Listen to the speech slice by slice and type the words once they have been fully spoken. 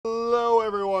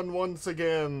on once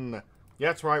again.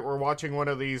 That's right, we're watching one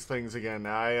of these things again.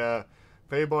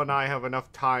 Fable and I have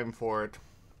enough time for it.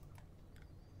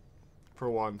 For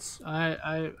once.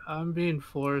 I'm being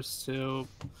forced to.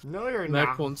 No, you're Mac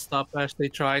not. won't stop actually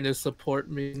trying to support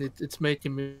me, and it's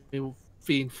making me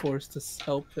being forced to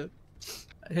help him.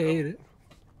 I hate it.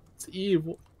 It's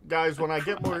evil. Guys, when I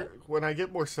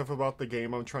get more stuff about the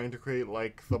game, I'm trying to create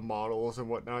like the models and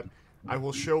whatnot. I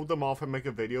will show them off and make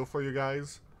a video for you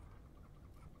guys.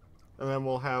 And then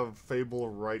we'll have Fable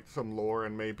write some lore,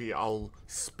 and maybe I'll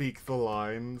speak the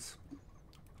lines.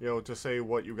 You know, to say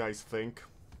what you guys think.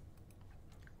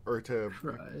 Or to...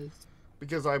 Christ.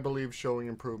 Because I believe showing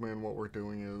improvement in what we're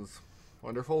doing is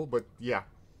wonderful, but yeah.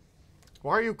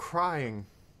 Why are you crying?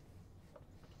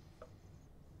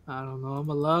 I don't know, I'm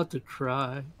allowed to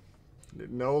cry.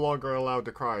 No longer allowed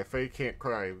to cry. Faye can't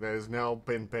cry. That has now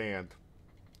been banned.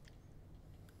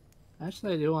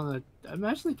 Actually, I do want to... I'm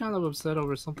actually kind of upset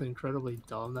over something incredibly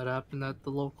dumb that happened at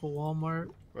the local Walmart.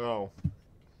 Oh.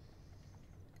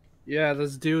 Yeah,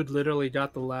 this dude literally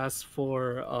got the last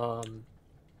four,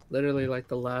 literally like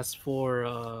the last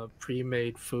four,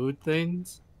 pre-made food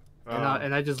things.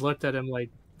 And I just looked at him like...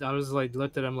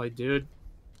 looked at him like, dude...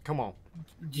 Come on.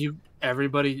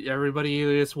 Everybody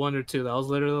gets one or two. That was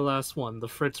literally the last one. The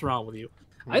frit's wrong with you.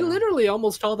 I literally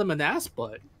almost called him an ass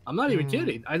butt. I'm not even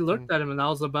kidding. I looked at him and I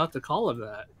was about to call him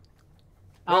that.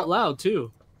 Out loud,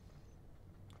 too.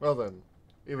 Well then,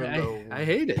 though... I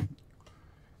hate it.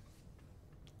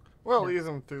 Well,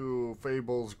 even through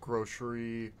Fable's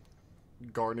grocery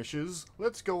garnishes,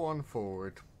 let's go on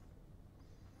forward.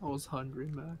 I was hungry,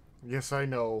 man. Yes, I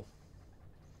know.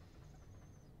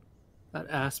 That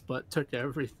ass butt took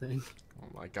everything. Oh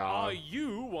my god. Are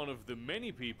you one of the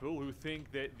many people who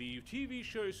think that the TV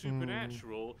show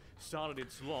Supernatural started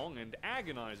its long and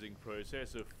agonizing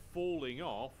process of falling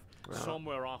off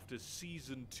somewhere after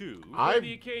season 2?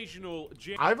 The occasional...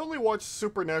 I've only watched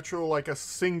Supernatural like a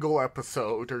single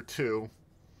episode or two.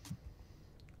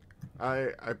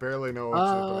 I barely know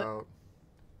what's about.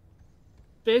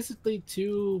 Basically,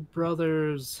 two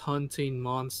brothers hunting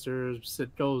monsters.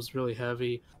 It goes really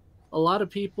heavy. A lot of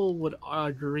people would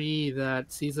agree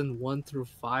that season 1 through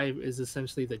 5 is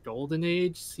essentially the golden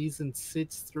age. Season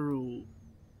 6 through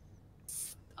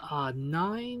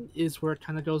 9 is where it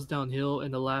kind of goes downhill,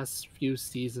 and the last few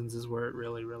seasons is where it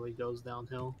really, really goes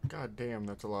downhill. God damn,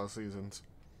 that's a lot of seasons.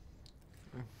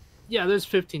 Yeah, there's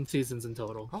 15 seasons in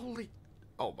total. Holy...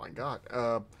 Oh my god.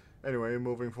 Anyway,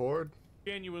 moving forward.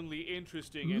 Genuinely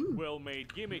interesting and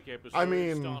well-made gimmick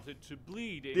episodes started to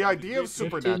bleed the idea of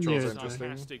Supernatural is interesting.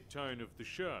 Sarcastic tone of the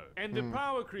show, and the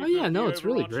power creep it's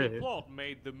really great. Plot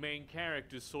made the main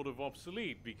characters sort of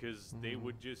obsolete because they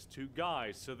were just two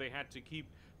guys, so they had to keep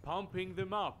pumping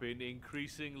them up in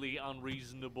increasingly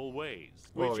unreasonable ways,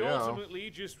 which ultimately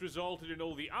just resulted in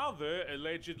all the other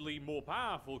allegedly more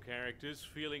powerful characters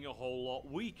feeling a whole lot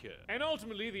weaker. And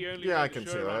ultimately, the only way the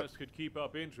showrunners could keep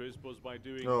up interest was by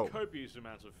doing copious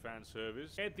amounts of fan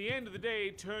service. At the end of the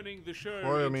day, turning the show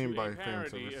into a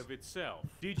parody of itself.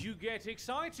 Did you get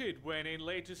excited when in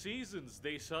later seasons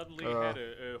they suddenly had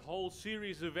a whole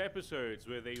series of episodes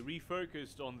where they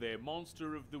refocused on their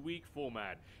Monster of the Week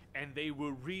format? And they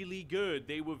were really good.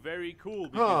 They were very cool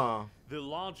because the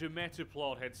larger meta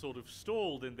plot had sort of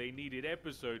stalled and they needed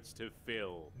episodes to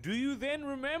fill. Do you then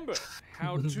remember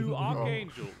how two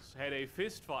archangels had a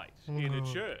fist fight in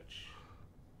a church?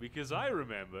 Because I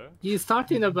remember. He's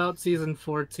talking about season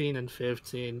 14 and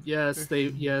 15. Yes,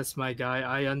 yes, my guy,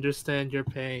 I understand your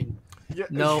pain. Yeah.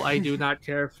 No, I do not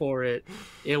care for it.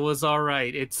 It was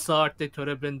alright. It sucked. It could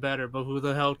have been better, but who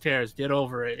the hell cares? Get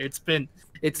over it.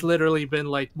 It's literally been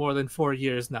like more than 4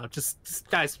 years now. Just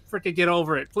guys, freaking get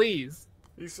over it, please.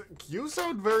 You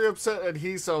sound very upset, and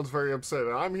he sounds very upset,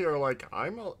 and I'm here like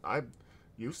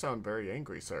you sound very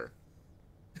angry, sir.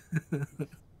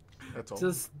 That's all.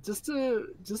 Just to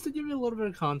give you a little bit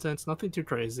of context, nothing too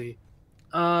crazy.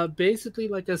 Basically,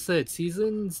 like I said,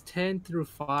 seasons 10 through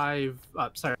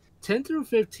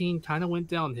 15 kind of went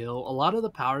downhill. A lot of the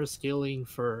power scaling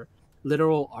for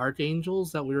literal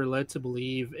archangels that we were led to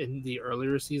believe in the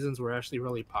earlier seasons were actually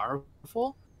really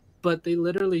powerful, but they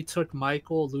literally took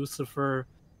Michael, Lucifer,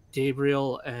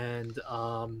 Gabriel, and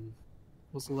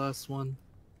what's the last one?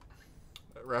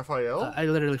 Raphael? I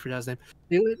literally forgot his name.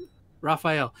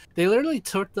 Raphael. They literally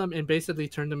took them and basically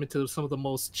turned them into some of the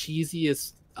most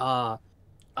cheesiest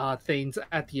things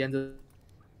at the end of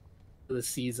the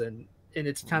season. And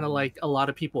it's kind of like a lot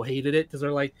of people hated it because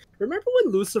they're like, remember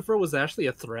when Lucifer was actually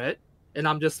a threat? And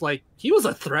I'm just like, he was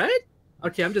a threat?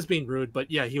 Okay, I'm just being rude,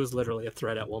 but yeah, he was literally a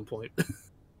threat at one point.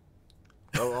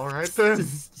 Oh, all right then.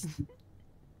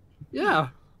 Yeah.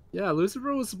 Yeah,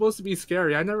 Lucifer was supposed to be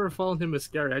scary. I never found him as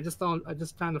scary. I just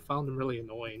kind of found him really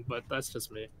annoying, but that's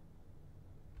just me.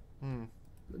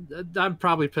 I'm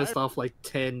probably pissed off like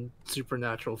 10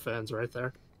 Supernatural fans right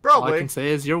there. Probably. All I can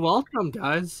say is you're welcome,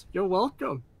 guys. You're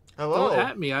welcome. Hello. Don't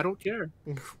at me. I don't care.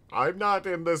 I'm not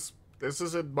in this. This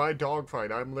isn't my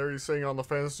dogfight. I'm literally sitting on the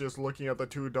fence just looking at the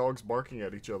two dogs barking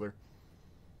at each other.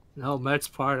 No, Matt's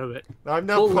part of it. I'm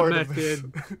not part of this.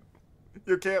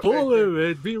 You can't pull him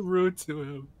in. Be rude to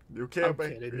him. You can't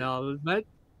I'm kidding. No,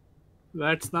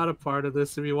 Matt's not a part of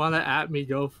this. If you want to at me,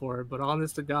 go for it. But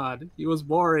honest to God, he was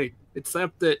boring.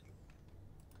 Accept it.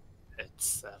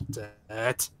 Accept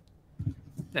it.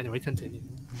 Anyway, continue.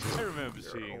 I remember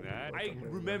seeing that. I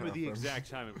remember the exact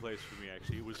time and place for me,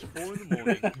 actually. It was 4 in the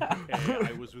morning.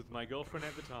 I was with my girlfriend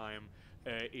at the time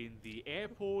in the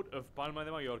airport of Palma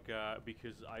de Mallorca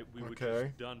because we were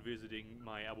just done visiting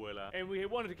my abuela. And we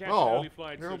wanted to catch an early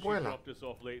flight, so she dropped us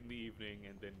off late in the evening,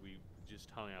 and then we just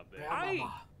hung out there. I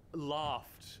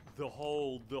laughed the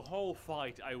whole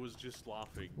fight. I was just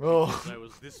laughing. Because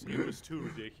it was too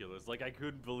ridiculous. Like, I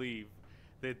couldn't believe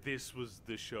that this was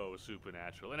the show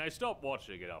Supernatural, and I stopped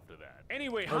watching it after that.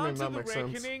 Anyway, Hunter the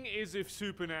Reckoning is if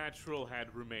Supernatural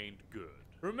had remained good.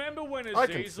 Remember when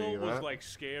Azazel was like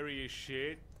scary as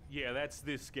shit? Yeah, that's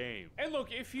this game. And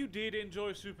look, if you did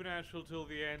enjoy Supernatural till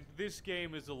the end, this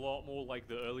game is a lot more like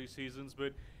the early seasons,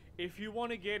 but if you want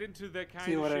to get into the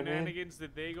kind of shenanigans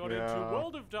that they got into,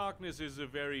 World of Darkness is a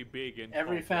very big and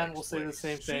every fan will say the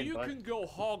same thing. So you can go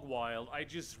hog wild. I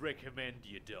just recommend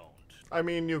you don't. I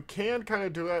mean, you can kind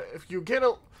of do that if you get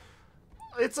a...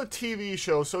 It's a TV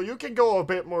show, so you can go a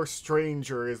bit more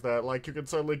stranger, is that? Like, you can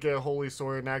suddenly get a holy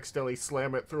sword and accidentally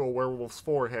slam it through a werewolf's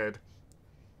forehead.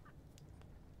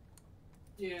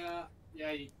 Yeah.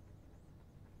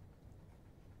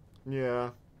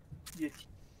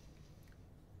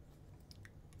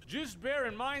 Just bear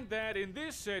in mind that in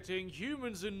this setting,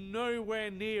 humans are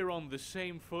nowhere near on the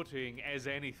same footing as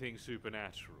anything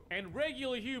supernatural. And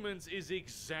regular humans is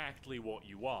exactly what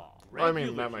you are.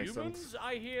 Regular that makes humans, sense.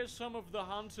 I hear some of the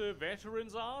Hunter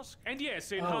veterans ask. And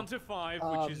yes, in Hunter 5,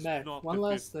 which is Matt, not one the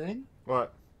last thing.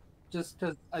 What? Just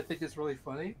because I think it's really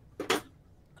funny.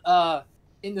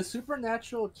 In the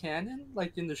Supernatural canon,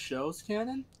 like in the show's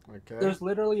canon, there's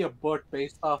literally a book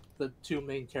based off the two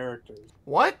main characters.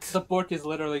 What? The book is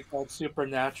literally called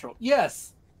Supernatural.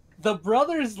 Yes! The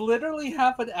brothers literally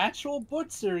have an actual book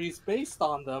series based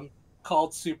on them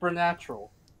called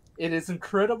Supernatural. It is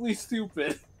incredibly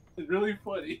stupid and really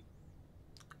funny.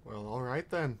 Well, alright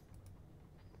then.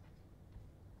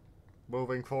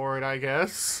 Moving forward, I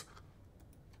guess.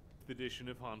 Edition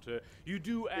of Hunter, you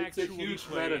do actually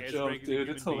play as joke, regular human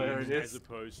beings hilarious. as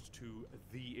opposed to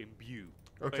the imbued.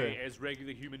 Okay. Play as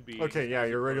regular human beings. Okay, yeah,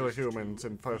 you're regular humans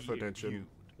in 5th edition.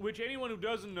 Which anyone who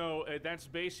doesn't know, that's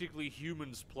basically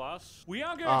Humans Plus. We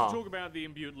are going to talk about the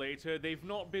imbued later. They've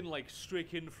not been like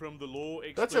stricken from the lore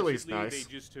explicitly. That's at least nice. They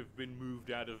just have been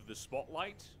moved out of the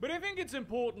spotlight. But I think it's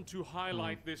important to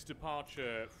highlight this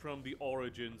departure from the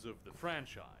origins of the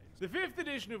franchise. The 5th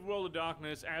edition of World of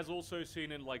Darkness, as also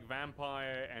seen in like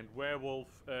Vampire and Werewolf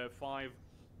 5,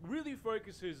 really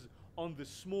focuses on the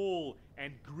small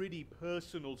and gritty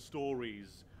personal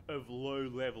stories of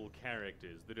low-level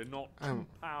characters that are not too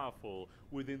powerful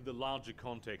within the larger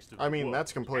context of the world.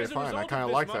 That's completely fine. I kind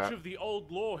of like like that. Much of the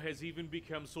old lore has even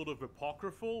become sort of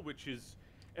apocryphal, which is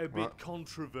a bit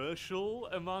controversial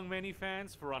among many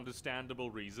fans for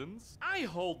understandable reasons. I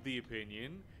hold the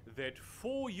opinion that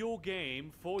for your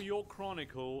game, for your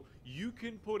chronicle, you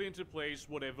can put into place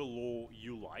whatever lore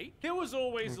you like. There was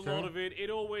always a lot of it. It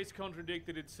always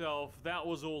contradicted itself. That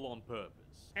was all on purpose.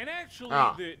 And actually,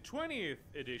 the 20th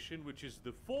edition, which is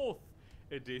the 4th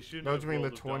edition Don't of you mean the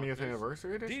World of 20th Darkness,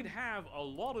 anniversary edition? did have a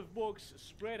lot of books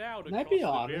spread out Can I across be the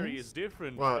honest? various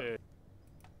different...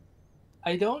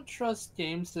 I don't trust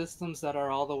game systems that are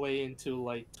all the way into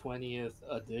like 20th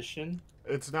edition.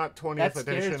 It's not 20th That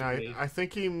edition. scares me. I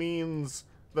think he means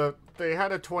they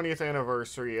had a 20th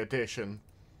anniversary edition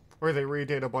where they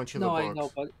redid a bunch of the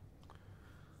books.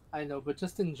 I know, but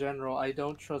just in general, I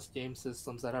don't trust game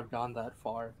systems that have gone that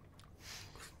far.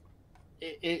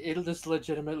 It just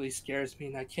legitimately scares me,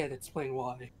 and I can't explain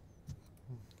why.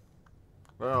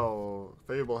 Well,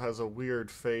 Fable has a weird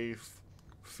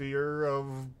fear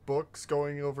of books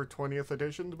going over 20th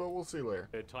editions, but we'll see later.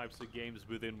 Types of games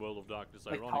within World of Darkness,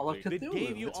 Like ironically, Call of Cthulhu. that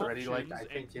gave you It's already options like,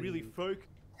 I think, and really in focused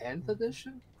 10th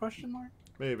edition? Question mark?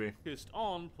 Maybe.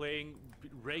 on playing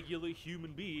regular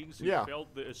human beings who felt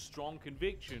a strong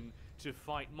conviction to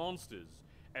fight monsters,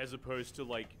 as opposed to,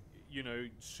 like, you know,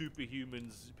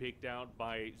 superhumans picked out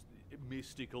by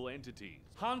mystical entities.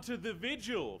 Hunter the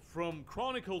Vigil from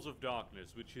Chronicles of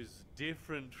Darkness, which is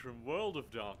different from World of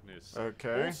Darkness,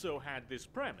 also had this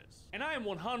premise. And I am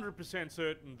 100%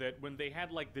 certain that when they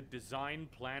had like the design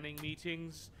planning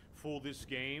meetings for this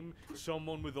game,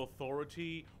 someone with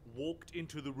authority walked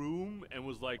into the room and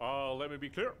was like, let me be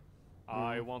clear.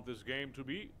 I want this game to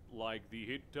be like the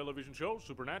hit television show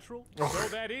Supernatural. So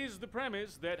that is the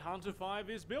premise that Hunter 5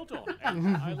 is built on.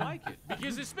 And I like it.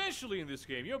 Because especially in this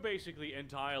game, you're basically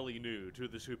entirely new to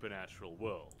the supernatural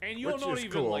world. And you're not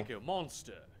even like a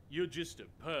monster. You're just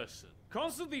a person.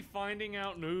 Constantly finding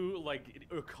out new, like,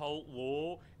 occult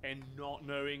lore and not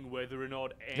knowing whether or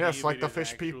not any of like it the is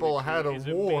fish actually people true had a is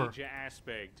war. a major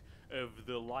aspect of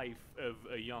the life of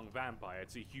a young vampire.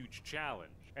 It's a huge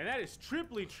challenge. And that is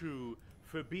triply true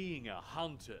for being a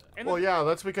hunter. And well, yeah,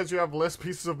 that's because you have less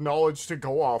pieces of knowledge to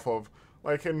go off of.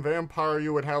 Like, in Vampire,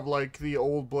 you would have, like, the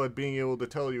old blood being able to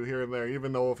tell you here and there,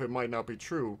 even though if it might not be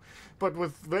true. But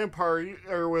with Vampire,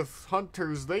 or with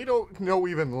Hunters, they don't know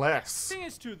even less. The thing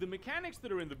is, too, the mechanics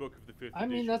that are in the book of the 5th I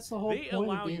mean, that's the whole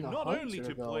point of being a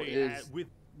hunter, though, is,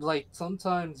 like,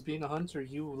 sometimes being a hunter,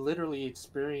 you literally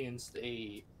experienced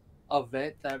a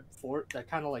event that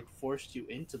kind of like forced you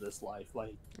into this life,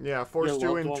 like forced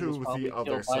you into the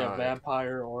other side. By a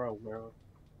vampire or a werewolf.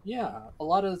 Yeah, a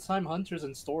lot of the time, hunters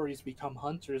in stories become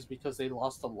hunters because they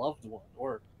lost a loved one,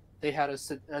 or they had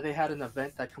an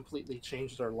event that completely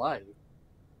changed their life.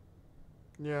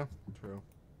 Yeah, true.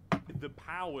 The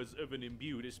powers of an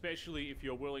imbued, especially if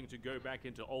you're willing to go back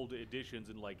into older editions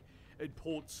and like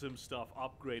import some stuff,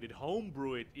 upgrade it,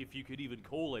 homebrew it, if you could even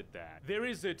call it that. There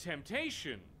is a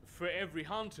temptation for every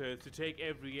hunter to take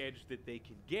every edge that they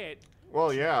can get to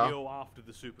go after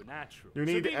the supernatural. You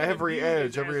need every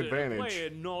edge, every advantage. Player,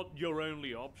 not your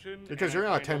only option. Because you're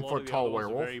not a 10-foot tall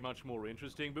werewolf. Very much more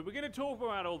interesting, but we're going to talk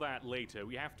about all that later.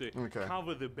 We have to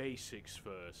cover the basics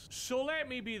first. So let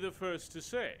me be the first to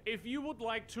say, if you would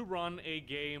like to run a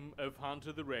game of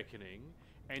Hunter the Reckoning,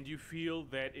 and you feel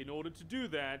that in order to do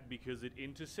that, because it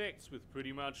intersects with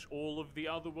pretty much all of the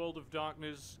other World of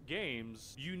Darkness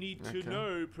games, you need to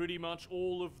know pretty much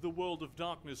all of the World of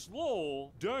Darkness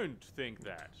lore, don't think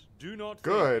that. Do not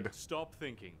think. Stop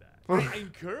thinking that. I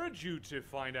encourage you to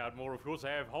find out more. Of course, I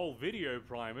have whole video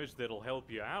primers that'll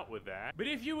help you out with that. But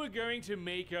if you were going to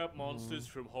make up monsters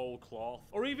from whole cloth,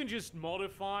 or even just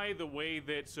modify the way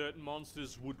that certain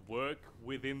monsters would work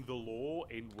within the lore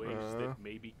in ways that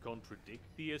maybe contradict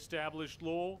the established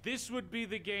lore, this would be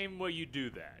the game where you do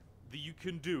that. You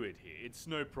can do it here. It's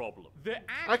no problem. The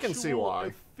actual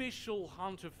official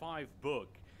Hunter 5 book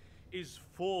is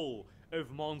full of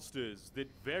monsters that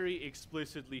very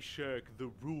explicitly shirk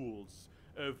the rules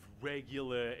of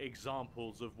regular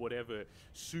examples of whatever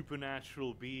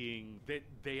supernatural being that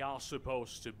they are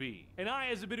supposed to be. And I,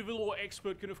 as a bit of a lore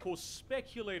expert, can of course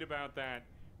speculate about that,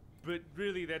 but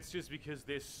really that's just because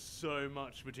there's so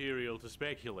much material to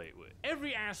speculate with.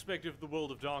 Every aspect of the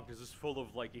World of Darkness is full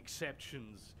of, like,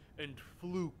 exceptions and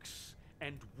flukes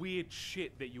and weird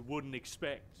shit that you wouldn't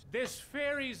expect. There's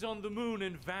fairies on the moon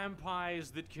and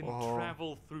vampires that can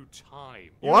travel through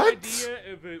time. What? Your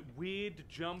idea of a weird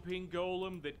jumping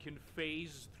golem that can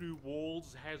phase through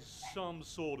walls has some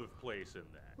sort of place in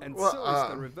that. And so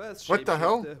is the reverse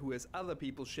shapeshifter who has other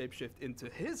people shapeshift into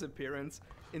his appearance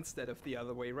instead of the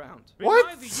other way around. But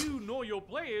neither you nor your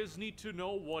players need to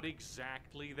know what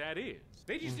exactly that is.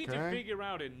 They just need to figure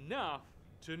out enough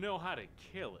to know how to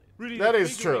kill it. Really, that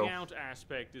is true. The figuring out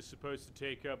aspect is supposed to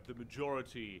take up the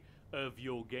majority of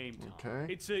your game time.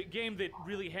 It's a game that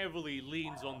really heavily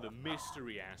leans on the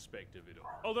mystery aspect of it all.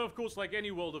 Although, of course, like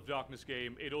any World of Darkness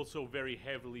game, it also very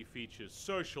heavily features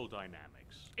social dynamics.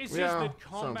 It's just that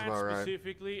combat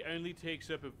specifically only takes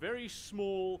up a very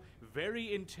small,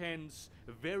 very intense,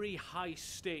 very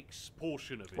high-stakes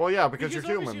portion of it. Well, yeah, because you're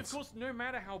obviously, humans. Of course, no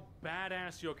matter how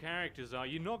badass your characters are,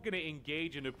 you're not going to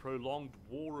engage in a prolonged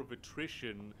war of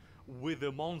attrition with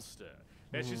a monster.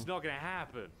 That's just not going to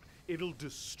happen. It'll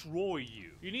destroy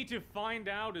you. You need to find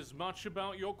out as much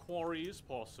about your quarry as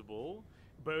possible,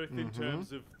 both in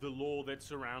terms of the lore that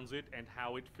surrounds it and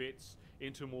how it fits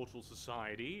into mortal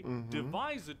society,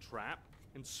 devise a trap,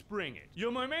 and spring it.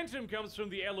 Your momentum comes from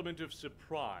the element of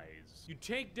surprise. You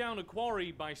take down a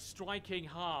quarry by striking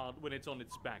hard when it's on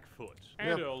its back foot.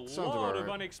 And a lot of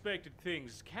unexpected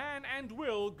things can and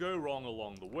will go wrong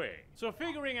along the way. So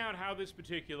figuring out how this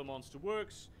particular monster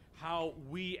works, how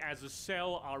we as a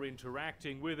cell are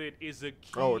interacting with it is a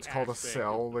key Oh, it's called a aspect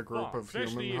cell, of the group of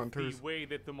especially human if hunters. the way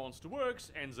that the monster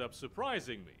works ends up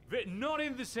surprising me. But not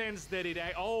in the sense that it,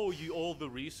 all the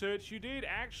research you did,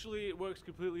 actually it works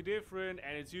completely different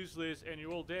and it's useless and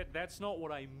you're all dead. That's not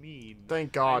what I mean.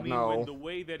 Thank God, I mean, no. when the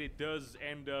way that it does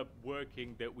end up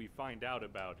working that we find out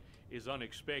about is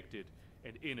unexpected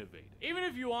and innovative. Even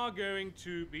if you are going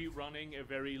to be running a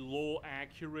very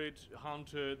lore-accurate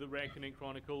Hunter the Reckoning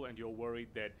Chronicle and you're worried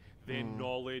that their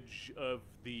knowledge of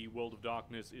the World of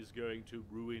Darkness is going to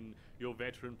ruin your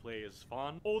veteran players'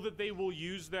 fun, or that they will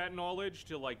use that knowledge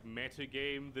to like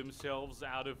metagame themselves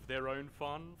out of their own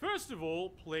fun, first of all,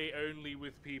 play only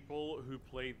with people who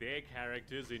play their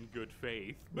characters in good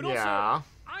faith. But also,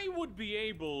 I would be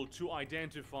able to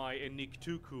identify a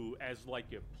Niktuku as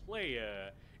like a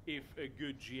player if a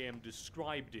good GM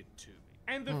described it to me.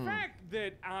 And the fact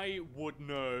that I would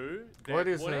know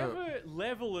that whatever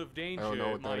level of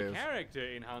danger my character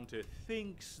in Hunter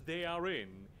thinks they are in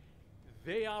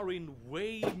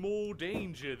way more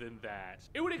danger than that.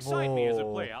 It would excite me as a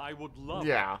player. I would love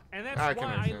it. And that's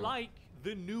why I like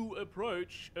the new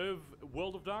approach of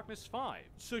World of Darkness 5.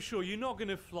 So sure, you're not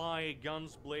gonna fly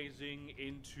guns blazing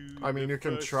into you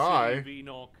can first try. City of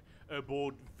Enoch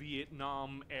aboard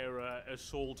Vietnam-era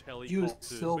assault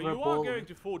helicopters, but you are going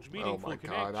to forge meaningful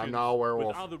connections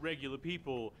with other regular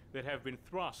people that have been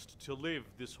thrust to live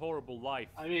this horrible life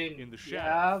in the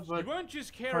shadows. But you won't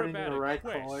just care about the a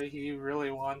quest. Boy, he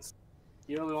really wants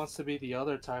to be the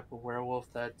other type of werewolf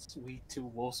that's weak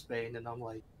to wolfsbane, and I'm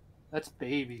like, that's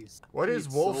babies. What is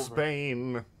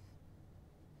wolfsbane?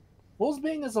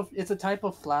 Wolfsbane is a type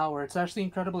of flower. It's actually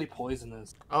incredibly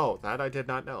poisonous. Oh, that I did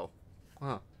not know.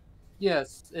 Huh.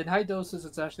 Yes, in high doses,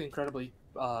 it's actually incredibly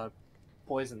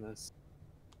poisonous.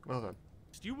 Well then.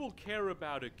 You will care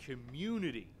about a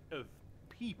community of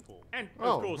people. And,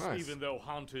 of course, even though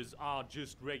hunters are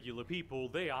just regular people,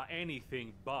 they are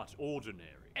anything but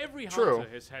ordinary. Every hunter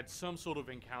has had some sort of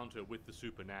encounter with the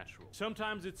supernatural.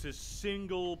 Sometimes it's a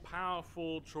single,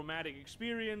 powerful, traumatic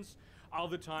experience.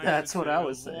 Other times it's what I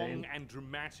was long saying. and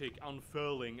dramatic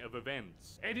unfurling of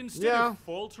events. And instead of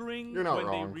faltering when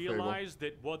they realized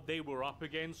that what they were up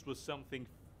against was something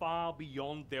far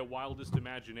beyond their wildest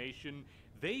imagination,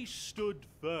 they stood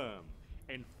firm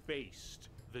and faced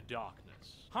the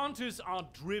darkness. Hunters are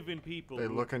driven people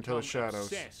who look into the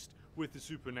shadows, obsessed with the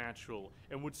supernatural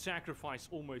and would sacrifice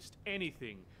almost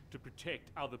anything to protect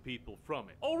other people from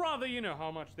it. Or rather, you know, how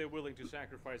much they're willing to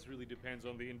sacrifice really depends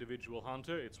on the individual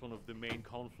hunter. It's one of the main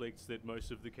conflicts that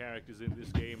most of the characters in this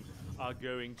game are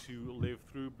going to live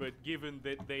through, but given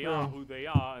that they are who they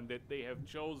are and that they have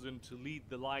chosen to lead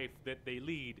the life that they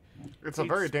lead, it's a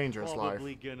very dangerous life.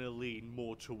 Probably gonna lean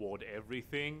more toward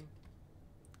everything.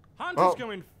 Hunters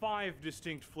come in 5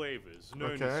 distinct flavors,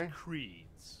 known as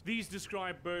creeds. These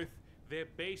describe both their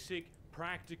basic,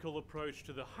 practical approach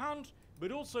to the hunt,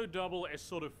 but also double as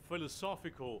sort of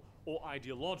philosophical or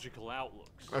ideological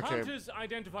outlooks. Hunters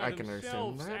identify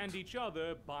themselves and each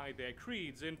other by their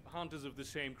creeds, and hunters of the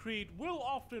same creed will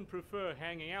often prefer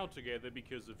hanging out together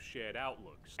because of shared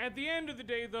outlooks. At the end of the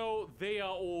day, though, they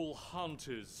are all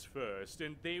hunters first,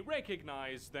 and they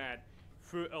recognize that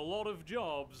for a lot of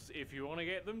jobs, if you want to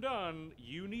get them done,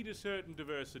 you need a certain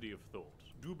diversity of thought.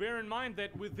 Do bear in mind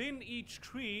that within each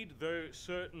creed, though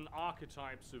certain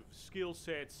archetypes of skill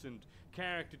sets and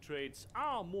character traits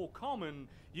are more common,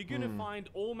 you're gonna find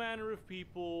all manner of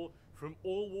people from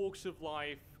all walks of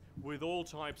life with all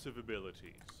types of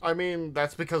abilities. I mean,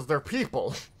 that's because they're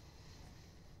people.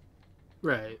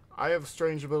 Right. I have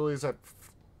strange abilities that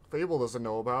Fable doesn't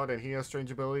know about, and he has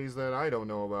strange abilities that I don't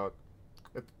know about.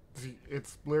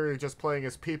 It's literally just playing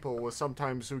as people with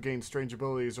sometimes who gain strange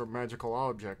abilities or magical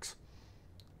objects.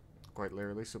 Quite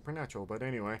literally supernatural, but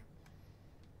anyway.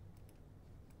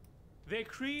 Their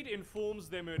creed informs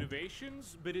their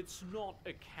motivations, but it's not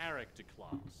a character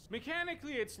class.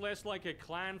 Mechanically, it's less like a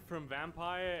clan from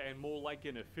Vampire and more like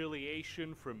an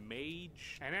affiliation from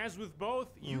Mage. And as with both,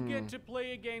 you get to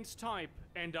play against type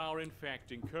and are in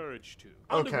fact encouraged to.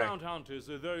 Underground hunters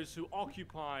are those who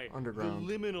occupy the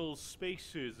liminal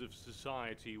spaces of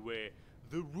society where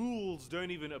the rules don't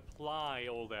even apply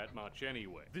all that much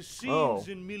anyway. The scenes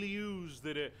and milieus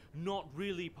that are not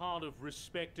really part of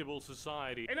respectable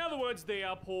society. In other words, they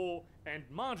are poor and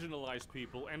marginalized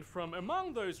people, and from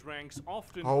among those ranks,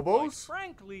 often, hobos? Quite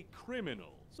frankly,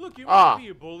 criminals. Look, you might be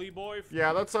a bully boy.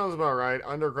 Yeah, that sounds about right.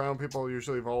 Underground people are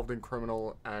usually involved in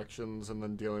criminal actions and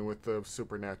then dealing with the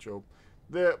supernatural.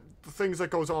 The things that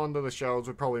goes on to the shadows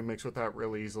would probably mix with that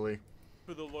real easily.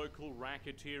 for the local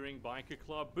racketeering biker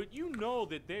club, but you know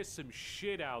that there's some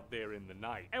shit out there in the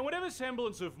night. And whatever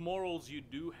semblance of morals you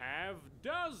do have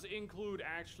does include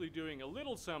actually doing a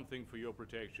little something for your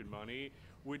protection money,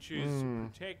 which is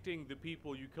protecting the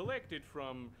people you collected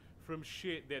from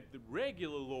shit that the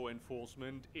regular law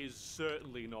enforcement is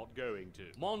certainly not going to.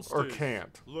 Monsters or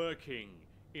can't. Lurking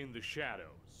in the shadows.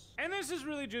 And this is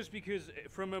really just because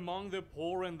from among the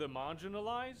poor and the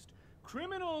marginalized,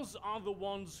 criminals are the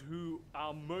ones who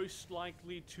are most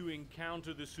likely to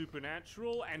encounter the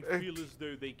supernatural and feel as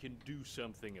though they can do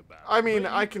something about it. I mean,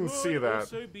 I can see that.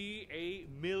 Also be a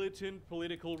militant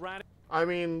political radical. I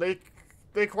mean,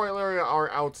 they quite literally are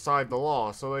outside the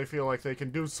law, so they feel like they can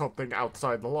do something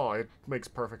outside the law. It makes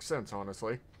perfect sense,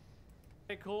 honestly.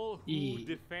 Who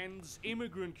defends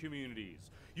immigrant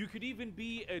communities. You could even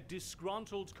be a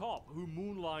disgruntled cop who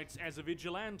moonlights as a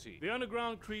vigilante. The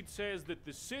Underground Creed says that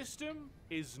the system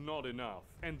is not enough,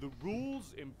 and the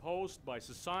rules imposed by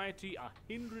society are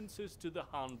hindrances to the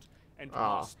hunt and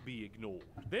must be ignored.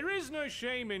 There is no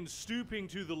shame in stooping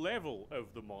to the level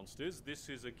of the monsters. This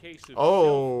is a case of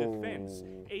self-defense,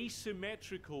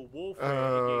 asymmetrical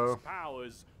warfare against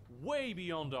powers way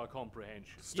beyond our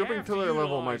comprehension. Stooping to their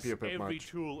level might be a bit every much.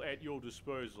 tool at your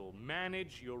disposal.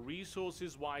 Manage your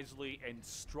resources wisely and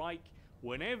strike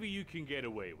whenever you can get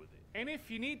away with it. And if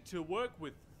you need to work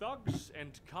with thugs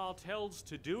and cartels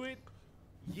to do it,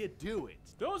 you do it.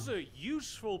 Those are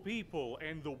useful people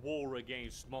in the war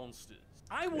against monsters.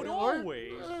 I would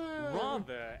always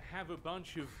rather have a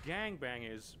bunch of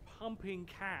gangbangers pumping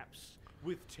caps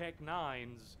with Tech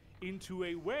 9s into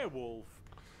a werewolf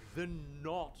than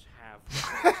not have.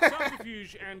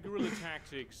 Subterfuge and guerrilla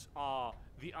tactics are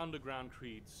the Underground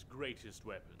Creed's greatest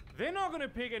weapon. They're not going to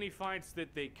pick any fights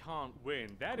that they can't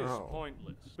win. That is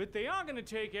pointless. But they are going to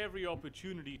take every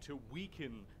opportunity to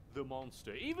weaken the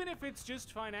monster, even if it's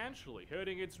just financially,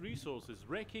 hurting its resources,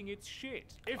 wrecking its shit.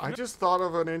 I just thought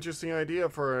of an interesting idea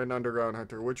for an underground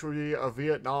hunter, which would be a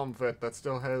Vietnam vet that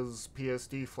still has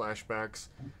PSD flashbacks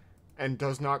and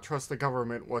does not trust the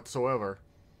government whatsoever.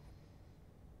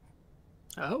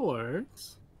 That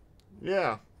works.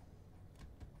 Yeah.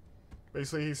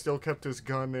 Basically, he still kept his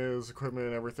gun, his equipment,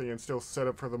 and everything, and still set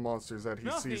up for the monsters that he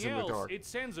sees in the dark. It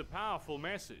sends a powerful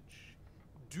message.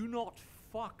 Do not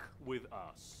fuck with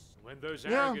us. When those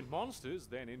arrogant monsters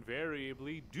then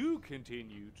invariably do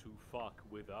continue to fuck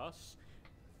with us,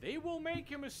 they will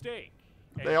make a mistake.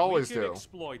 And they always we can do.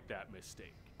 Exploit that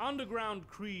mistake. Underground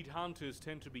Creed hunters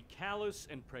tend to be callous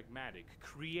and pragmatic,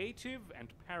 creative and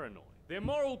paranoid. Their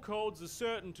moral codes are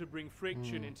certain to bring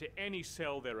friction into any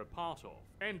cell they're a part of.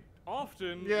 And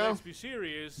often, let's be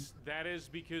serious, that is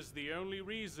because the only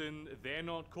reason they're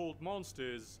not called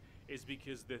monsters is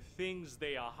because the things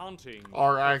they are hunting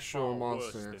are actual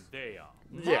monsters. Worse than they are.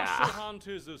 Yeah. Martial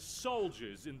hunters are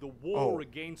soldiers in the war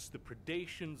against the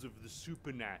predations of the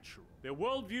supernatural. Their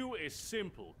worldview is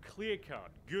simple, clear-cut,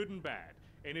 good and bad.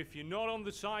 And if you're not on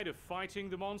the side of fighting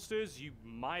the monsters, you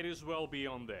might as well be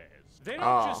on theirs. They're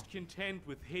not just content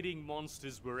with hitting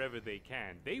monsters wherever they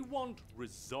can. They want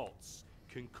results,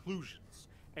 conclusions,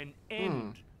 an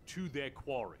end to their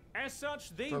quarry. As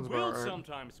such, they will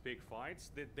sometimes pick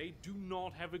fights that they do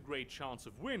not have a great chance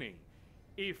of winning,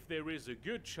 if there is a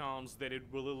good chance that it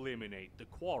will eliminate the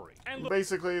quarry. And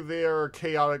basically, they're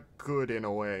chaotic good in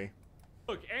a way.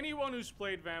 Look, anyone who's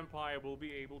played Vampire will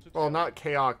be able to well, not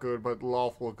chaotic good, but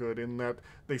lawful good, in that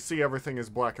they see everything as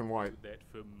black and white. That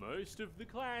for most of the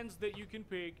clans that you can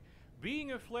pick,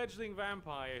 being a fledgling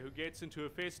vampire who gets into a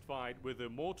fist fight with a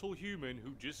mortal human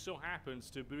who just so happens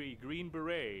to be Green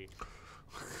Beret,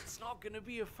 it's not going to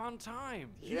be a fun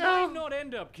time. He might not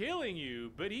end up killing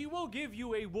you, but he will give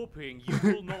you a whooping you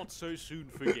will not so soon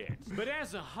forget. But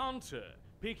as a hunter,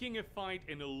 picking a fight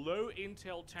in a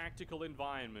low-intel tactical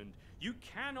environment, you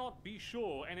cannot be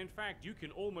sure, and in fact, you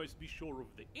can almost be sure of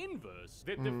the inverse,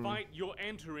 that the fight you're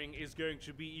entering is going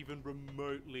to be even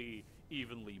remotely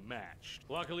evenly matched.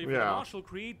 Luckily for the Martial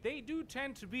Creed, they do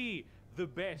tend to be the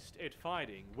best at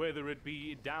fighting, whether it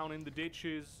be down in the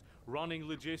ditches, running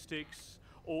logistics,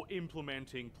 or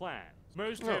implementing plans.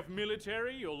 Most have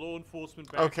military or law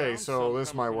enforcement backgrounds. Okay, so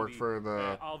this might work for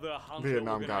the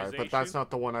Vietnam guy, but that's not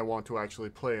the one I want to actually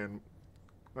play in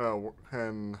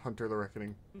Hunter the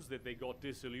Reckoning. That they got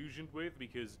disillusioned with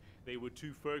because they were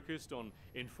too focused on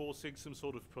enforcing some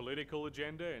sort of political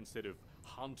agenda instead of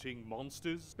hunting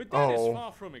monsters. But that is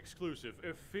far from exclusive.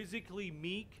 A physically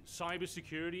meek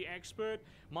cybersecurity expert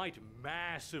might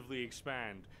massively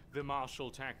expand the martial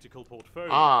tactical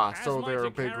portfolio. So they're a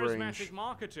big range. As might a charismatic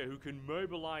marketer who can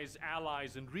mobilize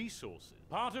allies and resources.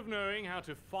 Part of knowing how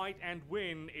to fight and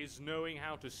win is knowing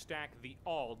how to stack the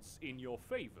odds in your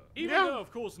favor. Even though,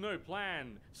 of course, no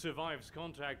plan survives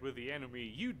contact with the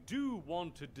enemy, you do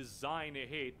want to design a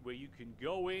hit where you can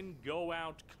go in, go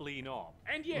out, clean up.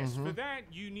 And yes, for that,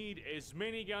 you need as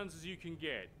many guns as you can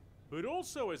get, but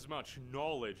also as much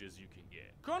knowledge as you can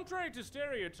get. Contrary to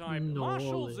stereotype,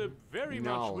 marshals are very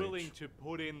much willing to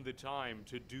put in the time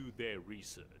to do their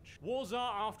research. Wars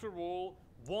are, after all,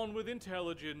 won with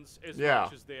intelligence as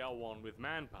much as they are won with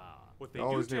manpower. What they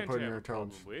do tend to have a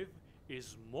problem with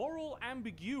is moral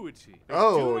ambiguity. They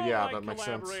do not like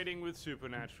collaborating with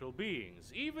supernatural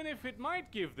beings, even if it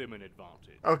might give them an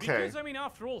advantage. Because, I mean,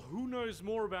 after all, who knows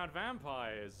more about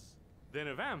vampires than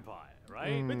a vampire,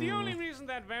 right? But the only reason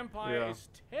that vampire is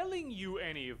telling you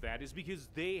any of that is because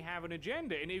they have an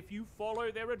agenda, and if you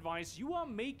follow their advice, you are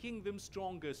making them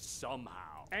stronger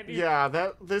somehow. And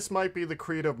this might be the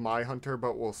creed of my hunter,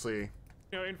 but we'll see.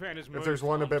 You know, in fairness, if there's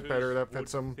one a bit better that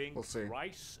fits them, we'll see.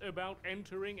 Twice about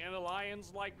entering an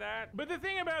alliance like that. But the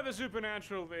thing about the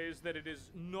supernatural is that it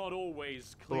is not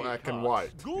always clear. Black and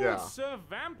white. Ghouls serve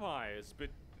vampires, but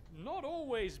not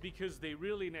always because they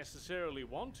really necessarily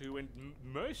want to, and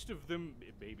most of them,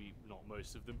 maybe not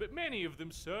most of them, but many of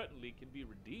them certainly can be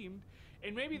redeemed,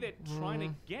 and maybe they're trying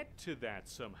to get to that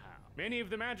somehow. Many of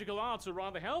the magical arts are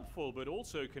rather helpful, but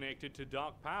also connected to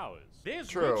dark powers.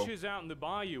 There's witches out in the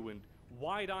bayou and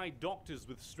wide-eyed doctors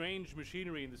with strange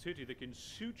machinery in the city that can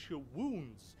suture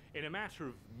wounds in a matter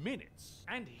of minutes,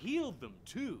 and heal them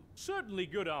too. Certainly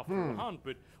good after a hunt,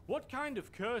 but what kind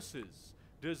of curses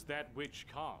does that witch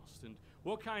cast, and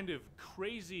what kind of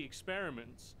crazy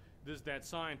experiments does that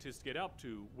scientist get up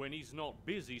to when he's not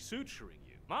busy suturing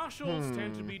you? Marshals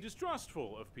tend to be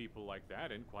distrustful of people like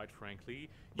that, and quite frankly,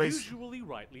 usually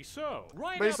rightly so.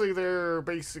 They're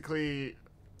basically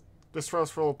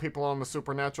distrustful of people on the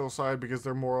supernatural side because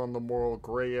they're more on the moral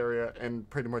gray area, and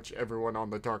pretty much everyone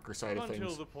on the darker side of things.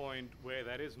 Until the point where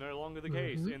that is no longer the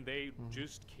case, and they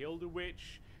just killed a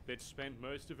witch that spent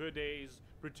most of her days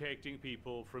protecting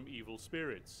people from evil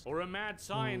spirits. Or a mad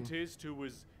scientist who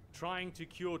was trying to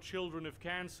cure children of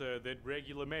cancer that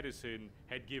regular medicine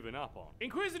had given up on.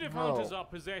 Inquisitive hunters are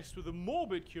possessed with a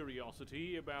morbid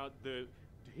curiosity about the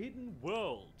hidden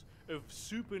world of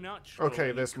supernatural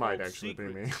this might actually be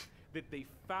me. that they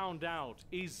found out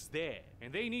is there,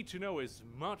 and they need to know as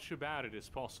much about it as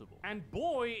possible. And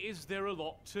boy, is there a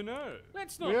lot to know.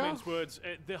 Let's not mince words.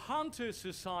 The Hunter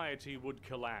Society would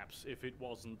collapse if it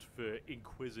wasn't for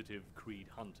inquisitive Creed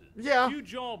hunters. Few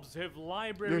jobs have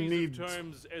libraries of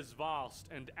terms as vast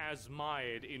and as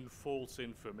mired in false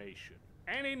information.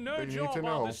 And in no job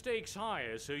are the stakes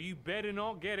higher, so you better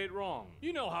not get it wrong.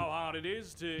 You know how hard it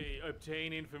is to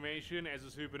obtain information as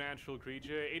a supernatural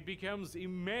creature. It becomes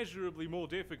immeasurably more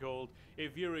difficult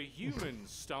if you're a human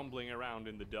stumbling around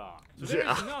in the dark. So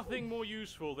there is nothing more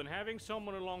useful than having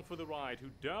someone along for the ride who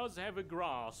does have a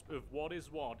grasp of what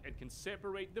is what and can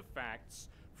separate the facts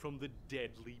from the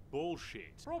deadly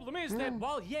bullshit. Problem is that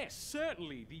while yes,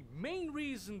 certainly the main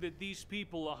reason that these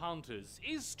people are hunters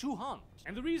is to hunt,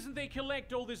 and the reason they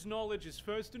collect all this knowledge is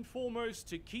first and foremost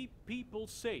to keep people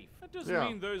safe. That doesn't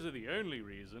mean those are the only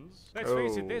reasons. Let's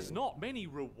face it, there's not many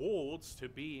rewards to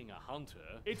being a hunter.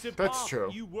 It's a path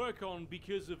you work on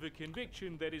because of a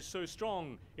conviction that is so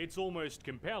strong, it's almost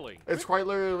compelling. It's quite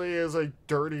literally is a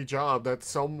dirty job that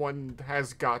someone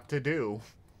has got to do.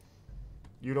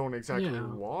 You don't exactly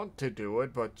want to do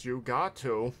it, but you got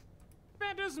to.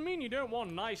 That doesn't mean you don't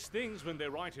want nice things when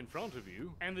they're right in front of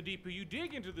you. And the deeper you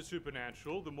dig into the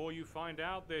supernatural, the more you find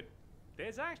out that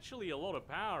there's actually a lot of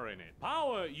power in it.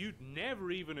 Power you'd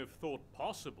never even have thought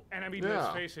possible. And I mean,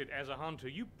 let's face it, as a hunter,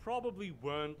 you probably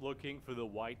weren't looking for the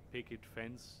white picket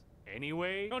fence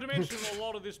anyway. Not to mention, a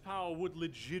lot of this power would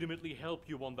legitimately help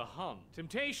you on the hunt.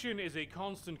 Temptation is a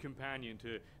constant companion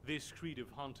to this creed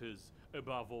of hunters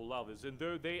above all others, and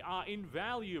though they are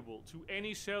invaluable to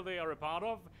any cell they are a part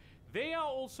of, they are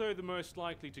also the most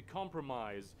likely to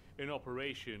compromise an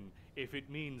operation if it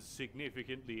means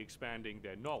significantly expanding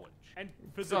their knowledge. And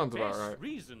for the best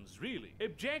reasons, really.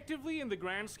 Objectively, in the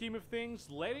grand scheme of things,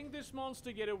 letting this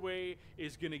monster get away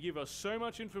is going to give us so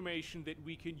much information that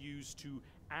we can use to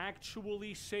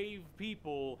actually save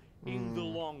people in the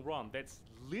long run. That's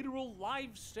literal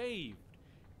lives saved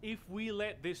if we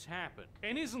let this happen.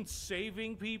 And isn't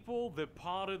saving people the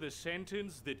part of the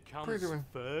sentence that comes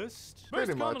first?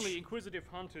 Most commonly, inquisitive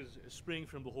hunters spring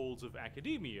from the halls of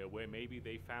academia, where maybe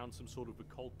they found some sort of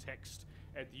occult text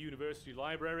at the university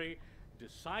library,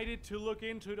 decided to look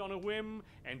into it on a whim,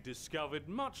 and discovered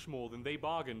much more than they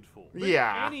bargained for. But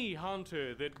any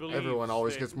hunter that believes everyone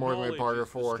always gets more than they bargained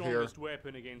for here. The strongest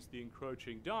weapon against the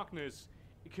encroaching darkness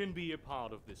can be a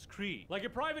part of this creed. Like a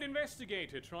private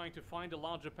investigator trying to find a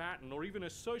larger pattern, or even a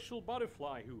social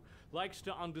butterfly who likes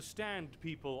to understand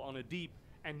people on a deep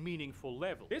and meaningful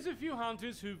level. There's a few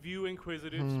hunters who view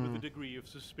inquisitives with a degree of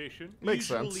suspicion,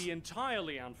 usually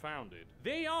entirely unfounded.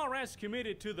 They are as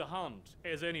committed to the hunt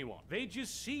as anyone. They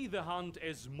just see the hunt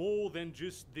as more than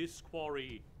just this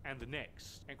quarry and the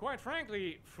next. And quite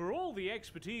frankly, for all the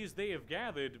expertise they have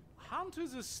gathered,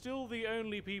 hunters are still the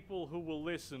only people who will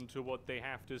listen to what they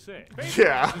have to say.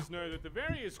 Hunters know that the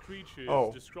various creatures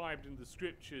described in the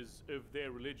scriptures of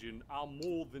their religion are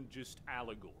more than just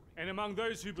allegory. And among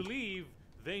those who believe,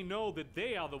 they know that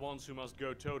they are the ones who must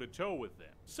go toe-to-toe with them.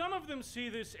 Some of them see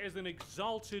this as an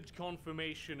exalted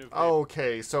confirmation of...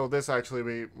 Okay, so this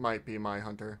actually might be my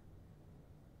hunter.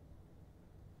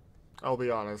 I'll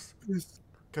be honest.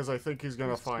 Because I think he's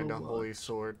gonna find a holy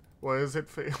sword. What is it,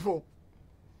 Fable?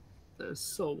 There's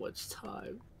so much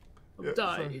time. I'm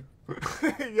dying.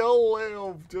 Yo,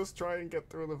 live! Just try and get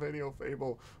through the video,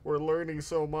 Fable. We're learning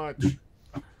so much.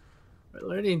 We're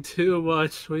learning too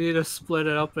much. We need to split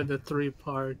it up into 3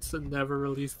 parts and never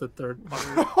release the 3rd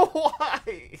part.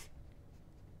 Why?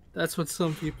 That's what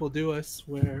some people do, I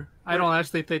swear. I don't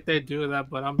actually think they do that,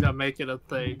 but I'm gonna make it a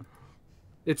thing.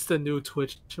 It's the new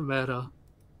Twitch meta.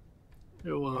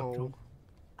 You're welcome.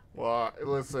 Well,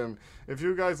 listen, if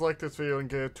you guys like this video and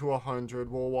get it to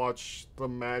 100, we'll watch the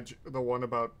one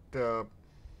about,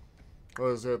 what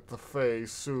is it, the Fae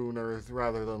sooner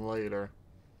rather than later.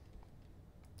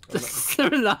 They're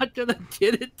not gonna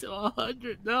get it to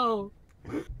 100, no.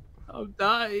 I'm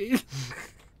dying.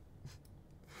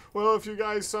 Well, if you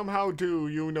guys somehow do,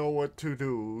 you know what to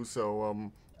do,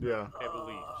 so, yeah.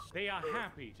 They are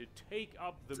happy to take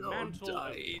up the mantle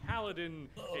of paladin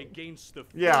against the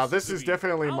Yeah, this is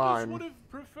definitely mine. Others would have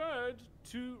preferred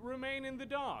to remain in the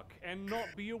dark and not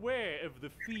be aware of the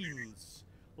fiends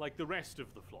like the rest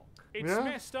of the flock. It's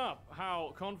messed up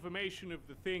how confirmation of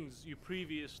the things you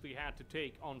previously had to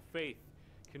take on faith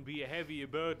can be a heavier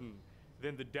burden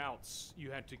than the doubts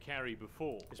you had to carry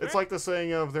before. It's like the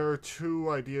saying of there are 2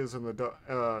 ideas in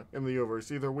the universe.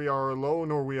 Either we are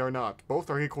alone or we are not. Both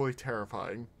are equally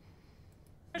terrifying.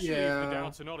 Especially if the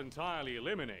doubts are not entirely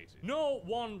eliminated. No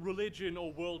one religion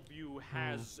or worldview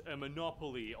has a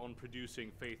monopoly on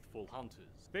producing faithful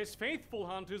hunters. There's faithful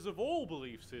hunters of all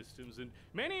belief systems, and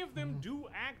many of them do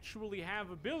actually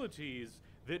have abilities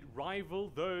that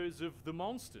rival those of the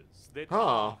monsters that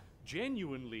are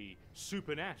genuinely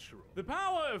supernatural. The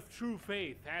power of true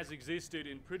faith has existed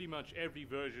in pretty much every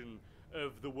version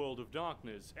of the World of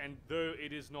Darkness, and though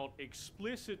it is not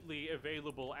explicitly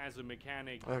available as a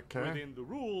mechanic within the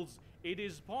rules, it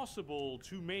is possible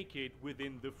to make it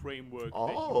within the framework that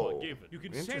you are given. You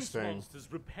can sense monsters,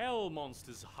 repel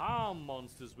monsters, harm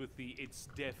monsters with the "it's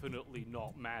definitely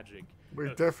not magic."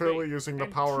 We're definitely using the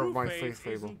power of my faith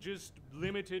Fable. Isn't just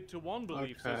limited to one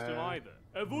belief system either.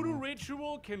 A voodoo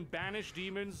ritual can banish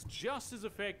demons just as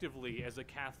effectively as a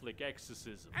Catholic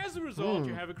exorcism. As a result,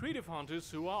 you have a creed of hunters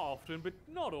who are often, but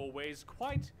not always,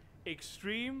 quite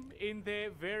extreme in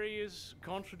their various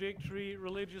contradictory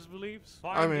religious beliefs,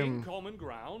 finding common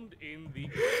ground in the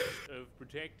quest of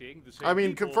protecting the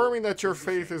same confirming that your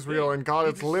faith is real and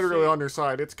God is literally on your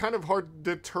side. It's kind of hard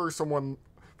to deter someone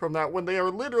from that when they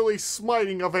are literally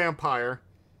smiting a vampire.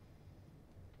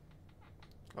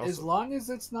 As long as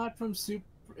it's not from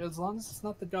as long as it's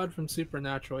not the god from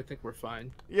Supernatural, I think we're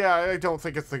fine. Yeah, I don't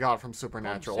think it's the god from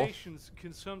Supernatural. Conversations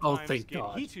can sometimes get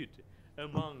heated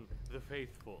among the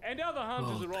faithful. And other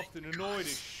hunters are often annoyed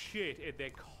as shit at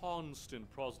their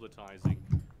constant proselytizing,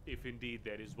 if indeed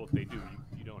that is what they do.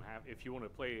 You don't have, if you want to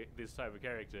play this type of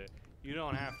character, you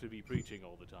don't have to be preaching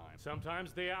all the time.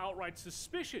 Sometimes they are outright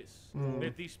suspicious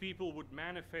that these people would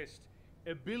manifest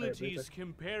abilities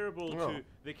comparable to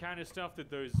the kind of stuff that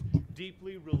those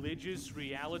deeply religious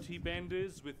reality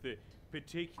benders with the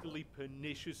particularly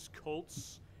pernicious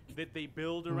cults that they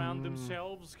build around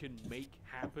themselves can make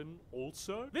happen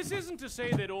also. This isn't to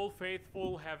say that all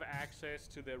faithful have access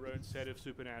to their own set of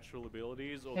supernatural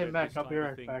abilities, or that Mac, I'll be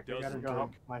right back. I gotta go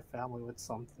help my family with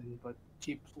something, but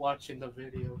keep watching the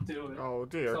video. Do it. Oh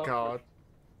dear God.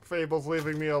 Fable's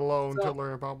leaving me alone to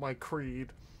learn about my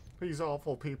creed. These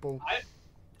awful people.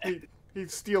 He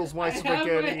steals my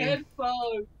spaghetti. I have my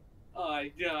headphones. Oh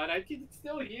my God, I can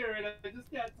still hear it. I just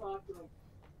can't talk to him.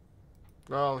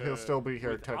 Well, he'll still be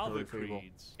here technically, Fable.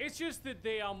 It's just that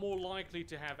they are more likely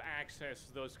to have access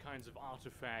to those kinds of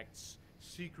artifacts,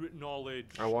 secret knowledge,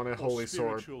 I want a holy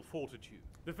sword. Spiritual fortitude.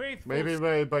 The faithful maybe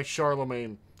made by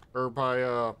Charlemagne, or by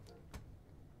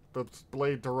the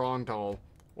blade Durandal,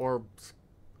 or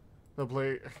the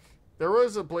blade. There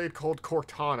was a blade called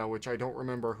Cortana, which I don't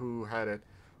remember who had it,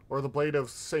 or the blade of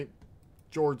St.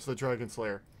 George the Dragon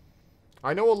Slayer.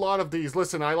 I know a lot of these.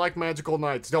 Listen, I like magical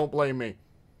knights. Don't blame me.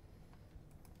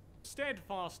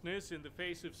 Steadfastness in the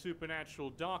face of supernatural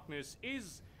darkness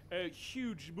is a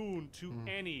huge boon to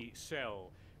any cell,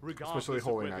 regardless of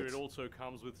whether it also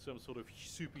comes with some sort of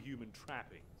superhuman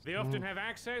trapping. They often have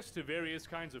access to various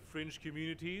kinds of fringe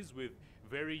communities with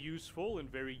very useful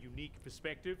and very unique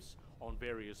perspectives on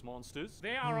various monsters.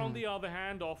 They are, on the other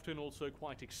hand, often also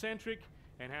quite eccentric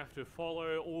and have to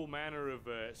follow all manner of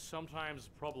sometimes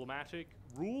problematic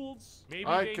rules. Maybe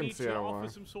they need to offer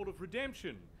some sort of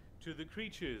redemption to the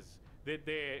creatures that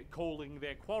they're calling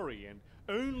their quarry, and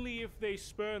only if they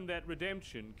spurn that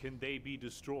redemption can they be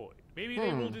destroyed. Maybe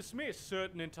they will dismiss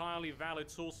certain entirely valid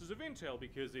sources of intel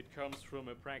because it comes from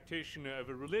a practitioner of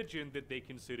a religion that they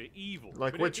consider evil.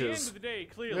 Like but witches. At the end of the day,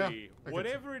 clearly,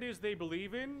 whatever it is they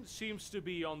believe in seems to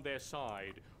be on their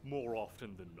side more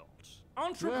often than not.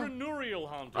 Entrepreneurial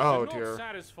hunters are not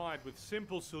satisfied with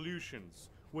simple solutions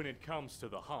when it comes to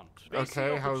the hunt. They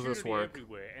see how does this work?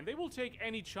 Everywhere, and they will take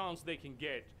any chance they can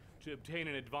get to obtain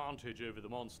an advantage over the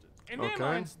monsters. In their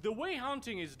minds, the way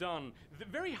hunting is done, the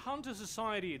very hunter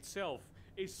society itself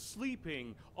is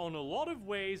sleeping on a lot of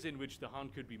ways in which the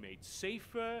hunt could be made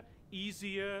safer,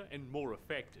 easier, and more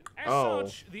effective. As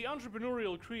such, the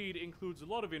entrepreneurial creed includes a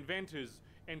lot of inventors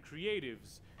and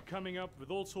creatives coming up with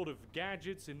all sort of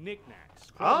gadgets and knickknacks.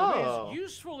 As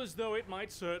useful as though it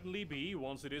might certainly be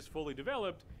once it is fully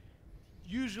developed,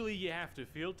 usually you have to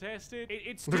field test it.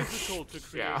 It's difficult to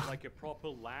create like a proper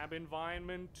lab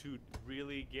environment to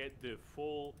really get the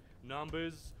full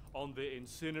numbers on the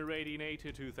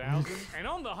Incinerator 2000. And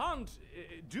on the hunt,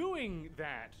 doing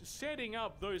that, setting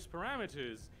up those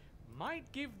parameters, might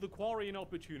give the quarry an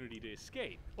opportunity to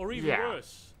escape. Or even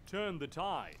worse, turn the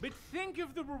tide. But think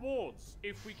of the rewards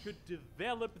if we could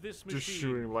develop this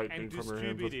machine and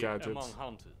distribute it among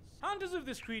hunters. Hunters of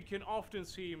this creed can often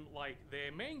seem like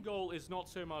their main goal is not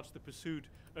so much the pursuit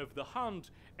of the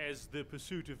hunt as the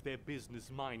pursuit of their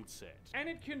business mindset. And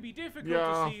it can be difficult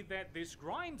to see that this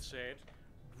grind set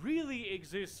really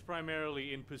exists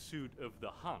primarily in pursuit of the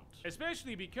hunt.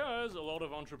 Especially because a lot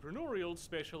of entrepreneurials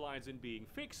specialize in being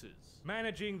fixers,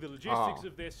 managing the logistics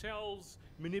of their cells,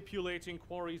 manipulating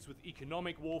quarries with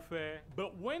economic warfare.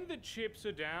 But when the chips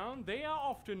are down, they are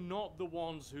often not the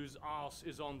ones whose ass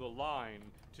is on the line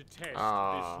to test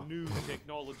this new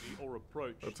technology or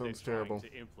approach they're trying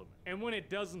to implement. And when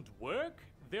it doesn't work,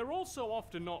 they're also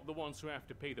often not the ones who have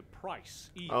to pay the price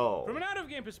either. From an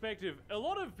out-of-game perspective, a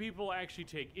lot of people actually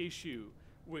take issue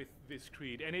with this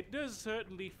creed, and it does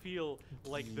certainly feel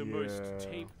like the most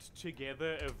taped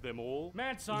together of them all.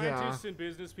 Mad scientists and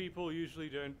business people usually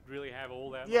don't really have all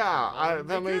that.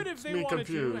 That makes if they me wanted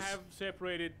confused. to have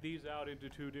separated these out into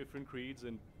two different creeds,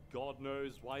 and God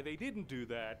knows why they didn't do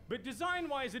that. But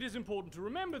design-wise, it is important to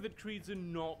remember that creeds are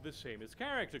not the same as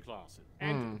character classes.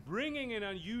 And bringing an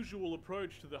unusual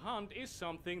approach to the hunt is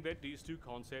something that these two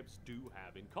concepts do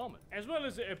have in common. As well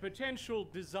as a potential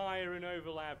desire and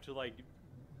overlap to, like,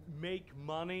 make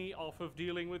money off of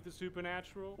dealing with the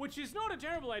supernatural, which is not a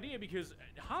terrible idea because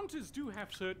hunters do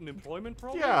have certain employment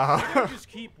problems. They don't just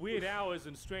keep weird hours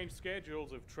and strange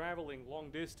schedules of traveling long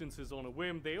distances on a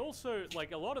whim. They also,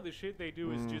 like, a lot of the shit they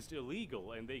do is just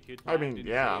illegal, and they could land in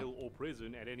jail or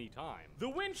prison at any time. The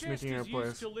Winchesters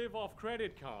used to live off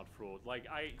credit card fraud. Like,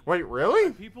 Wait,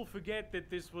 really? People forget that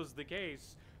this was the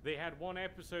case. They had one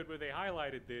episode where they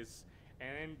highlighted this,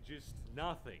 and just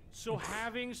nothing. So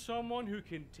having someone who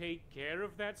can take care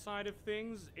of that side of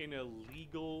things in a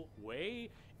legal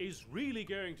way is really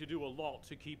going to do a lot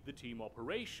to keep the team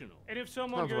operational. And if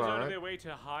someone goes out of their way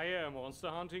to hire a monster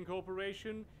hunting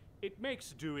corporation, it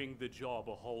makes doing the job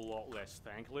a whole lot less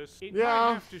thankless. It might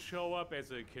have to show up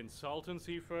as a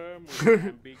consultancy firm with an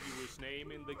ambiguous name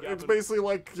in the government. It's basically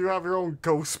like you have your own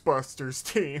Ghostbusters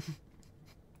team.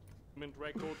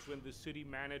 Records when the city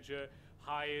manager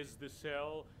hires the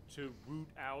cell to root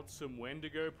out some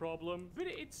Wendigo problem. But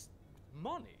it's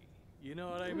money. You know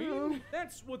what I mean?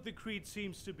 That's what the creed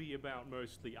seems to be about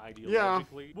mostly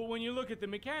ideologically. But when you look at the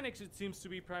mechanics, it seems to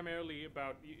be primarily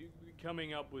about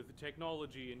coming up with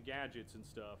technology and gadgets and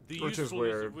stuff. The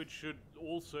usefulness of which should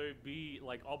also be,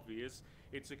 like, obvious.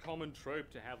 It's a common trope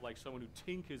to have, like, someone who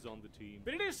tinkers on the team.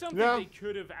 But it is something they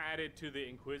could have added to the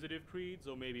Inquisitive creeds,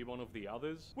 or maybe one of the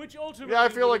others. Which ultimately I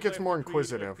feel like it's more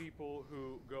inquisitive. People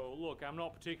who go, look, I'm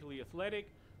not particularly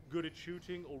athletic, good at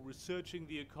shooting or researching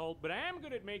the occult, but I am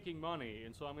good at making money,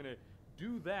 and so I'm going to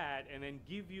do that and then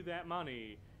give you that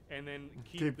money and then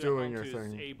keep the hunters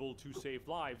able to save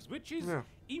lives, which is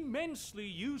immensely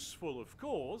useful, of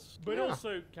course, but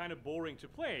also kind of boring to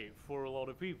play for a lot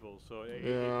of people. So it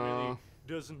really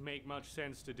doesn't make much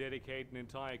sense to dedicate an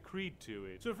entire creed to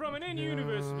it. So from an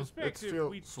in-universe perspective,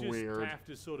 we just have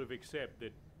to sort of accept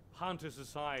that Hunter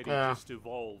society just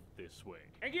evolved this way.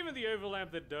 And given the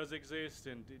overlap that does exist,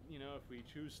 and you know, if we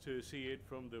choose to see it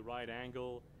from the right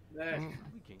angle, we can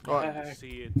kind of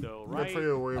see it though, right? Good for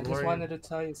you, I just wanted to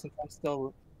tell you, since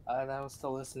I was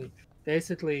still listening.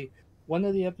 Basically, one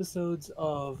of the episodes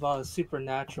of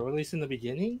Supernatural, at least in the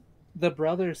beginning, the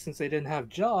brothers, since they didn't have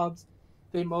jobs,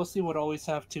 they mostly would always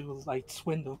have to like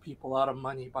swindle people out of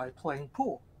money by playing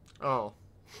pool. Oh.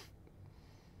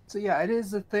 So yeah, it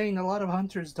is a thing. A lot of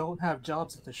hunters don't have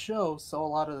jobs in the show, so a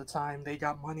lot of the time they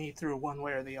got money through one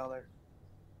way or the other.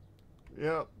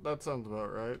 Yeah, that sounds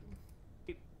about right.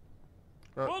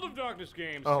 World of Darkness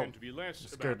games tend to be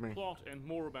less about plot and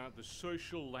more about the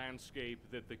social landscape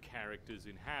that the characters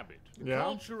inhabit. The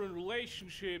culture and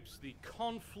relationships, the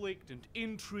conflict and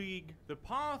intrigue, the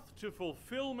path to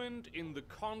fulfillment in the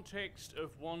context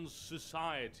of one's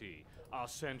society are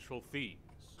central themes.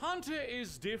 Hunter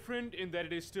is different in that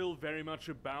it is still very much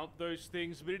about those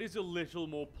things, but it is a little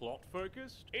more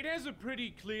plot-focused. It has a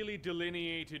pretty clearly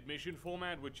delineated mission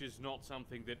format, which is not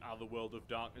something that other World of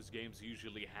Darkness games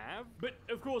usually have. But,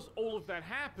 of course, all of that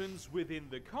happens within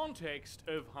the context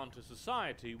of Hunter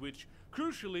society, which,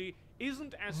 crucially,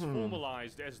 isn't as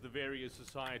formalized as the various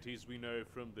societies we know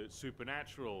from the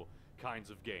Supernatural kinds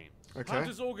of games.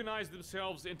 Hunters organize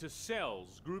themselves into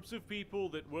cells, groups of people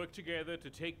that work together to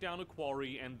take down a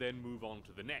quarry and then move on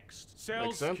to the next.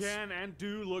 Cells can and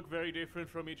do look very different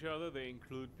from each other. They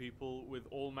include people with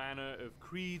all manner of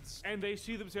creeds, and they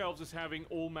see themselves as having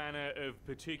all manner of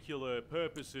particular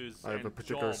purposes and a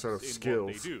particular set of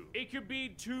skills. What they do. It could be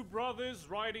two brothers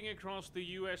riding across the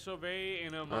US of A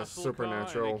in a muscle car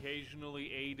and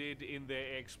occasionally aided in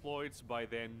their exploits by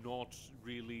their not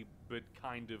really but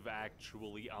kind of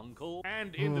actually uncle.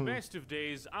 And in the best of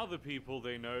days, other people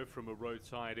they know from a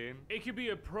roadside inn. It could be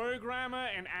a programmer,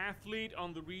 an athlete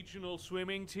on the regional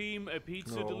swimming team, a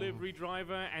pizza delivery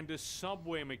driver, and a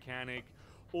subway mechanic,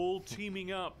 all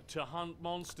teaming up to hunt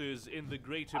monsters in the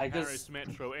greater Paris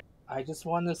metro area. I just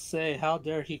want to say, how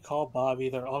dare he call Bobby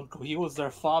their uncle? He was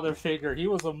their father figure. He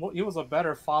was a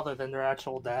better father than their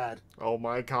actual dad. Oh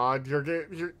my God,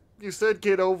 you said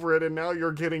get over it, and now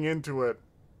you're getting into it.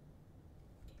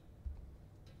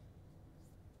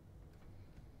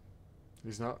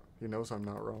 He knows I'm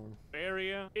not wrong.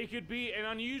 It could be an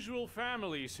unusual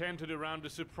family centered around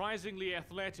a surprisingly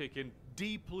athletic and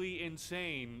deeply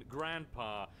insane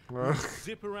grandpa who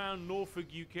zip around Norfolk,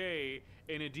 UK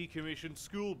in a decommissioned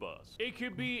school bus. It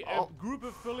could be a group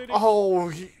of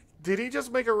political... Did he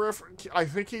just make a reference? I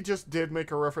think he just did make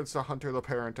a reference to Hunter the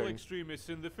Parenting. Extremists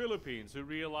in the Philippines who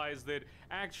realize that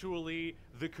actually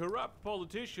the corrupt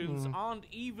politicians aren't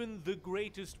even the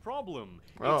greatest problem.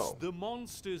 It's the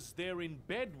monsters they're in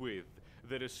bed with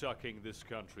that are sucking this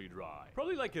country dry.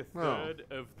 Probably like a third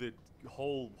of the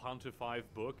whole Hunter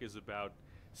 5 book is about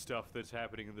stuff that's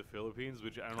happening in the Philippines,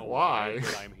 which I don't know why,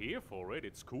 but I'm here for it.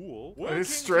 It's cool. Working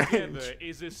together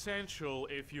is essential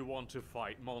if you want to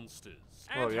fight monsters.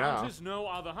 And hunters know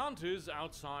other hunters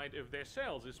outside of their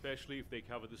cells, especially if they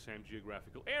cover the same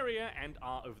geographical area and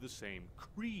are of the same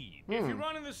creed. If you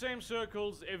run in the same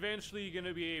circles, eventually you're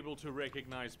going to be able to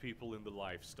recognize people in the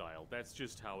lifestyle. That's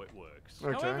just how it works.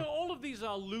 However, all of these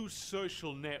are loose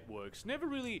social networks, never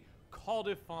really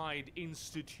codified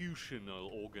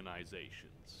institutional organizations.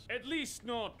 At least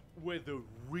not where the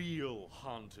real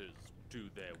hunters do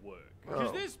their work.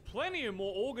 Because there's plenty of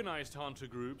more organized hunter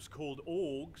groups called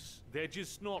orgs. They're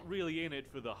just not really in it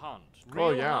for the hunt.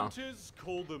 Real hunters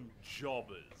call them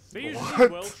jobbers. They're usually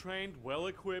well-trained,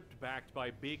 well-equipped, backed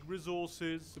by big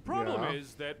resources. The problem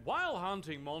is that while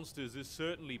hunting monsters is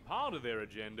certainly part of their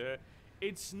agenda,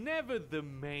 it's never the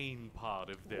main part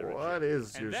of their agenda. What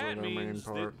is usually the main part? And that means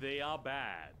that they are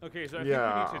bad. Okay, so I think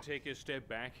we need to take a step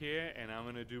back here, and I'm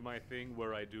gonna do my thing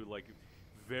where I do like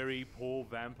very poor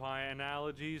vampire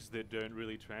analogies that don't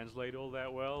really translate all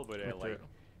that well, but I like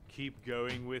keep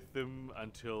going with them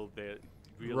until they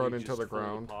really run into the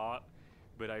ground. Apart.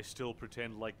 But I still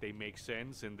pretend like they make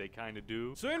sense, and they kind of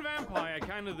do. So in Vampire,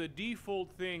 kind of the default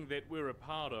thing that we're a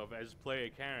part of as player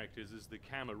characters is the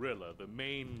Camarilla, the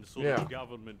main sort of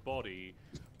government body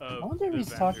of I wonder if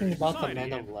he's talking about the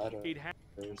Men of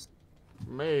Letters.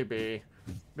 Maybe.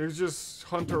 There's just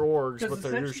hunter orgs, but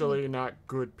they're usually not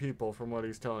good people from what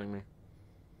he's telling me.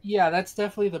 Yeah, that's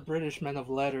definitely the British Men of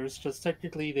Letters, just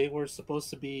technically they were supposed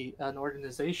to be an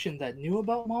organization that knew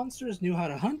about monsters, knew how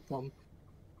to hunt them,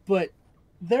 but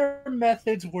their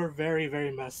methods were very,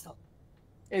 very messed up.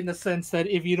 In the sense that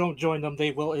if you don't join them, they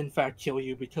will in fact kill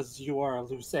you because you are a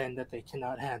loose end that they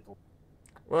cannot handle.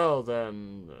 Well,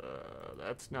 then,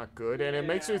 that's not good. And it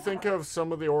makes me think of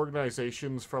some of the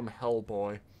organizations from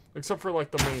Hellboy. Except for,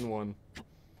 like, the main one.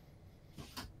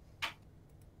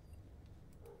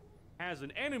 Has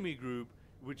an enemy group,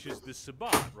 which is the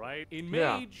Sabbat, right? In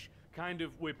Mage, kind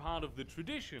of, we're part of the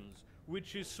traditions,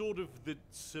 which is sort of the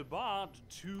Sabbat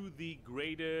to the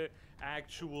greater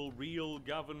actual real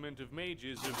government of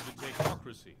mages of the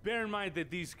technocracy. Bear in mind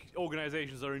that these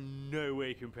organizations are in no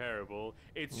way comparable.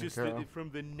 It's just that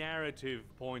from the narrative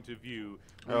point of view,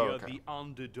 we are the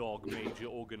underdog major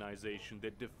organization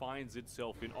that defines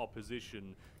itself in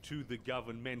opposition to the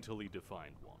governmentally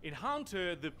defined one. In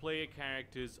Hunter, the player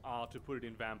characters are, to put it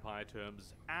in vampire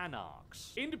terms,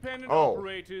 anarchs. Independent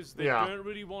operators that don't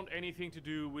really want anything to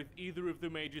do with either of the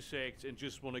major sects and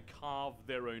just want to carve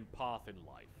their own path in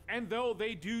life. And though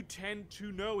they do tend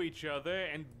to know each other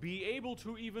and be able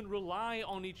to even rely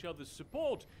on each other's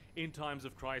support in times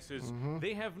of crisis,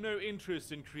 they have no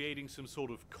interest in creating some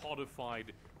sort of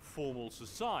codified formal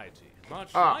society.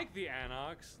 Much like the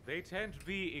anarchs, they tend to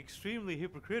be extremely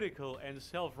hypocritical and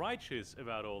self-righteous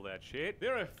about all that shit.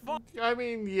 There are I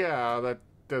mean, yeah, that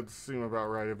does seem about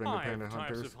right of independent types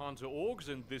hunters. of hunter orgs,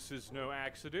 and this is no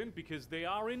accident because they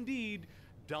are indeed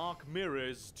dark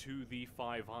mirrors to the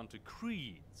 5 hunter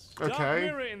creeds. Dark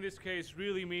mirror in this case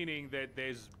really meaning that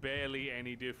there's barely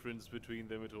any difference between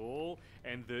them at all,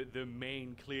 and the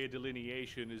main clear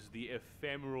delineation is the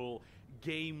ephemeral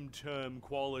game term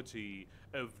quality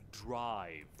of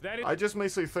drive. I just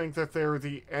mostly think that they're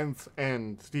the nth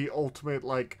end, the ultimate,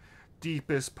 like,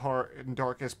 deepest part and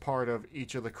darkest part of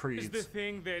each of the creeds. Is the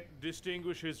thing that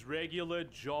distinguishes regular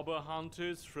jobber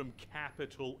hunters from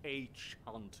capital H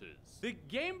hunters. The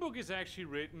game book is actually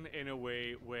written in a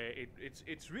way where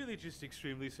it's really just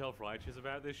extremely self-righteous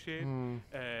about this shit.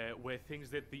 Where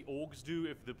things that the orgs do,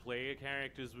 if the player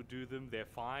characters would do them, they're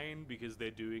fine because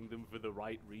they're doing them for the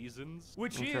right reasons.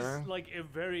 Which is like a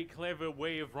very clever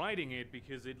way of writing it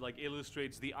because it like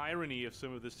illustrates the irony of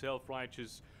some of the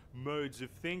self-righteous modes of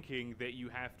thinking that you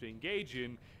have to engage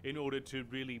in order to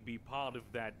really be part of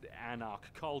that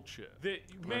anarch culture. The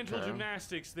mental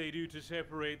gymnastics they do to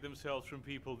separate themselves from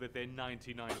people that they're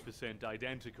 99%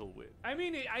 identical with. I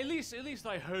mean, at least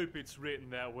I hope it's written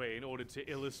that way in order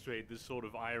to illustrate this sort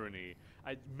of irony.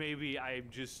 Maybe I'm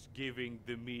just giving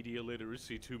the media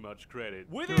literacy too much credit.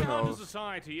 Within Hunter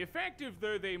Society, effective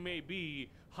though they may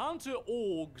be, Hunter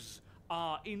orgs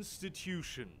are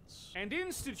institutions. And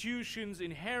institutions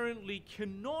inherently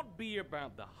cannot be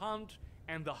about the hunt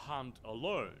and the hunt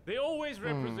alone. They always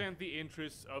represent the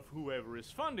interests of whoever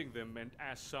is funding them, and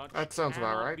as such,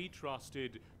 cannot be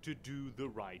trusted to do the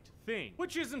right thing.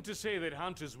 Which isn't to say that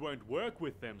hunters won't work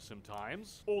with them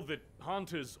sometimes, or that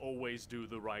hunters always do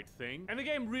the right thing. And the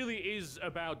game really is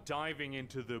about diving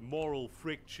into the moral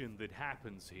friction that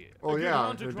happens here. Oh yeah,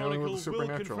 Hunter Chronicle will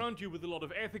confront you with a lot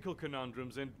of ethical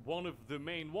conundrums, and one of the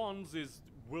main ones is,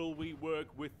 will we work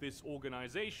with this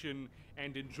organization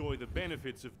and enjoy the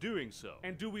benefits of doing so?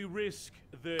 And do we risk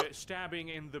the stabbing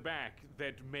in the back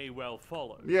that may well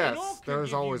follow? Yes,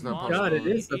 there's always that possibility. God,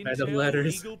 it is the Men of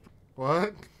Letters.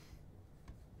 What?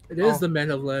 It is the Men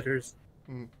of Letters.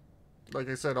 Like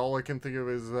I said, all I can think of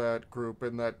is that group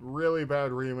and that really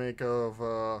bad remake of,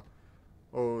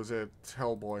 what was it?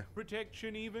 Hellboy.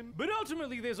 Protection even. But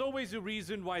ultimately, there's always a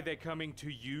reason why they're coming to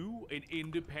you, an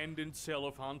independent cell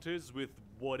of hunters with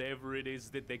whatever it is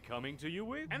that they're coming to you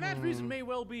with. And that reason may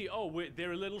well be,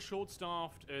 they're a little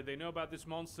short-staffed, they know about this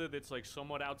monster that's like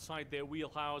somewhat outside their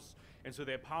wheelhouse, and so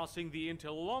they're passing the intel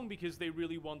along because they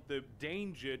really want the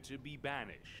danger to be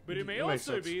banished. But it may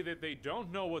also be that they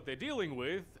don't know what they're dealing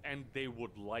with, and they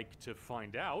would like to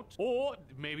find out. Or,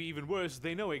 maybe even worse,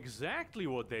 they know exactly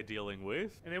what they're dealing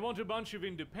with, and they want a bunch of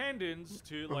independents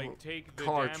to, like, take the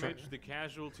damage, the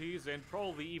casualties, and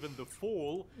probably even the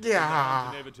fall if the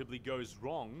hunt inevitably goes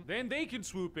wrong. Then they can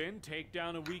swoop in, take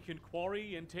down a weakened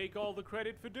quarry, and take all the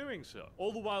credit for doing so.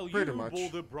 All the while you bore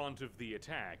the brunt of the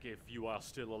attack, if you are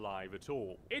still alive at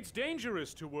all. It's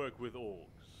dangerous to work with orgs,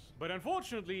 but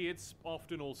unfortunately it's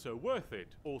often also worth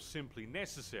it, or simply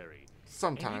necessary.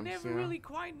 Sometimes, and you never really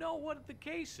quite know what the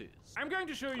case is. I'm going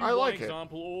to show you one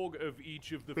example org of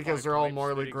each of the because they're all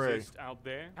morally gray out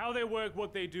there. How they work,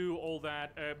 what they do, all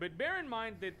that. But bear in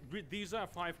mind that these are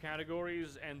 5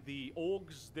 categories, and the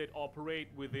orgs that operate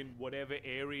within whatever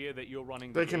area that you're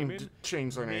running the game in, they can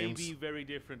change their names. Maybe very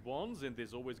different ones, and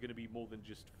there's always going to be more than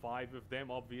just 5 of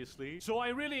them, obviously. So I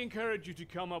really encourage you to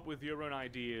come up with your own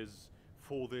ideas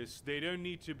for this. They don't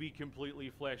need to be completely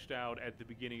fleshed out at the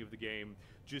beginning of the game.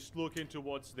 Just look into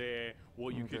what's there,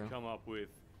 what you can come up with,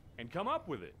 and come up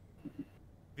with it.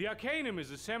 The Arcanum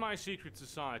is a semi-secret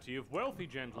society of wealthy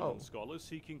gentlemen scholars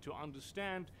seeking to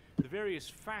understand the various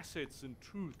facets and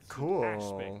truths and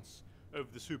aspects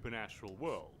of the supernatural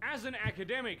world. As an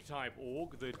academic-type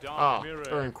org, the Dark Mirror,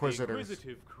 the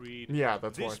Inquisitive Creed,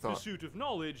 this pursuit of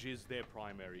knowledge is their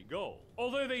primary goal.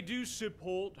 Although they do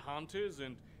support hunters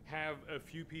and have a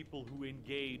few people who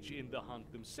engage in the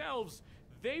hunt themselves,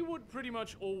 they would pretty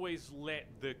much always let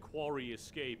the quarry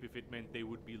escape if it meant they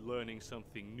would be learning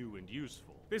something new and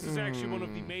useful. This is actually one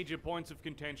of the major points of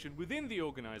contention within the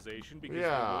organization because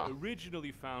they were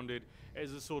originally founded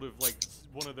as a sort of like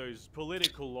one of those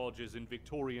political lodges in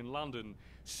Victorian London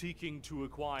seeking to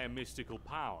acquire mystical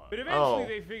power. But eventually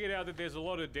they figured out that there's a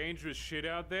lot of dangerous shit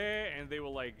out there, and they were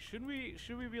like, should we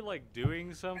be like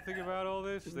doing something about all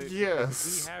this?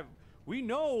 We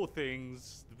know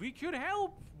things. We could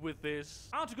help with this.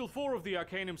 Article 4 of the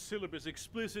Arcanum syllabus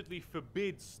explicitly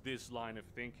forbids this line of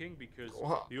thinking because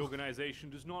the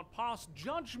organization does not pass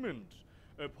judgment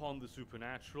upon the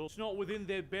supernatural. It's not within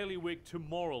their bailiwick to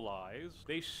moralize.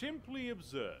 They simply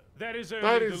observe. That is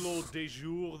only the law de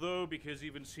jour, though, because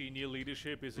even senior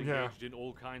leadership is engaged in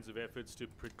all kinds of efforts to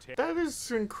protect. That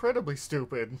is incredibly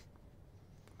stupid.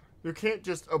 You can't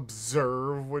just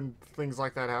observe when things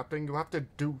like that happen. You have to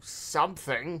do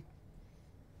something.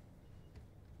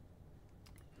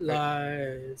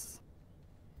 Lies.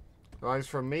 Lies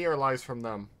from me or lies from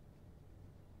them?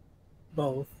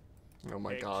 Both. Oh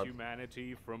my god.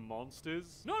 Humanity from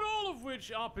monsters. Not all of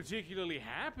which are particularly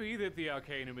happy that the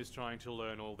Arcanum is trying to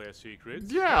learn all their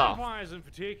secrets. Yeah. Vampires in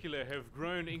particular have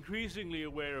grown increasingly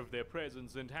aware of their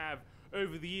presence and have,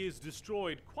 over the years,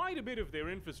 destroyed quite a bit of their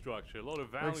infrastructure. A lot of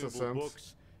valuable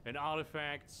books and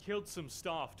artifacts. Killed some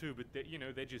staff too, but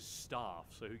they're just staff,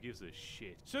 so who gives a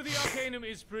shit? So the Arcanum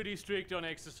is pretty strict on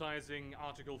exercising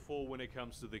Article 4 when it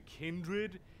comes to the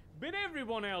kindred, but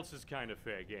everyone else is kind of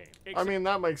fair game. I mean,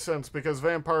 that makes sense, because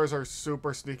vampires are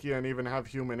super sneaky and even have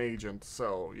human agents,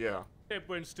 so yeah. Except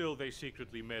when still they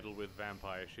secretly meddle with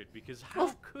vampire shit, because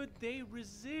how could they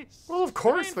resist? Well, of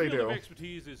course they do. Their field of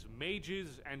expertise is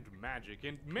mages and magic,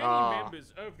 and many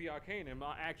members of the Arcanum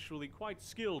are actually quite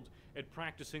skilled at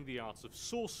practicing the arts of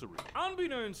sorcery.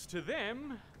 Unbeknownst to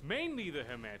them, mainly the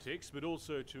Hermetics, but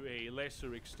also to a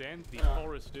lesser extent the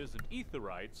Foresters and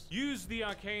Etherites, use the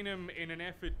Arcanum in an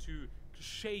effort to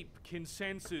shape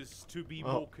consensus to be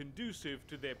more conducive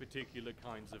to their particular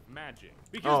kinds of magic.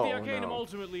 Because the Arcanum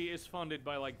ultimately is funded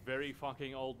by like very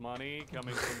fucking old money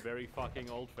coming from very fucking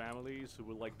old families who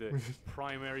were like the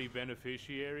primary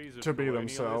beneficiaries of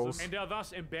colonialism, and are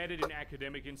thus embedded in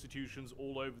academic institutions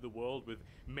all over the world, with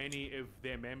many of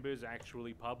their members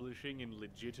actually publishing in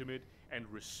legitimate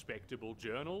and respectable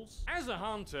journals. As a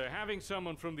hunter, having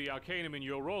someone from the Arcanum in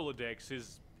your Rolodex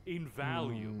is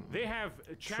invaluable. They have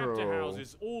chapter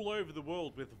houses all over the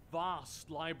world with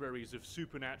vast libraries of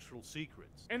supernatural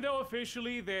secrets. And though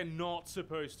officially they're not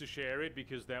supposed to share it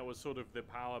because that was sort of the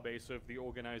power base of the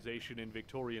organization in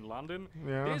Victorian London,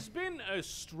 there's been a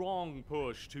strong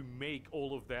push to make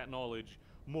all of that knowledge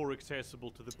more accessible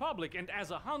to the public, and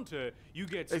as a hunter, you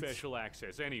get special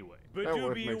access anyway. But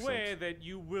do be aware that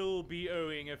you will be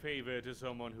owing a favor to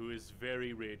someone who is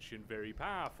very rich and very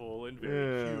powerful and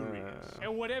very curious.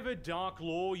 And whatever dark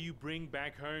law you bring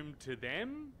back home to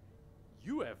them,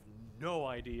 you have no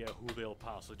idea who they'll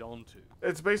pass it on to.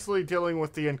 It's basically dealing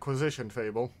with the Inquisition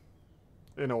fable,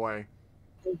 in a way.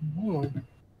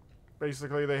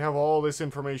 Basically, they have all this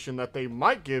information that they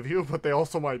might give you, but they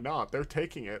also might not. They're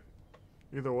taking it.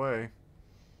 Either way.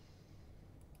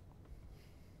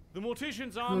 The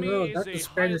Mortician's Army is a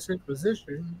Spanish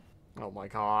Inquisition. Oh my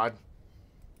god.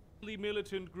 Highly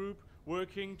militant group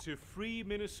working to free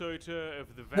Minnesota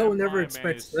of the vampire No one ever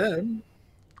expects them.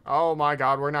 Oh my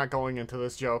god, we're not going into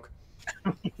this joke.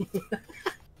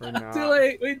 We're not. Too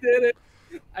late, we did it.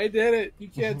 I did it. You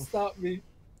can't stop me.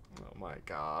 Oh my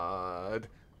god.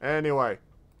 Anyway.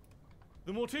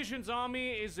 The Mortician's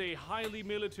Army is a highly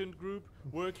militant group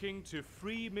working to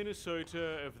free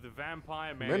Minnesota of the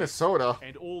vampire menace. Minnesota?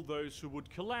 And all those who would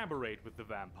collaborate with the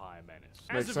vampire menace.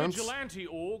 Makes As a vigilante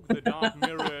org, the Dark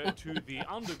Mirror to the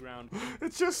Underground.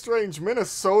 It's just strange.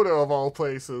 Minnesota, of all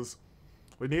places.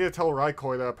 We need to tell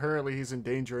Raikoi that apparently he's in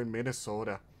danger in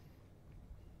Minnesota.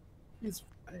 He's...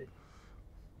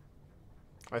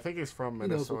 I think he's from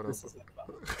Minnesota. He knows what this is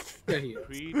about. Yeah,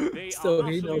 he is. Still,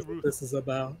 he knows what this is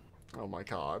about. Oh my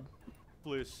god.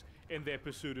 In their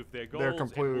pursuit of their goals, they're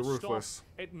completely and will ruthless. Stop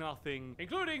at nothing,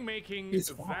 including making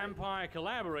vampire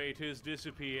collaborators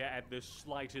disappear at the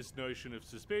slightest notion of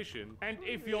suspicion. And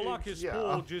if your luck is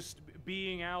poor, just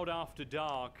being out after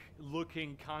dark,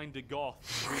 looking kinda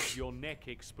goth with your neck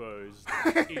exposed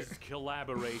is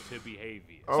collaborator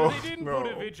behavior. So they didn't put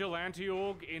a vigilante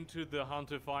org into the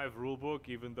Hunter 5 rulebook,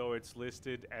 even though it's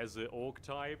listed as an org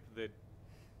type that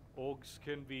orgs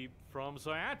can be from,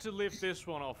 so I had to lift this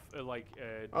one off World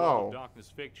of Darkness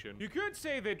fiction. You could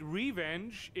say that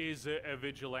Revenge is a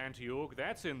vigilante org,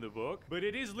 that's in the book, but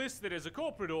it is listed as a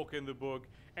corporate org in the book,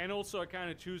 and also I kind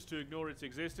of choose to ignore its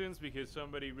existence because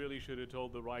somebody really should have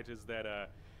told the writers that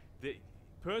the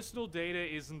personal data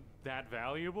isn't that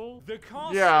valuable. The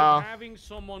cost of having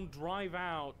someone drive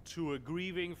out to a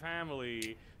grieving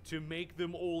family to make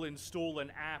them all install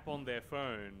an app on their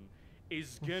phone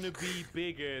is gonna be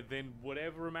bigger than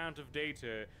whatever amount of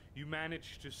data you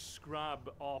manage to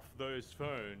scrub off those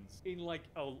phones in like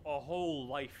a whole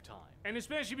lifetime. And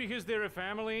especially because they're a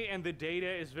family and the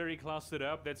data is very clustered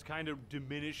up, that's kind of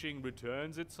diminishing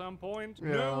returns at some point.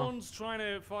 Yeah. No one's trying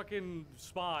to fucking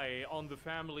spy on the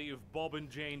family of Bob and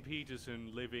Jane Peterson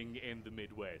living in the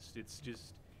Midwest. It's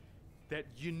just that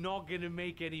you're not gonna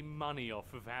make any money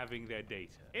off of having their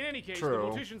data. In any case, the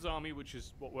Mortician's Army, which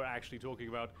is what we're actually talking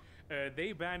about,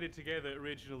 they banded together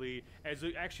originally as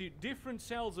actually different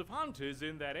cells of hunters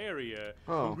in that area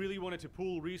who really wanted to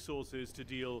pool resources to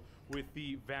deal with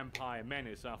the vampire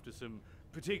menace after some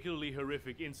particularly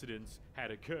horrific incidents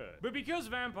had occurred. But because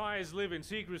vampires live in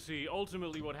secrecy,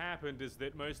 ultimately what happened is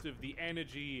that most of the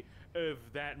energy of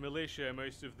that militia,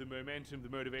 most of the momentum, the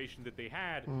motivation that they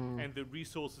had, and the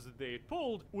resources that they had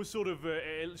pulled was sort of,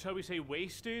 shall we say,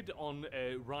 wasted on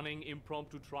running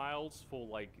impromptu trials for,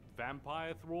 like,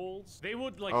 vampire thralls. They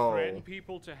would, like, threaten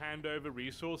people to hand over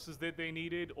resources that they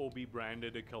needed or be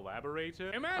branded a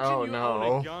collaborator. Imagine you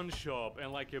own a gun shop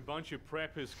and, like, a bunch of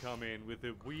preppers come in with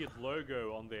a weird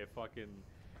logo on their fucking...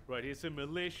 Right, it's a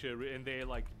militia, and they,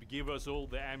 like, give us all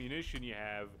the ammunition you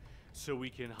have so we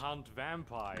can hunt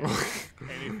vampires.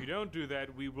 And if you don't do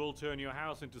that, we will turn your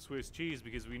house into Swiss cheese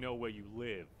because we know where you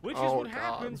live. Which is what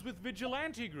happens with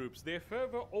vigilante groups. Their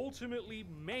fervor ultimately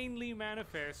mainly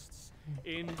manifests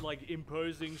in, like,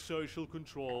 imposing social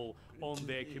control on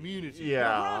their community. Yeah.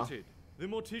 Now, granted, the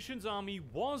Mortician's Army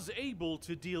was able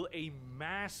to deal a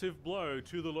massive blow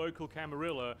to the local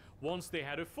Camarilla once they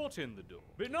had a foot in the door.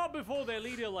 But not before their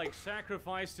leader, like,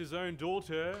 sacrificed his own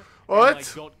daughter and,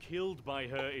 like, got killed by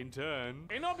her in turn.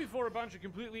 And not before a bunch of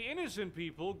completely innocent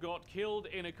people got killed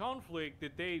in a conflict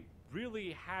that they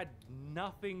really had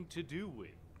nothing to do with.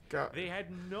 They had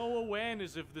no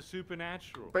awareness of the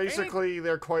supernatural. Basically,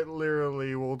 they're quite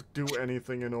literally will do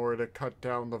anything in order to cut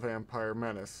down the vampire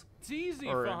menace. It's easy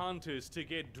for hunters to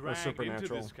get dragged into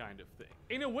this kind of thing.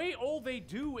 In a way, all they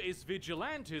do is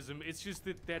vigilantism. It's just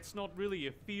that that's not really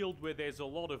a field where there's a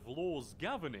lot of laws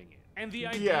governing it. And the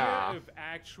idea of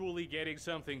actually getting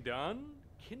something done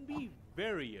can be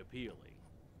very appealing.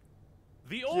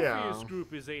 The Orpheus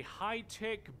Group is a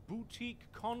high-tech boutique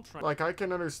contract. Like, I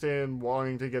can understand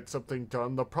wanting to get something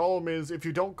done. The problem is, if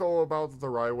you don't go about it the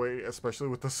right way, especially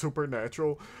with the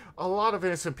supernatural, a lot of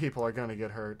innocent people are gonna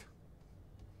get hurt.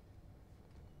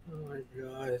 Oh my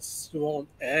god, it won't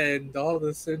end. All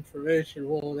this information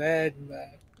won't end,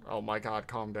 man. Oh my god,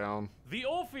 calm down. The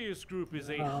Orpheus Group is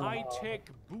a high-tech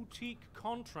boutique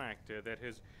contractor that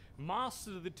has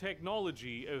mastered the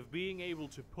technology of being able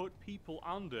to put people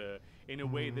under in a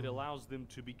way that allows them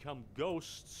to become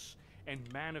ghosts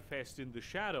and manifest in the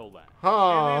Shadowland.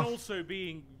 And then also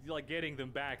being, like, getting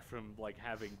them back from, like,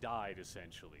 having died,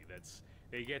 essentially.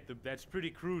 That's pretty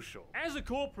crucial. As a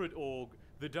corporate org,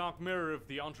 the Dark Mirror of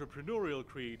the Entrepreneurial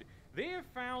Creed, they have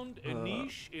found a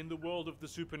niche in the world of the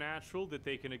supernatural that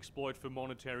they can exploit for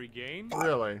monetary gain.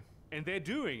 Really? And they're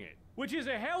doing it. Which is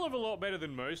a hell of a lot better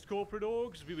than most corporate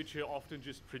orgs, which are often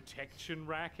just protection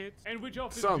rackets, and which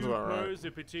often pose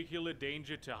a particular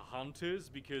danger to hunters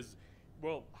because,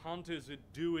 well, hunters are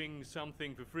doing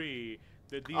something for free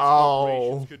that these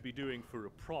corporations could be doing for a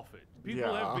profit.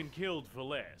 People have been killed for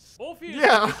less. Orpheus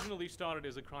originally started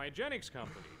as a cryogenics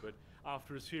company, but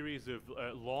after a series of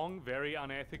long, very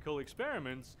unethical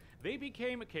experiments, they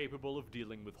became capable of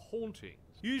dealing with hauntings.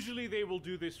 Usually they will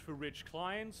do this for rich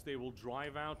clients. They will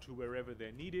drive out to wherever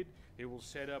they're needed. They will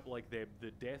set up, like, the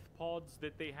death pods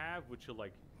that they have, which are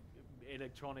like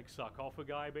electronic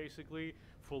sarcophagi, basically,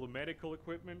 full of medical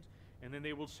equipment. And then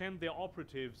they will send their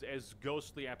operatives as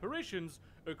ghostly apparitions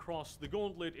across the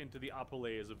gauntlet into the upper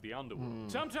layers of the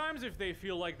underworld. Sometimes, if they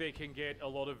feel like they can get a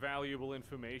lot of valuable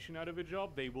information out of a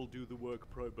job, they will do the work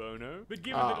pro bono. But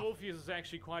given that Orpheus is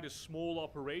actually quite a small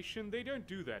operation, they don't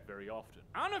do that very often.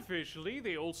 Unofficially,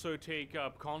 they also take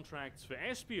up contracts for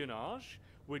espionage,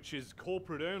 which is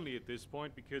corporate only at this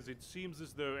point, because it seems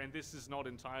as though, and this is not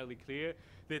entirely clear,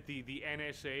 that the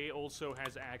NSA also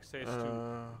has access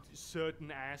to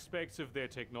certain aspects of their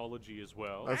technology as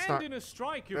well. In a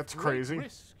strike of great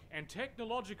risk and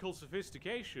technological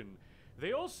sophistication,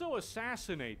 they also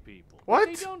assassinate people. What?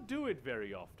 But they don't do it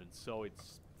very often, so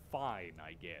it's fine,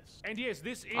 I guess. And yes,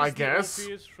 this is the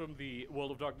Orpheus from the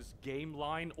World of Darkness game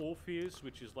line, Orpheus,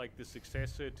 which is like the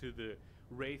successor to the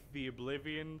Wraith the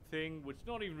Oblivion thing, which is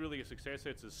not even really a successor,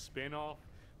 it's a spin-off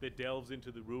that delves into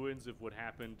the ruins of what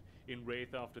happened in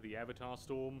Wraith after the Avatar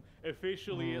Storm.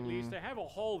 Officially, at least, I have a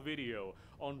whole video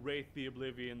on Wraith the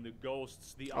Oblivion, the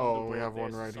ghosts, the underworld, we have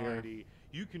one their right society. here.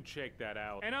 You can check that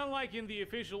out. And unlike in the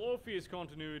official Orpheus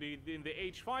continuity, in the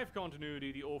H5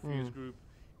 continuity, the Orpheus group,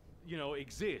 you know,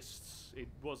 exists. It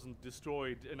wasn't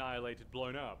destroyed, annihilated,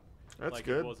 blown up. That's like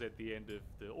good. It was at the end of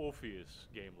the Orpheus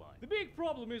game line. The big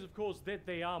problem is, of course, that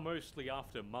they are mostly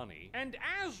after money. And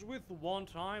as with the one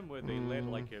time where they let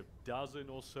like a dozen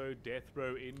or so death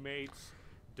row inmates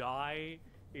die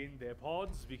in their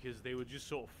pods because they were just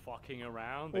sort of fucking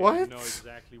around. They didn't know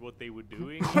exactly what they were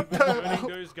doing. Even turning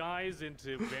those guys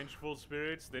into vengeful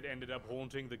spirits that ended up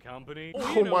haunting the company. Or,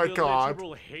 you know, the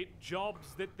literal hit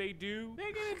jobs that they do.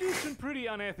 They're gonna do some pretty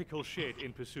unethical shit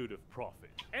in pursuit of profit.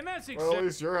 And that's exactly... Well, at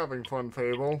least you're having fun,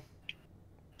 Fable.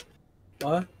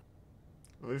 What?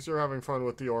 At least you're having fun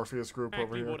with the Orpheus group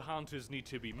over here. What hunters need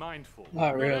to be mindful.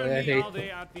 Not really, I hate are they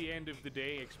at the end of the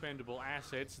day expendable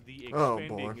assets, the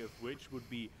expending of which would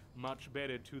be much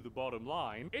better to the bottom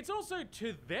line. It's also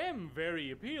to them very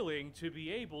appealing to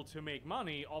be able to make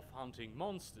money off hunting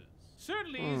monsters.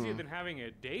 Certainly easier than having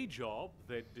a day job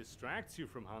that distracts you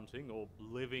from hunting or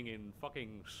living in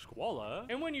fucking squalor.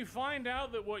 And when you find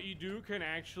out that what you do can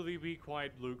actually be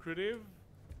quite lucrative,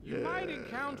 you might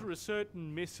encounter a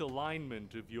certain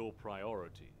misalignment of your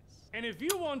priorities. And if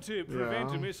you want to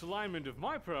prevent a misalignment of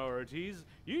my priorities,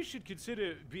 you should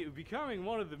consider becoming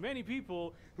one of the many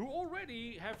people who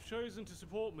already have chosen to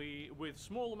support me with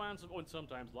small amounts of, or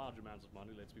sometimes large amounts of money,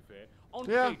 let's be fair, on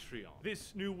Patreon.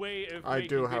 This new way of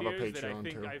making videos that I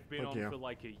think I've been on for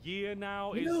like a year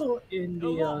now is in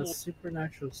the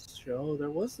Supernatural show,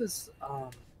 there was this,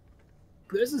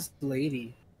 there's this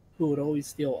lady who would always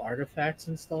steal artifacts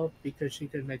and stuff because she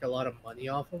could make a lot of money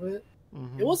off of it.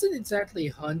 It wasn't exactly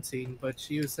hunting, but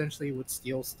she essentially would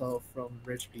steal stuff from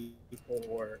rich people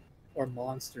or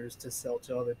monsters to sell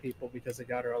to other people because it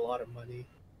got her a lot of money.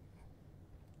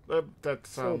 That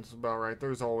sounds about right.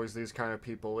 There's always these kind of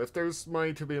people. If there's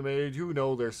money to be made, you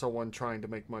know there's someone trying to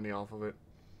make money off of it.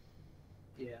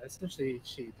 Yeah, essentially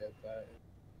she did that.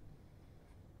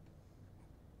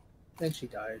 Then she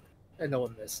died, and no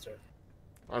one missed her.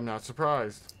 I'm not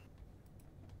surprised.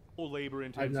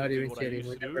 I'm not even kidding.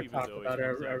 We never talked about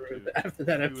her after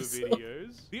that episode.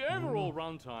 Videos. The overall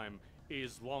runtime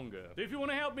is longer. So if you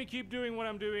want to help me keep doing what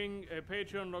I'm doing,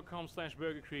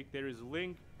 patreon.com/Burgerkrieg. There is a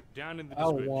link down in the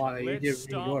description. I want you give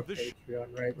me your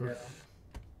Patreon right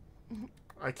now.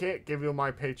 I can't give you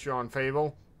my Patreon,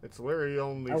 Fable. It's literally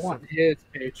only... I want his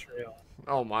Patreon.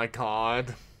 Oh my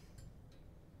god.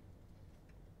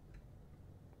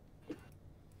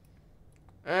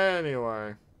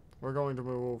 Anyway, we're going to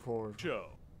move forward. Sure.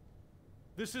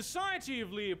 The Society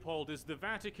of Leopold is the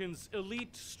Vatican's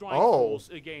elite strike force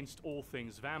against all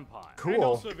things vampire. Cool. And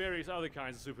also various other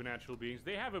kinds of supernatural beings.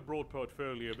 They have a broad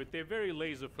portfolio, but they're very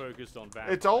laser focused on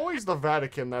vampire. It's always the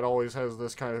Vatican that always has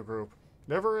this kind of group.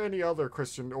 Never any other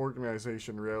Christian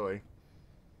organization, really.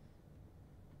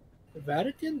 The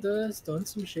Vatican does done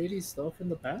some shady stuff in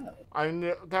the past.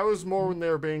 That was more when they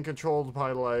were being controlled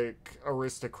by, like,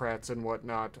 aristocrats and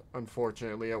whatnot,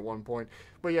 unfortunately, at one point.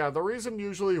 But yeah, the reason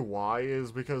usually why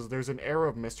is because there's an air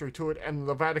of mystery to it, and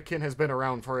the Vatican has been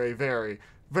around for a very,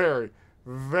 very,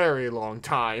 very long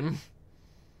time.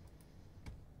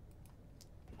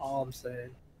 All I'm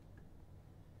saying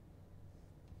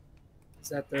is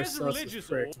that they're sus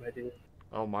pricks, my dude.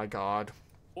 Oh my god.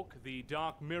 The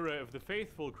Dark Mirror of the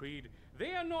Faithful Creed,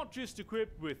 they are not just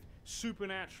equipped with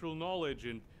supernatural knowledge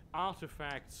and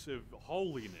artifacts of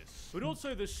holiness, but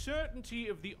also the certainty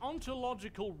of the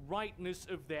ontological rightness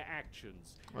of their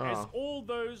actions, as all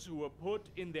those who are put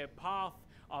in their path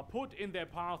are put in their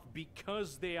path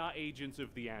because they are agents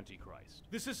of the Antichrist.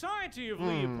 The Society of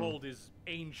Leopold is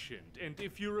ancient, and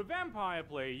if you're a vampire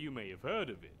player, you may have heard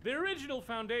of it. The original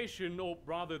foundation, or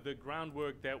rather the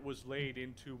groundwork that was laid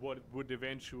into what would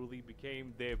eventually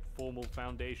become their formal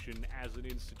foundation as an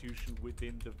institution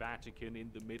within the Vatican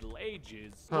in the Middle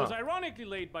Ages, was ironically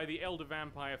laid by the elder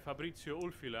vampire Fabrizio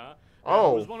Ulfila,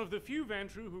 who was one of the few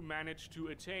Ventru who managed to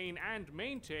attain and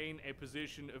maintain a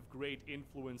position of great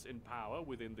influence and power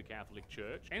within within the Catholic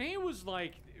Church. And he was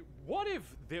like, what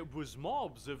if there was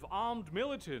mobs of armed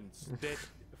militants that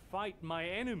fight my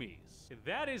enemies?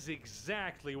 That is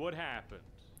exactly what happened.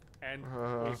 And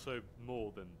also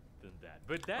more than that.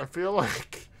 But that... I feel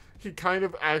like he kind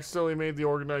of accidentally made the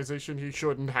organization he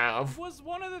shouldn't have. Was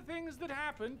one of the things that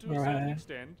happened to a certain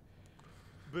extent.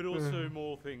 But also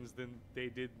more things than they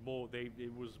did more.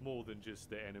 It was more than just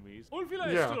the enemies.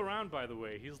 Ulfila is still around, by the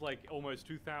way. He's like almost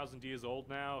 2,000 years old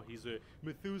now. He's a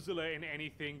Methuselah in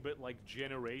anything but like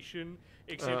generation.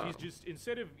 Except he's just,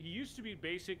 he used to be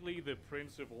basically the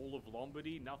prince of all of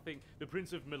Lombardy. The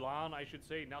prince of Milan, I should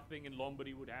say. Nothing in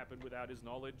Lombardy would happen without his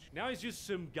knowledge. Now he's just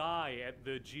some guy at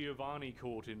the Giovanni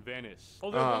court in Venice.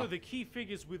 Although one of the key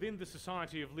figures within the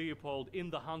Society of Leopold in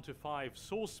the Hunter 5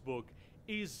 sourcebook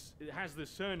has the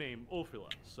surname Ulfila,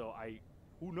 so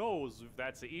who knows if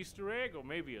that's an Easter egg or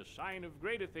maybe a sign of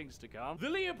greater things to come. The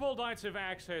Leopoldites have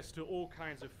access to all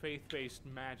kinds of faith-based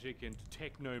magic and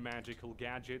techno-magical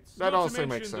gadgets. That also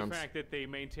makes sense. The fact that they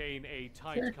maintain a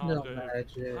tight cadre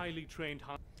of highly trained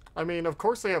hunters. I mean, of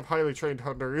course they have highly trained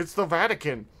hunters. It's the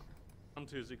Vatican.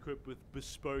 Hunters equipped with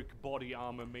bespoke body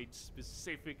armor made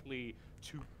specifically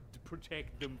to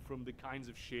protect them from the kinds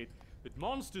of shit that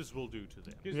monsters will do to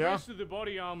them. Because most of the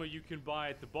body armor you can buy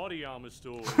at the body armor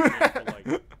store is for like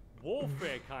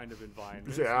warfare kind of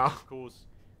environments. Yeah. And of course,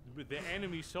 the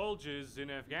enemy soldiers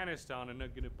in Afghanistan are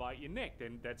not going to bite your neck.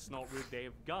 Then that's not really. They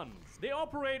have guns. They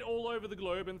operate all over the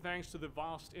globe, and thanks to the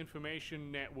vast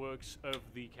information networks of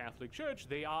the Catholic Church,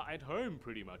 they are at home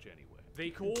pretty much anywhere. They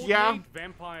coordinate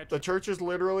vampire. The church is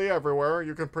literally everywhere.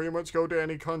 You can pretty much go to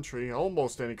any country,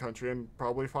 almost any country, and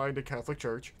probably find a Catholic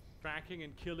church. Tracking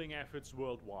and killing efforts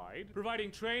worldwide, providing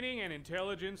training and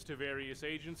intelligence to various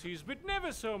agencies, but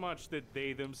never so much that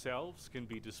they themselves can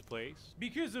be displaced.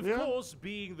 Because, of course,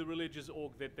 being the religious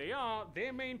org that they are,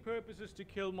 their main purpose is to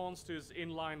kill monsters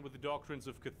in line with the doctrines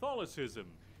of Catholicism,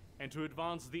 and to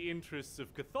advance the interests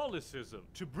of Catholicism,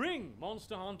 to bring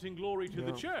monster hunting glory to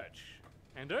the church,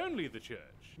 and only the church,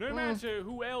 no matter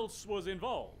who else was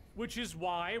involved. Which is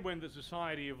why when the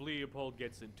Society of Leopold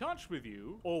gets in touch with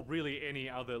you, or really any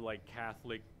other like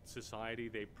Catholic society,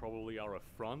 they probably are a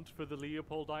front for the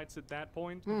Leopoldites at that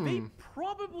point. They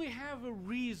probably have a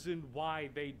reason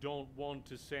why they don't want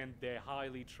to send their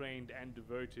highly trained and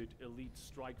devoted elite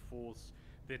strike force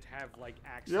that have like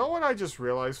access. You know what I just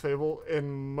realized, Fable?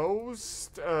 In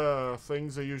most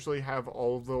things, they usually have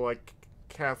all of the like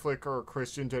Catholic or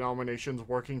Christian denominations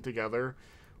working together.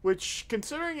 Which,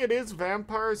 considering it is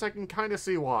vampires, I can kind of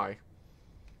see why.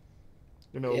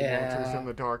 You know, monsters in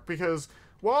the dark. Because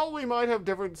while we might have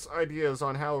different ideas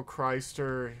on how Christ,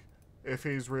 or if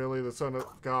he's really the Son of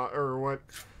God, or what,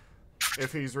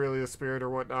 if he's really the Spirit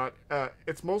or whatnot,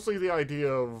 it's mostly the idea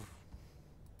of,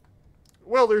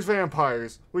 well, there's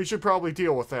vampires. We should probably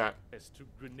deal with that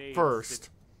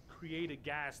first. Create a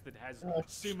gas that has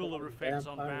similar effects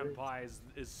on vampires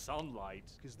as sunlight,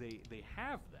 because they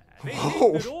have that. They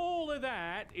think that all of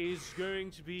that is going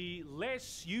to be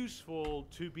less useful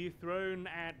to be thrown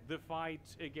at the fight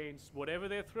against whatever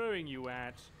they're throwing you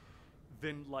at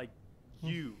than like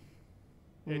you,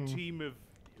 a team of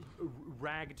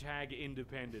ragtag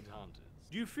independent hunters.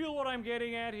 Do you feel what I'm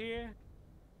getting at here?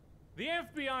 The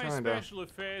FBI Special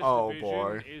Affairs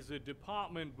Division is a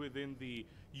department within the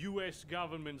U.S.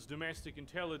 government's domestic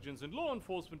intelligence and law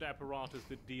enforcement apparatus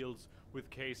that deals with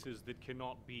cases that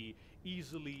cannot be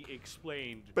easily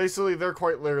explained. Basically, they're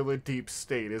quite literally deep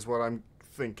state, is what I'm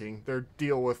thinking. They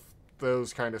deal with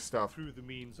those kind of stuff through the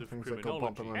means of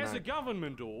criminology. As a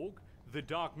government org, the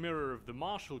Dark Mirror of the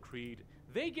Martial Creed,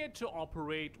 they get to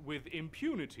operate with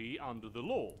impunity under the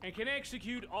law and can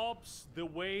execute ops the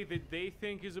way that they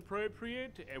think is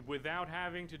appropriate without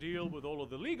having to deal with all of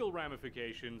the legal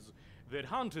ramifications that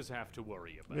hunters have to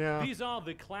worry about. These are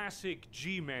the classic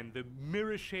G-men, the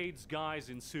mirror shades guys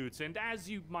in suits, and as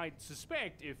you might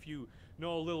suspect if you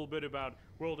know a little bit about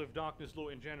World of Darkness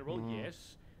lore in general,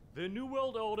 yes, the New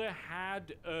World Order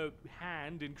had a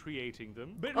hand in creating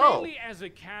them, but mainly as a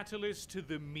catalyst to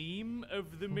the meme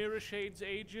of the Mirror Shades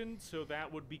agent, so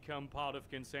that would become part of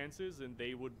consensus and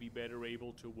they would be better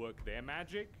able to work their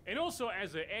magic. And also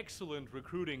as an excellent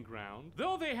recruiting ground,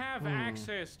 though they have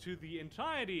access to the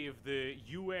entirety of the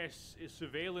US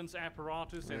surveillance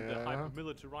apparatus and the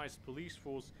hyper-militarized police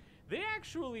force, they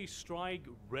actually strike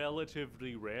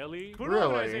relatively rarely. For an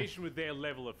organization with their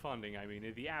level of funding, I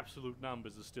mean, the absolute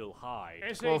numbers are still high.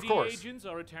 SAD agents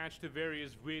are attached to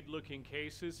various weird-looking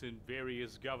cases in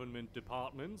various government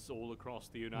departments all across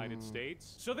the United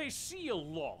States. So they see a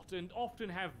lot and often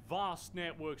have vast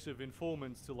networks of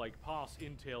informants to, like, pass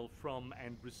intel from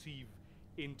and receive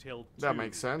Intel 2. That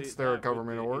makes sense. They're a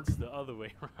government org. It's the other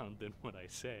way around than what I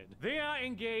said. They are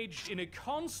engaged in a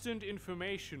constant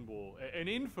information war, an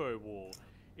info war,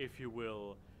 if you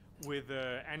will, with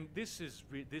and this is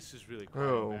really quite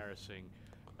embarrassing.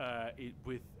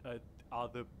 With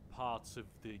other parts of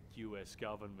the U.S.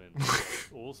 government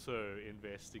also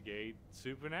investigate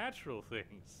supernatural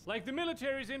things. Like the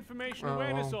military's Information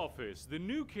Awareness Office, the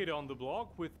new kid on the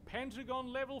block with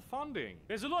Pentagon-level funding.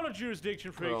 There's a lot of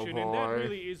jurisdiction friction, and that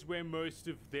really is where most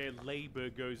of their labor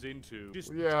goes into.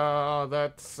 Yeah,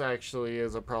 that's actually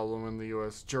is a problem in the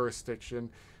U.S. jurisdiction.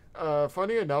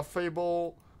 Funny enough,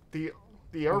 Fable, the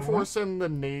Air Force and the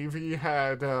Navy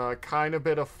had kind of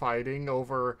bit of fighting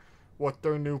over what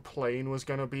their new plane was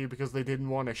going to be because they didn't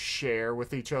want to share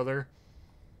with each other.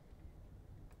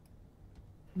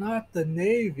 Not the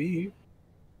Navy.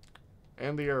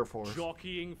 And the Air Force.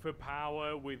 Jockeying for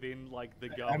power within, like, the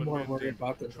government. I'm more worried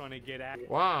about this. Trying to get at.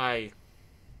 Why?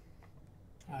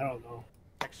 I don't know.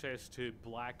 Access to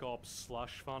Black Ops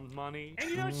slush fund money.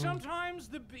 And you know, sometimes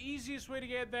the easiest way to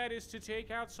get that is to take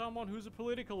out someone who's a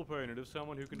political opponent of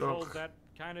someone who controls that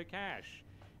kind of cash.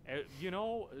 You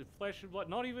know, flesh and blood,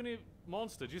 not even a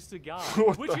monster, just a guy.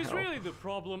 Which is really the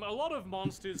problem. A lot of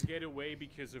monsters get away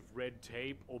because of red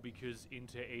tape or because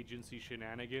interagency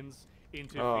shenanigans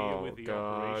interfere with the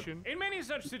operation. In many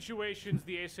such situations,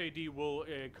 the SAD will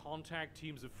contact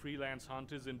teams of freelance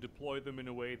hunters and deploy them in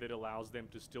a way that allows them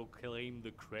to still claim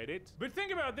the credit. But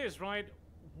think about this, right?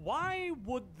 Why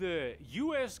would the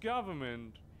US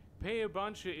government pay a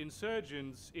bunch of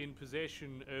insurgents in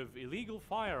possession of illegal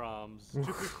firearms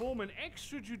to perform an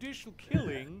extrajudicial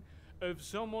killing of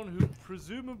someone who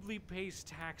presumably pays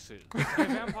taxes?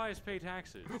 Vampires pay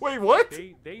taxes. Wait, what?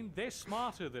 They're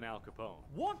smarter than Al Capone.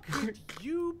 What could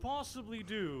you possibly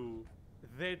do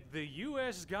that the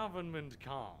US government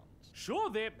can't? Sure,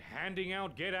 they're handing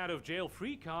out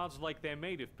get-out-of-jail-free cards like they're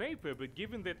made of paper, but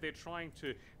given that they're trying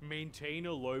to maintain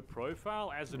a low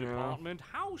profile as a department,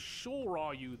 how sure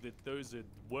are you that those are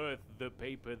worth the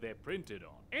paper they're printed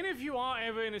on? And if you are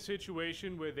ever in a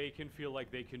situation where they can feel like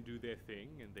they can do their thing,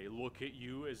 and they look at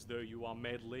you as though you are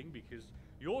meddling because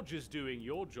you're just doing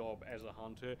your job as a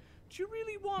hunter, do you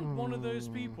really want one of those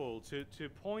people to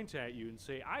point at you and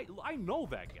say, I know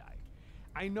that guy.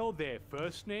 I know their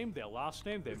first name, their last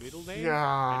name, their middle name.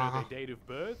 I know their date of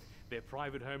birth, their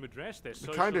private home address, their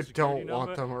social security number. Kind of don't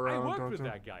want them around, I worked with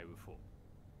that guy before.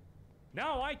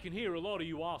 Now I can hear a lot of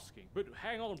you asking, but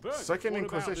hang on, Bert. Second what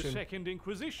Inquisition. about the Second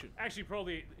Inquisition? Actually,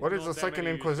 probably. What is the Second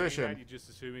Inquisition? You're just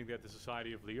assuming that the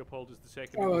Society of Leopold is the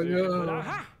Second Inquisition. No. But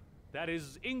aha! That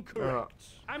is incorrect.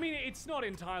 I mean, it's not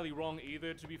entirely wrong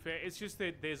either, to be fair. It's just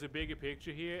that there's a bigger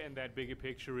picture here, and that bigger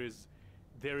picture is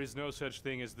there is no such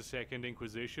thing as the Second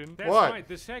Inquisition. That's right.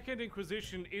 The Second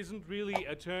Inquisition isn't really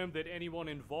a term that anyone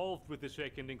involved with the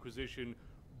Second Inquisition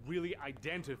really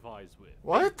identifies with.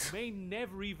 What? They may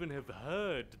never even have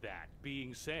heard that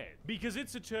being said. Because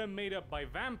it's a term made up by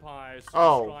vampires to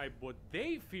describe what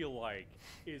they feel like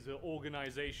is an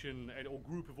organization or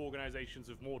group of organizations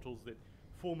of mortals that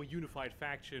form a unified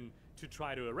faction to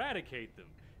try to eradicate them.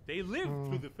 They lived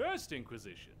through the First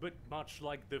Inquisition, but much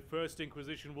like the First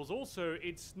Inquisition was also,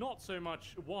 it's not so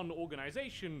much one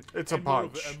organization, it's a more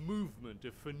bunch. of a movement,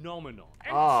 a phenomenon.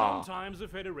 And sometimes a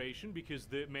federation, because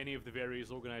many of the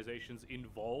various organizations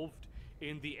involved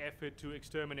in the effort to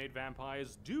exterminate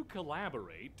vampires do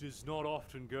collaborate, does not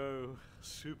often go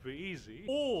super easy.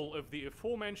 All of the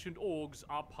aforementioned orgs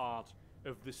are part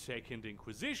of the Second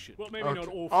Inquisition. Well, maybe not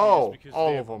all because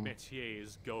their métier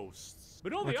is ghosts.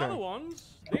 But all the other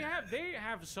ones, they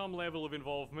have some level of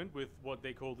involvement with what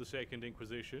they call the Second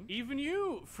Inquisition. Even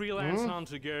you, freelance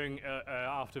hunter going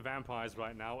after vampires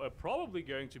right now, are probably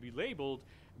going to be labeled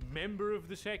member of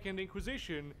the Second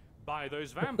Inquisition by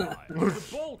those vampires.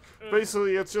 The bulk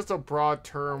basically, it's just a broad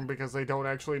term because they don't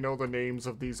actually know the names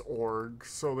of these orgs,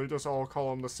 so they just all call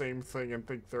them the same thing and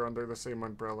think they're under the same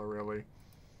umbrella, really.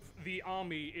 The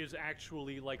army is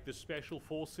actually like the special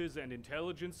forces and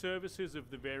intelligence services of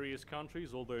the various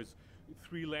countries, all those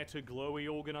three-letter glowy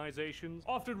organizations,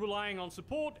 often relying on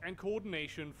support and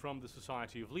coordination from the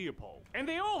Society of Leopold. And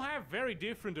they all have very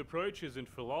different approaches and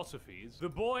philosophies. The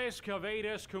Boas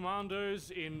Caveiras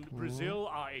commandos in Brazil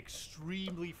are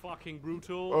extremely fucking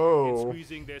brutal in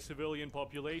squeezing their civilian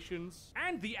populations,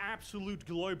 and the absolute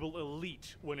global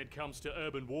elite when it comes to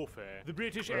urban warfare. The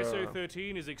British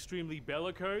SO-13 is extremely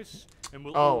bellicose and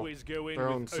will always go in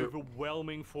with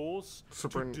overwhelming force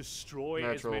to destroy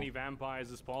as many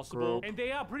vampires as possible. And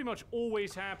they are pretty much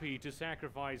always happy to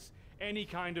sacrifice any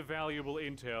kind of valuable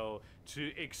intel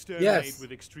to exterminate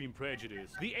with extreme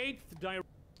prejudice. The 8th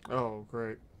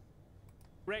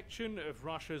direction of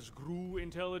Russia's GRU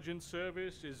intelligence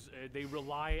service is they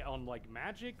rely on like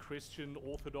magic, Christian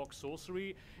Orthodox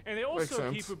sorcery, and they also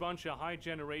keep a bunch of high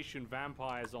generation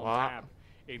vampires on tap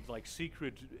in like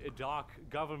secret dark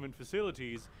government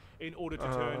facilities in order to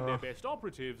turn their best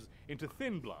operatives into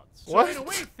thin bloods. So in a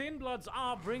way, thin bloods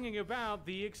are bringing about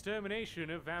the extermination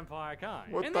of vampire kind.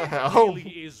 What and the that hell? really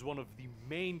is one of the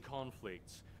main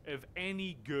conflicts of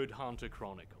any good hunter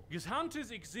chronicle. Because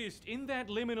hunters exist in that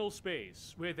liminal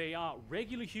space where they are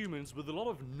regular humans with a lot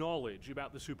of knowledge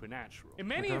about the supernatural. And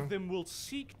many of them will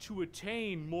seek to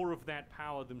attain more of that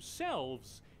power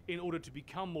themselves in order to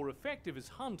become more effective as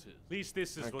hunters. At least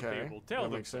this is what they will tell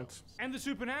themselves. And the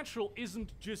supernatural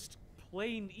isn't just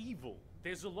plain evil.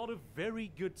 There's a lot of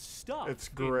very good stuff. It's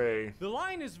gray. The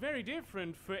line is very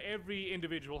different for every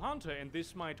individual hunter, and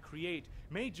this might create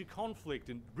major conflict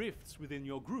and rifts within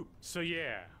your group. So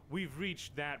yeah, we've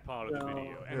reached that part of the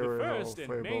video. And the first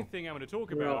and main thing I'm going to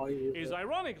talk about is,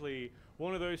 ironically,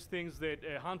 one of those things that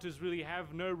hunters really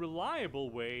have no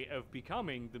reliable way of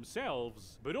becoming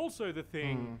themselves, but also the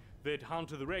thing that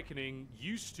Hunter the Reckoning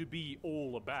used to be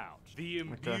all about. The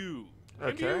imbue.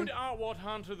 Imbued are what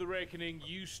Hunter the Reckoning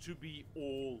used to be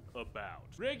all about.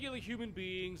 Regular human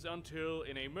beings until,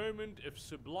 in a moment of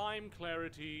sublime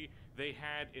clarity, they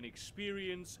had an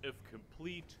experience of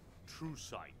complete true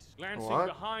sight. Glancing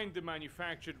behind the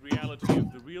manufactured reality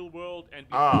of the real world and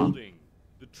beholding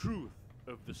the truth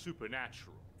of the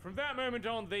supernatural. From that moment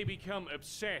on, they become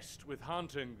obsessed with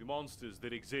hunting the monsters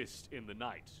that exist in the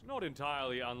night. Not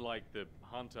entirely unlike the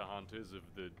hunters of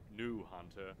the new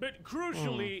Hunter, but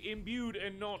crucially imbued,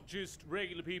 and not just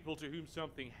regular people to whom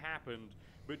something happened,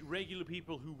 but regular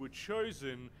people who were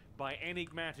chosen by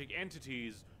enigmatic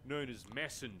entities known as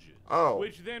messengers,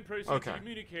 which then proceed to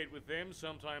communicate with them,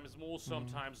 sometimes more,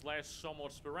 sometimes less,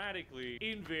 somewhat sporadically,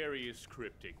 in various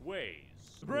cryptic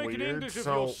ways. The broken English of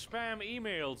your spam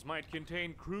emails might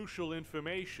contain crucial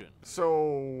information.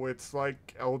 So it's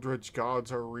like eldritch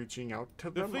gods are reaching out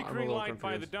to them? The flickering light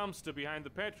by the dumpster behind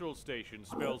the petrol station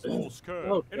spells Morse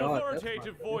code. An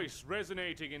authoritative voice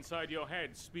resonating inside your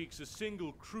head speaks a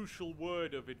single crucial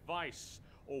word of advice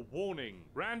or warning.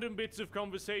 Random bits of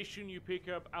conversation you pick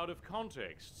up out of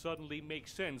context suddenly make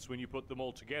sense when you put them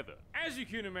all together. As you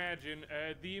can imagine,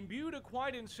 the imbued are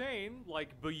quite insane, like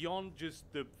beyond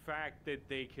just the fact that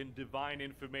they can divine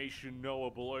information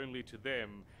knowable only to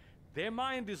them. Their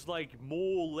mind is like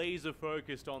more laser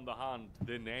focused on the hunt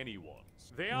than anyone's.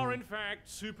 They are in fact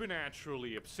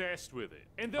supernaturally obsessed with it.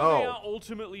 And though they are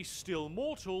ultimately still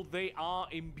mortal, they are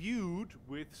imbued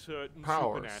with certain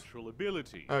supernatural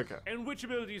abilities. And which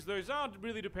abilities those are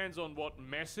really depends on what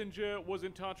messenger was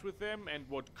in touch with them and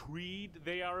what creed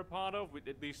they are a part of.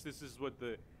 At least this is what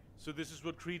this is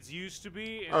what creeds used to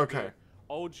be. And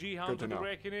OG Hunter the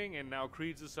Reckoning, and now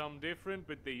creeds are some different,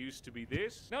 but they used to be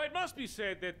this. Now, it must be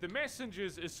said that the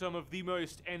Messengers are some of the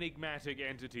most enigmatic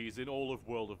entities in all of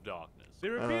World of Darkness.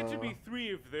 There appear to be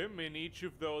 3 of them, and each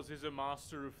of those is a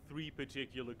master of 3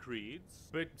 particular creeds.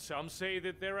 But some say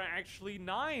that there are actually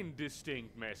 9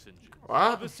 distinct messengers.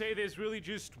 Others say there's really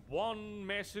just one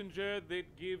messenger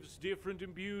that gives different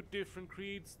imbued, different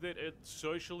creeds that are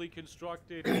socially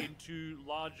constructed into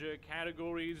larger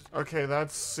categories. Okay,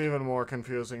 that's even more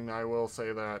confusing, I will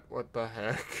say that. What the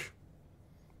heck?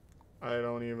 I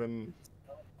don't even...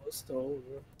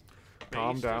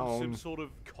 Calm down. Some sort of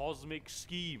cosmic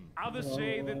scheme. Others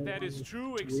say that that is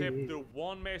true, except the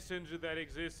one messenger that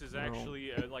exists is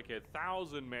actually like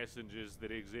 1,000 messengers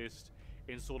that exist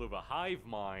in sort of a hive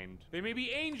mind. They may be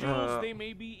angels, they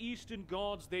may be Eastern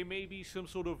gods, they may be some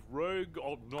sort of rogue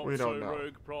or not so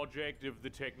rogue project of the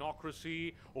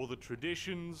technocracy or the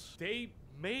traditions. They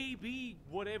may be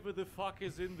whatever the fuck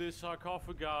is in the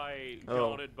sarcophagi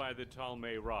guarded by the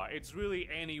Talmei Ra. It's really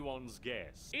anyone's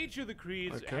guess. Each of the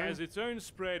creeds has its own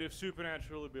spread of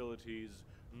supernatural abilities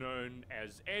known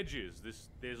as edges.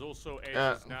 There's also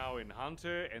edges now in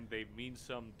Hunter, and they mean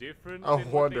some different than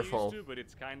what they used to, but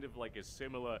it's kind of like a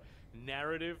similar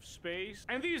narrative space.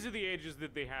 And these are the edges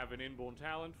that they have an inborn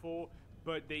talent for,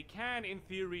 but they can, in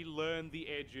theory, learn the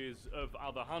edges of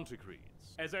other Hunter creeds.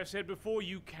 As I've said before,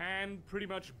 you can pretty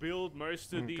much build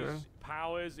most of these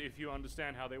powers if you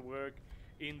understand how they work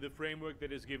in the framework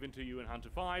that is given to you in Hunter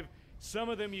 5. Some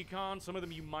of them you can't, some of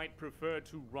them you might prefer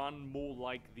to run more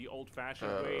like the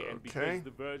old-fashioned way, and because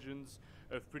the versions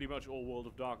of pretty much all World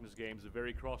of Darkness games are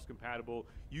very cross-compatible,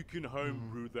 you can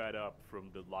homebrew that up from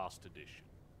the last edition.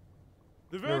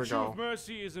 The virtue of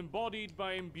mercy is embodied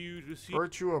by imbued who see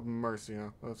virtue of mercy,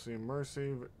 let's see,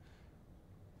 mercy.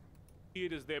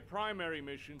 It is their primary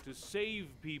mission to save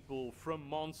people from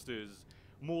monsters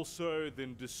more so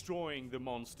than destroying the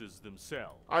monsters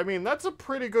themselves. I mean, that's a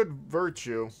pretty good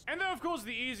virtue. And though, of course,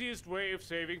 the easiest way of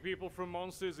saving people from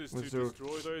monsters is to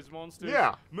destroy those monsters,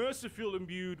 yeah. Merciful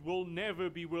Imbued will never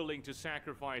be willing to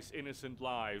sacrifice innocent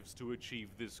lives to achieve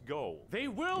this goal. They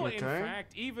will, in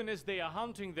fact, even as they are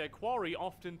hunting their quarry,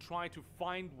 often try to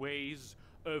find ways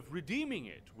of redeeming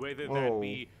it, whether that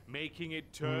be making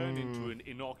it turn into an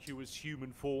innocuous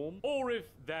human form, or if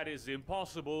that is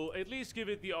impossible, at least give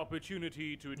it the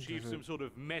opportunity to achieve some sort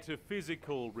of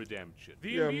metaphysical redemption.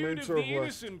 The Imbued of the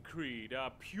Innocent Creed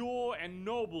are pure and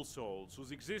noble souls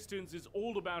whose existence is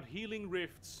all about healing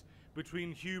rifts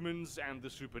between humans and the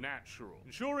supernatural,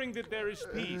 ensuring that there is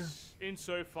peace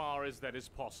insofar as that is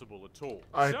possible at all.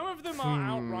 Some of them are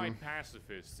outright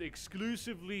pacifists,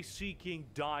 exclusively seeking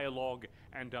dialogue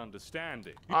and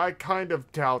understanding. I kind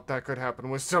of doubt that could happen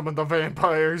with some of the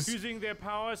vampires. Using their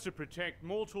powers to protect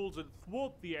mortals and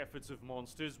thwart the efforts of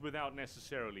monsters without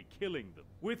necessarily killing them.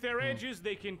 With their edges,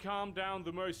 they can calm down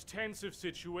the most tense of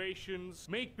situations,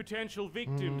 make potential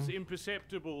victims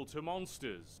imperceptible to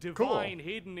monsters, divine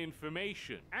hidden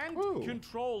information, and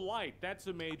control light. That's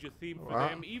a major theme for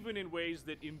them, even in ways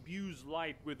that imbues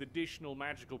light with additional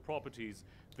magical properties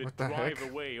that drive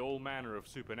away all manner of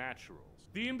supernaturals.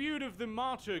 The Imbued of the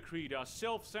Martyr Creed are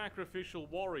self-sacrificial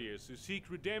warriors who seek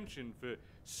redemption for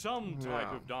some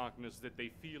type of darkness that they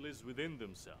feel is within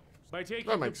themselves. By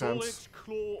taking the bullet,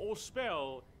 claw, or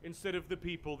spell instead of the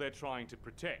people they're trying to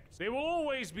protect. They will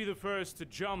always be the first to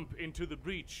jump into the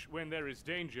breach when there is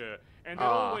danger, and they'll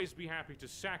always be happy to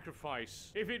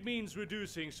sacrifice if it means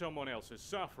reducing someone else's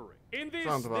suffering. In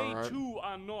this, they too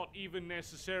are not even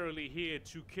necessarily here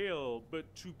to kill,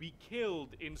 but to be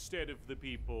killed instead of the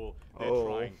people they're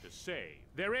trying to save.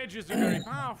 Their edges are very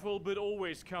powerful, but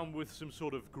always come with some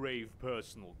sort of grave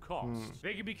personal cost.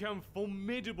 They can become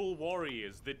formidable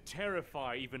warriors that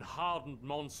terrify even hardened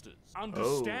monsters.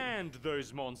 Understand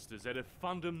those monsters at a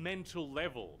fundamental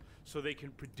level so they can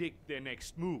predict their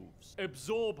next moves.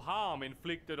 Absorb harm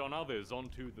inflicted on others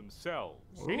onto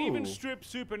themselves. And even strip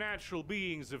supernatural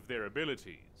beings of their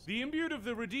abilities. The Imbued of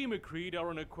the Redeemer Creed are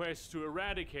on a quest to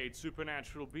eradicate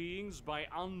supernatural beings by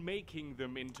unmaking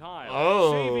them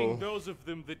entirely, saving those of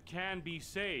them that can be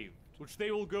saved, which they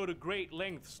will go to great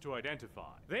lengths to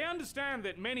identify. They understand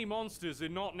that many monsters are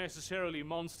not necessarily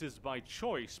monsters by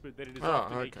choice, but that it is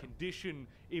often a condition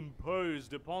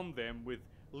imposed upon them with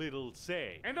little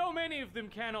say. And though many of them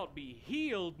cannot be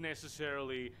healed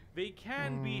necessarily, they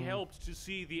can be helped to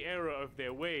see the error of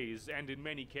their ways, and in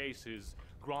many cases,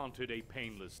 granted a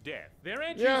painless death. Their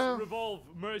edges revolve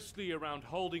mostly around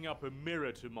holding up a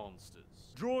mirror to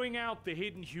monsters, drawing out the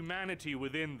hidden humanity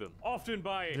within them, often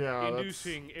by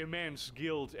inducing immense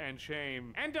guilt and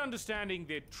shame, and understanding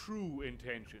their true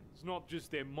intentions, not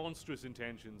just their monstrous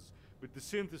intentions, but the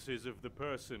synthesis of the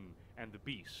person and the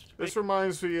beast. This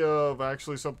reminds me of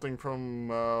actually something from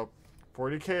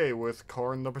 40K with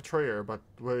Karn the Betrayer, but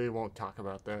we won't talk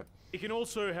about that. It can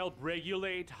also help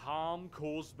regulate harm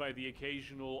caused by the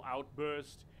occasional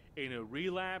outburst in a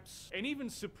relapse, and even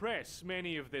suppress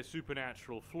many of their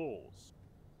supernatural flaws.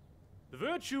 The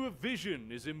virtue of vision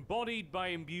is embodied by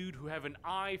Imbued who have an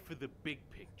eye for the big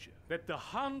picture. That the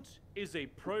hunt is a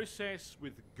process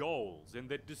with goals, and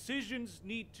that decisions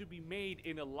need to be made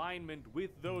in alignment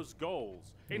with those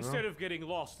goals, instead of getting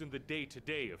lost in the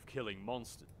day-to-day of killing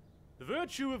monsters. The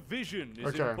virtue of vision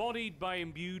is embodied by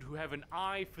Imbued who have an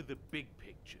eye for the big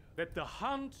picture. That the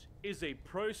hunt is a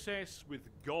process with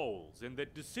goals, and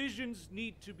that decisions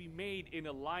need to be made in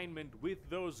alignment with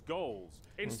those goals,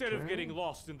 instead of getting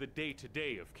lost in the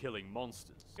day-to-day of killing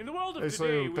monsters. In the world of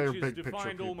today, which is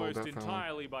defined almost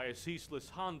entirely by a ceaseless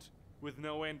hunt with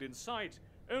no end in sight,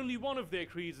 only one of their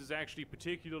creeds is actually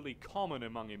particularly common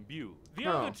among Imbued. The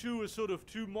other two are sort of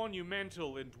too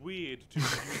monumental and weird to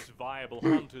produce viable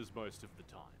hunters most of the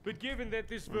time. But given that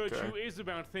this virtue is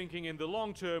about thinking in the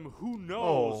long term, who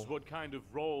knows what kind of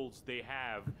roles they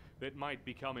have that might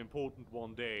become important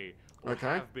one day, or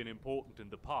have been important in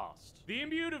the past. The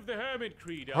Imbued of the Hermit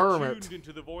Creed are tuned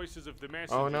into the voices of the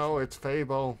messengers. Oh no, it's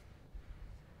Fable.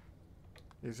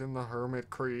 He's in the Hermit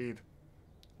Creed.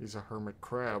 He's a hermit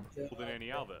crab. Than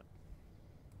any other.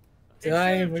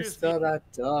 Damn, we're still not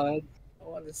done. I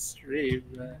want to stream,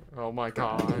 man. Oh my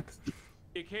god.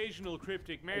 The occasional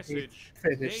cryptic message,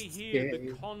 they hear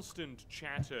the constant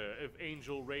chatter of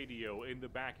angel radio in the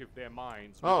back of their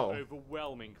minds with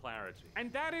overwhelming clarity.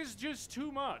 And that is just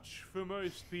too much for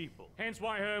most people. Hence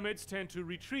why hermits tend to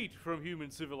retreat from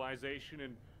human civilization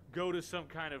and go to some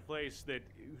kind of place that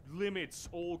limits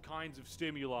all kinds of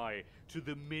stimuli to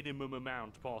the minimum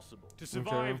amount possible. To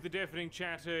survive the deafening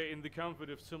chatter in the comfort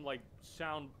of some, like,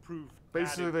 soundproof...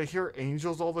 Basically, they hear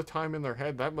angels all the time in their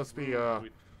head. That must be,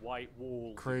 with white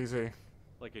walls. Crazy.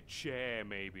 Like a chair,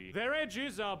 maybe. Their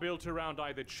edges are built around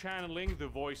either channeling the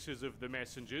voices of the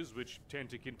messengers, which tend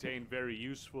to contain very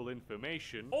useful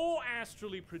information, or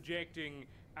astrally projecting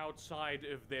outside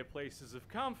of their places of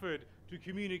comfort to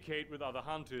communicate with other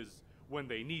hunters when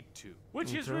they need to.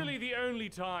 Which is really the only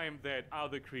time that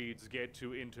other creeds get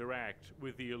to interact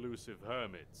with the elusive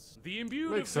hermits. The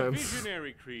imbued of the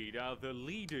visionary creed are the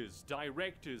leaders,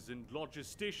 directors, and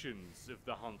logisticians of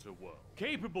the hunter world,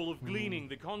 capable of gleaning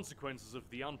the consequences of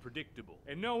the unpredictable,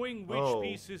 and knowing which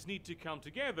pieces need to come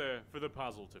together for the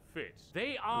puzzle to fit.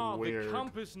 They are the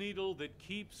compass needle that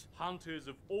keeps hunters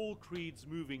of all creeds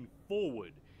moving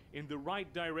forward in the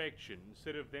right direction,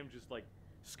 instead of them just like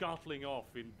scuttling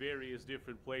off in various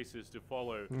different places to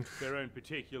follow their own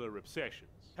particular obsessions.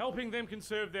 Helping them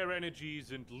conserve their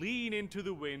energies and lean into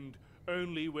the wind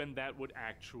only when that would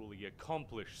actually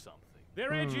accomplish something.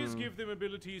 Their edges give them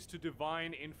abilities to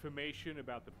divine information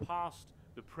about the past,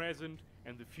 the present,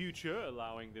 and the future,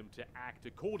 allowing them to act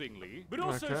accordingly, but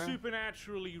also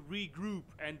supernaturally regroup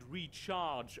and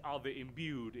recharge other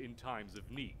imbued in times of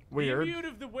need. The imbued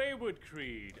of the Wayward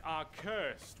Creed are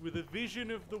cursed with a vision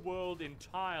of the world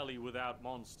entirely without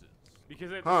monsters,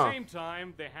 because at the same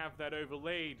time, they have that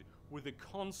overlaid with a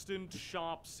constant,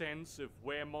 sharp sense of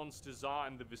where monsters are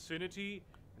in the vicinity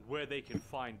and where they can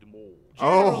find more.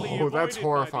 Generally that's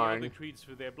horrifying. By the other creeds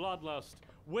for their bloodlust,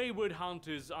 wayward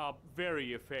hunters are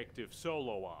very effective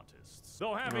solo artists.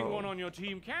 Though having one on your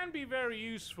team can be very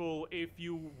useful if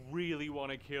you really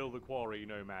want to kill the quarry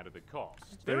no matter the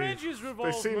cost. Their edges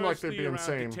revolve mostly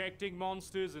around detecting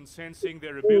monsters and sensing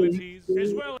their abilities,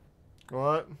 as well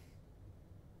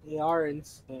They are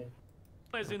insane.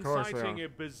 as inciting a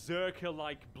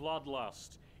berserker-like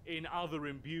bloodlust in other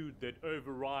imbued that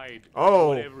override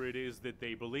whatever it is that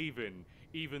they believe in,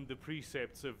 even the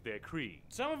precepts of their creed.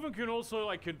 Some of them can also,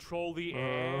 like, control the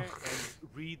air and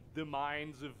read the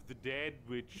minds of the dead,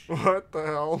 which... What the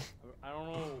hell? I don't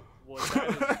know what that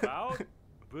is about,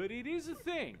 but it is a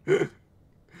thing.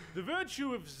 The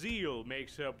virtue of zeal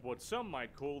makes up what some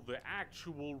might call the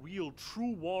actual, real,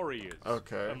 true warriors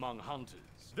among hunters.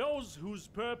 Those whose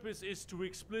purpose is to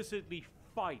explicitly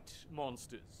fight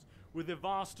monsters with a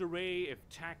vast array of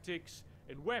tactics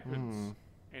and weapons,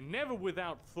 and never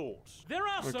without thought. There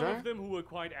are some of them who are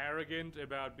quite arrogant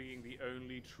about being the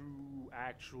only true,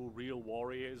 actual, real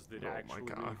warriors that actually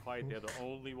really fight. They're the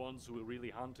only ones who are really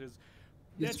hunters.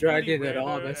 He's dragging it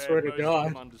on, I swear to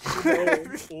God.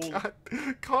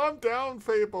 Calm down,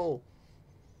 Fable.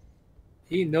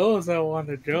 He knows I want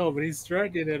to go, but he's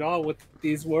dragging it on with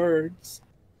these words.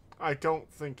 I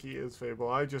don't think he is, Fable.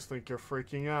 I just think you're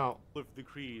freaking out. All of the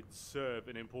creeds serve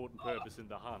an important purpose in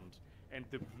the hunt, and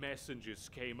the messengers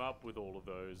came up with all of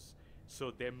those,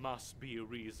 so there must be a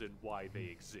reason why they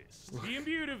exist. The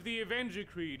imbued of the Avenger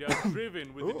Creed are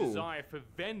driven with a desire for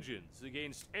vengeance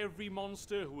against every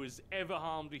monster who has ever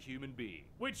harmed a human being,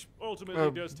 which ultimately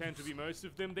does tend to be most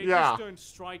of them. They just don't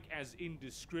strike as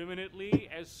indiscriminately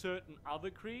as certain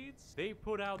other creeds. They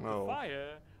put out the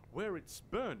fire where it's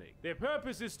burning. Their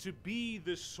purpose is to be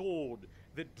the sword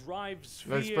that drives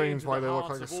fear into the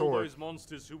hearts of all those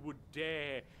monsters who would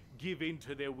dare give in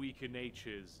to their weaker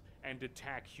natures and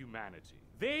attack humanity.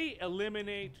 They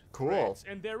eliminate threats,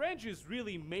 and their edges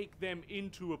really make them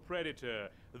into a predator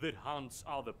that hunts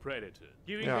other predators,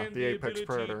 giving them the ability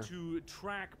to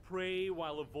track prey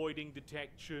while avoiding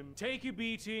detection, take a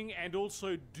beating, and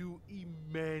also do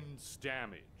immense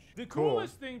damage. The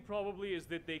coolest thing probably is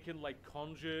that they can, like,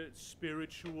 conjure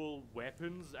spiritual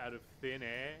weapons out of thin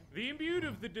air. The imbued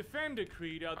of the Defender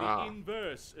Creed are the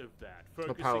inverse of that,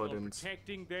 focusing on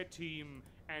protecting their team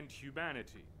and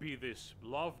humanity, be this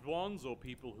loved ones or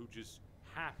people who just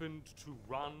happened to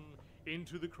run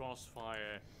into the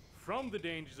crossfire from the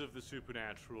dangers of the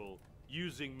supernatural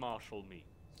using martial means.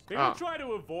 They will try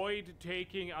to avoid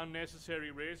taking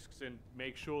unnecessary risks and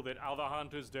make sure that other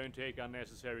hunters don't take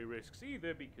unnecessary risks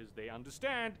either, because they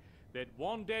understand that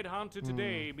one dead hunter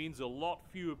today means a lot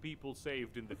fewer people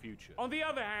saved in the future. On the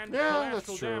other hand,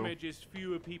 collateral damage is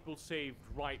fewer people saved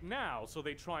right now, so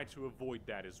they try to avoid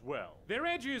that as well. Their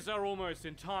edges are almost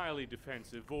entirely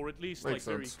defensive, or at least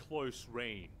very close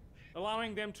range,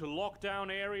 allowing them to lock down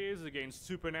areas against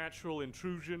supernatural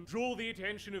intrusion, draw the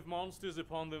attention of monsters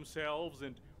upon themselves,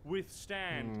 and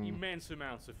withstand immense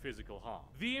amounts of physical harm.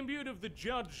 The imbued of the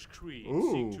Vtubers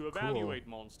Ooh, seek to evaluate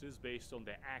cool. monsters based on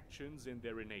their actions and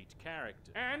their innate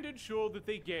character, and ensure that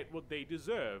they get what they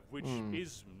deserve, which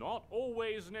is not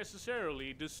always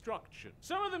necessarily destruction.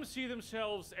 Some of them see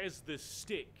themselves as the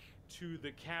stick to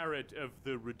the carrot of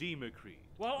the Redeemer-Krieg,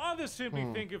 while others simply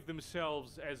think of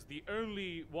themselves as the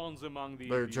only ones among the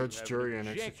They're judge, jury, and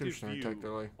objective executioner, view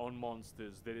technically. on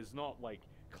monsters that is not like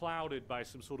clouded by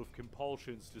some sort of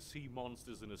compulsions to see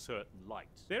monsters in a certain light.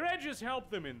 Their edges help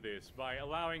them in this by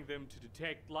allowing them to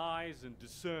detect lies and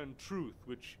discern truth,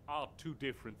 which are two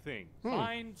different things.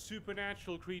 Find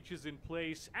supernatural creatures in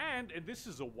place, and this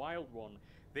is a wild one,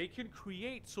 they can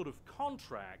create sort of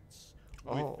contracts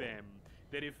with them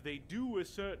that if they do a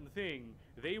certain thing,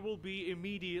 they will be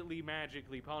immediately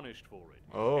magically punished for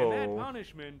it. And that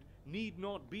punishment need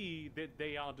not be that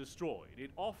they are destroyed.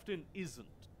 It often isn't.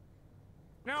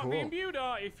 Now, the imbued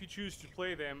are, if you choose to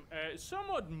play them,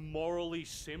 somewhat morally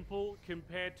simple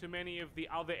compared to many of the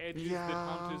other edges that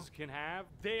hunters can have.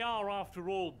 They are, after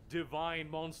all,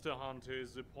 divine monster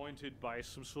hunters appointed by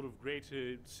some sort of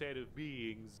greater set of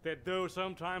beings that, though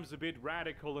sometimes a bit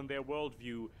radical in their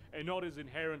worldview, are not as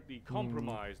inherently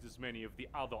compromised as many of the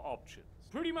other options.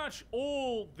 Pretty much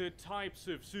all the types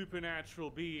of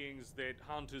supernatural beings that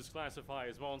hunters classify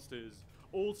as monsters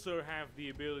also have the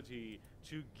ability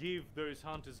to give those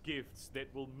hunters gifts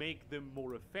that will make them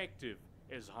more effective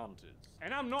as hunters.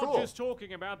 And I'm not just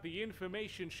talking about the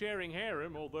information sharing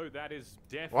harem, although that is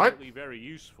definitely very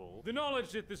useful. The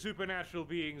knowledge that the supernatural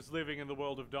beings living in the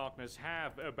world of darkness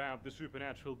have about the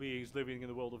supernatural beings living in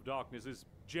the world of darkness is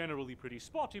generally pretty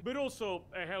spotty, but also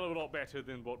a hell of a lot better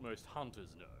than what most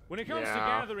hunters know. When it comes to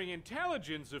gathering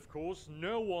intelligence, of course,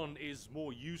 no one is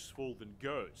more useful than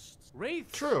ghosts.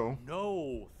 Wraiths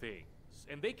know things,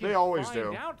 and they can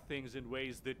find out things in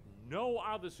ways that no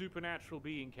other supernatural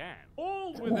being can,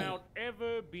 all without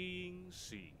ever being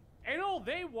seen. And all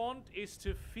they want is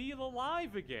to feel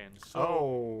alive again.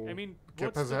 So, I mean,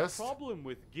 what's the problem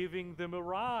with giving them a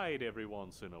ride every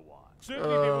once in a while? Certainly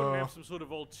they wouldn't have some sort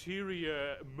of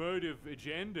ulterior motive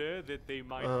agenda that they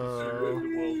might pursue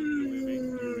in the world of the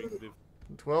living during the...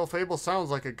 Well, Fable sounds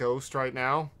like a ghost right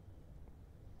now.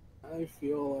 I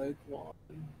feel like one.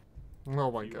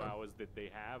 Oh my few god. hours that they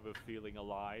have of feeling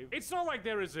alive. It's not like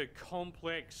there is a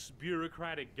complex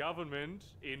bureaucratic government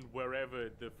in wherever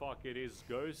the fuck it is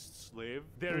ghosts live.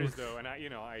 There is though, and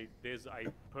I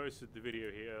posted the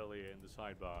video here earlier in the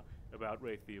sidebar about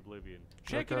Wraith the Oblivion.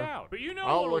 Check it out. But you know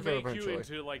what will make you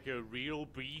into like a real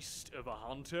beast of a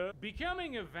hunter?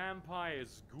 Becoming a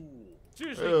vampire's ghoul.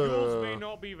 Seriously, ghouls may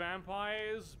not be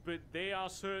vampires, but they are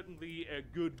certainly a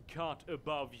good cut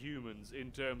above humans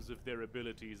in terms of their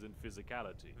abilities and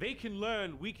physicality. They can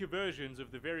learn weaker versions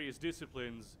of the various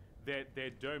disciplines that their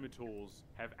domitors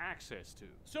have access to.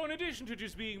 So in addition to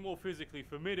just being more physically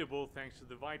formidable thanks to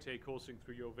the vitae coursing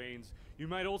through your veins, you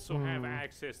might also have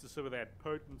access to some of that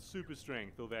potent super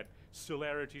strength or that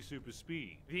celerity super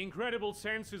speed. The incredible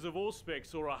senses of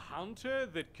Auspex or a hunter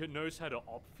that knows how to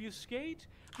obfuscate?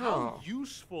 How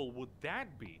useful would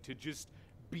that be to just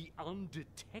be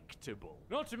undetectable?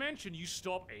 Not to mention you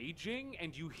stop aging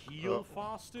and you heal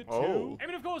faster too. I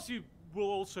mean, of course you will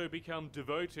also become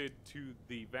devoted to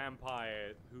the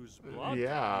vampire whose blood you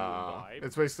imbibe.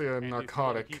 It's basically a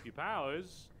narcotic. If you keep your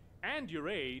powers and your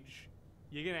age,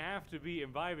 you're gonna have to be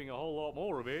imbibing a whole lot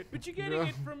more of it. But you're getting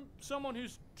it from someone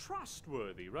who's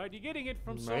trustworthy, right? You're getting it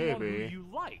from someone who you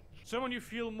like. Someone you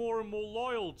feel more and more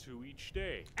loyal to each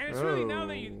day. And it's really, now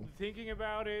that you're thinking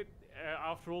about it,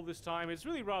 after all this time, it's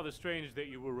really rather strange that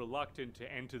you were reluctant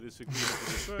to enter this agreement in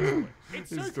the first place.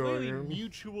 It's so clearly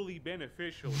mutually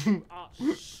beneficial. You are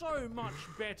so much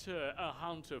better a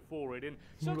hunter for it, and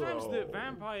sometimes the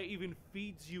vampire even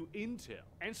feeds you intel.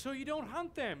 And so you don't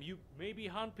hunt them. You maybe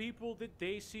hunt people that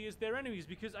they see as their enemies,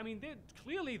 because, I mean, they're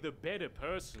clearly the better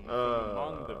person from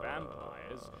among the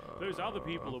vampires. Those other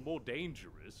people are more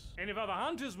dangerous. And if other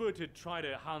hunters were to try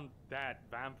to hunt that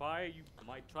vampire, you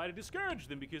might try to discourage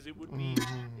them, because it would be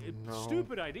a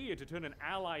stupid idea to turn an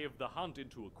ally of the hunt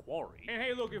into a quarry. And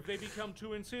hey, look, if they become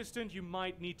too insistent, you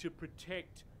might need to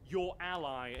protect your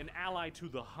ally, an ally to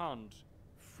the hunt,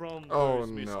 from those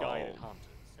misguided hunters.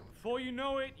 And before you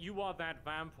know it, you are that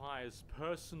vampire's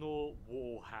personal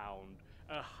warhound,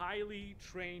 a highly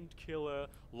trained killer,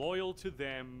 loyal to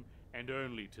them and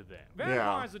only to them.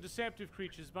 Vampires are deceptive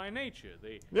creatures by nature.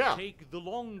 They take the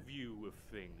long view of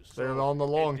things. So they're on the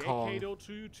long con. A decade or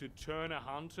two to turn a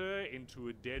hunter into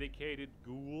a dedicated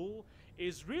ghoul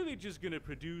is really just going to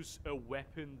produce a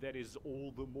weapon that is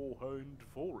all the more honed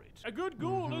for it. A good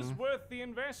ghoul is worth the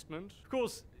investment. Of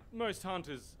course, most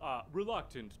hunters are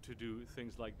reluctant to do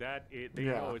things like that. They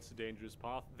know it's a dangerous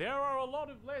path. There are a lot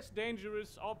of less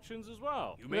dangerous options as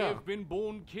well. You may have been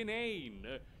born Kinane,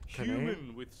 a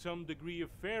human with some degree of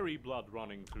fairy blood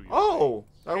running through your veins.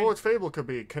 That's what Fable could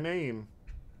be, Kinane.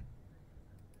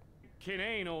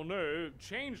 Kinane or no,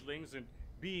 changelings and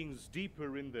beings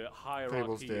deeper in the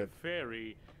hierarchy of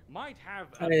fairy might have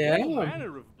a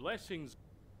manner of blessings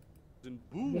and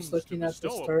boons. Just looking at the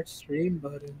start stream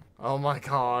button. Oh my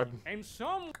god. And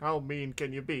some. How mean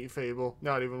can you be, Fable?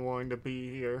 Not even wanting to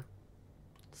be here.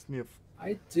 Sniff.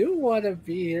 I do want to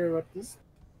be here, but this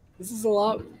is a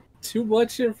lot too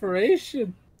much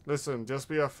information. Listen, just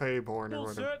be a Feyborn. Will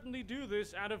certainly do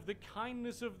this out of the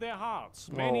kindness of their hearts.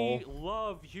 Many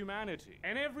love humanity.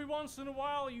 And every once in a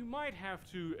while, you might have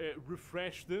to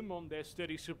refresh them on their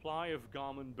steady supply of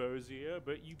Garmin Bozier,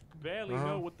 but you barely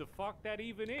know what the fuck that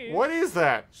even is. What is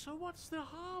that? So what's the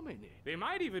harm in it? They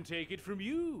might even take it from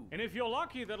you. And if you're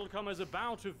lucky, that'll come as a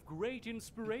bout of great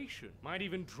inspiration. Might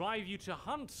even drive you to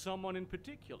hunt someone in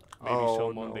particular. Maybe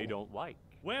someone they don't like.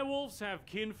 Werewolves have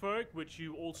kinfolk, which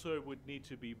you also would need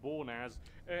to be born as,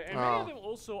 and many of them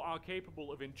also are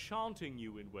capable of enchanting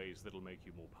you in ways that'll make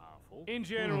you more powerful. In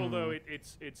general, though,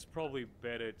 it's probably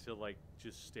better to like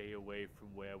just stay away from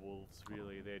werewolves.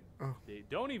 Really, they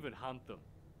don't even hunt them.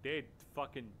 They're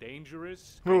fucking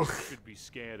dangerous. You should be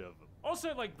scared of them.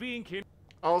 Also, like being kin.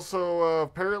 Also,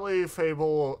 apparently,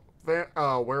 Fable.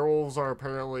 Werewolves are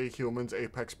apparently humans'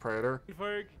 apex predator.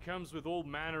 Folk comes with all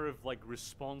manner of like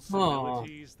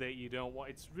responsibilities that you don't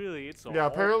want. It's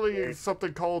apparently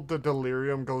something called the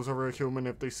delirium goes over a human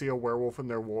if they see a werewolf in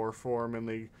their war form and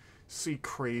they see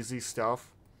crazy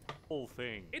stuff. Whole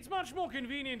thing. It's much more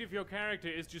convenient if your character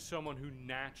is just someone who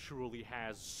naturally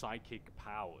has psychic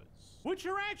powers, which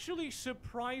are actually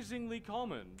surprisingly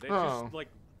common. They're just like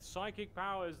psychic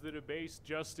powers that are based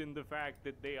just in the fact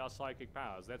that they are psychic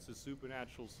powers. That's a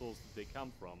supernatural source that they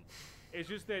come from. It's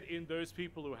just that in those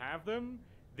people who have them,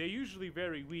 they're usually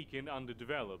very weak and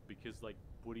underdeveloped because, like,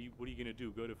 what are you gonna do?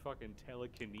 Go to fucking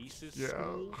telekinesis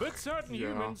school? But certain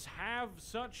humans have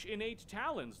such innate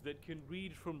talents that can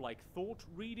read from like thought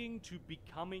reading to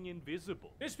becoming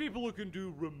invisible. There's people who can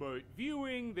do remote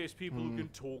viewing. There's people who can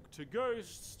talk to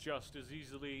ghosts just as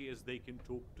easily as they can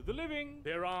talk to the living.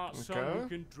 There are some who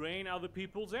can drain other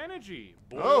people's energy.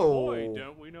 Boy,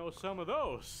 don't we know some of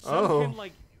those? Some can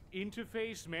like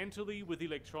interface mentally with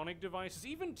electronic devices.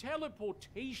 Even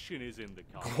teleportation is in the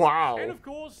cards. Wow. And of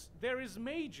course, there is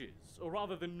mages, or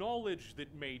rather the knowledge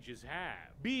that mages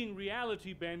have. Being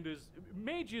reality benders,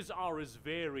 mages are as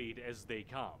varied as they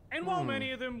come. And while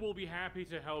many of them will be happy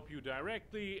to help you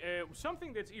directly,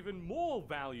 something that's even more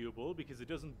valuable, because it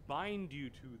doesn't bind you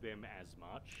to them as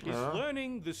much, is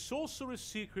learning the sorcerer's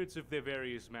secrets of their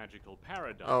various magical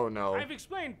paradigms. Oh no. I've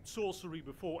explained sorcery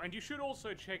before, and you should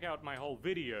also check out my whole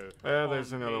video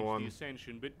there's another Mage one. the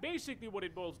Ascension. But basically what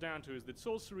it boils down to is that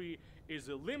sorcery is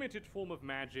a limited form of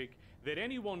magic that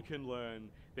anyone can learn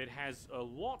that has a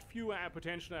lot fewer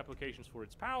potential applications for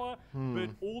its power, but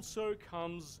also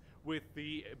comes with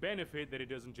the benefit that it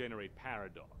doesn't generate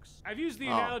paradox. I've used the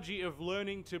analogy of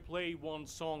learning to play one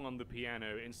song on the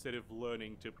piano instead of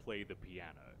learning to play the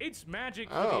piano. It's magic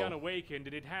for the unawakened,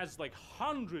 and it has like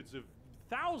hundreds of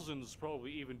thousands,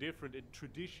 probably even different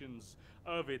traditions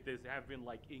of it that have been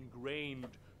like ingrained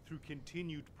through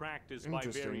continued practice by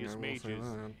various mages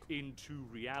into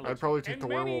reality. I'd probably take the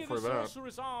werewolf for that. And many of the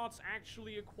sorcerer's arts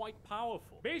actually are quite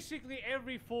powerful. Basically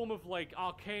every form of like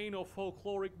arcane or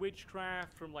folkloric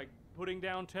witchcraft, from like putting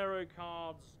down tarot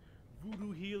cards,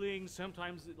 voodoo healing,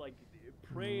 sometimes like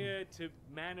prayer to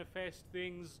manifest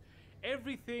things,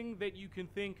 everything that you can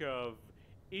think of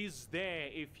is there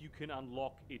if you can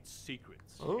unlock its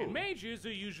secrets. And mages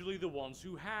are usually the ones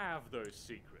who have those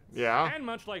secrets. And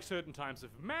much like certain types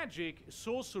of magic,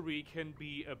 sorcery can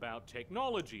be about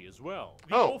technology as well.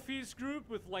 The Orpheus group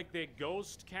with like their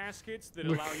ghost caskets that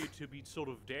allow you to be sort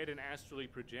of dead and astrally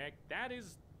project, that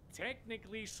is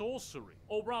technically sorcery.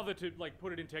 Or rather, to like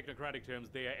put it in technocratic terms,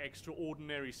 they are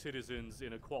extraordinary citizens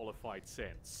in a qualified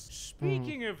sense.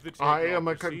 Speaking of the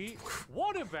technocracy,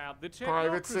 what about the technocracy?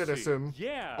 Private citizen.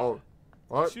 Yeah. Oh,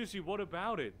 what? Seriously, what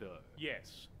about it though?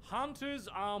 Yes. Hunters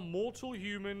are mortal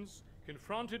humans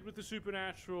confronted with the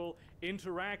supernatural,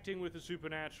 interacting with the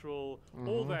supernatural,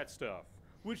 all that stuff.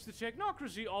 Which the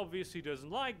technocracy obviously doesn't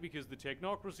like, because the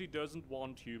technocracy doesn't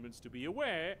want humans to be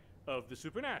aware of the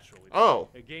supernatural.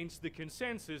 It's against the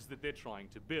consensus that they're trying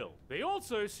to build. They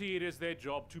also see it as their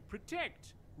job to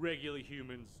protect regular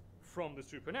humans from the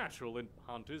supernatural, and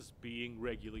hunters being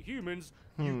regular humans,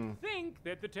 you'd think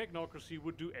that the technocracy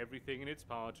would do everything in its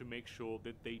power to make sure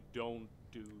that they don't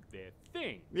do their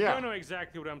thing. Yeah. I don't know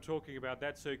exactly what I'm talking about.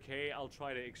 That's okay. I'll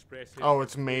try to express it. Oh,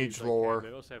 it's mage lore.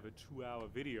 They also have a 2-hour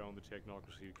video on the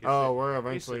technocracy. Oh, we're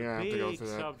eventually gonna have to go big through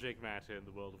that. Subject matter in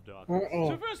the world of darkness.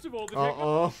 So first of all, the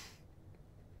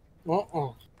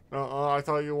I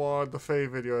thought you wanted the Faye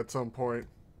video at some point.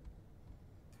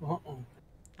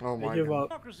 Oh my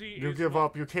god. You give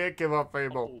up. You can't give up,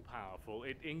 Fable. All powerful.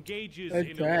 It engages That's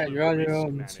in bad. a You're on lot your of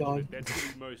own, risk son. management. That's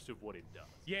really most of what it does.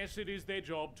 Yes, it is their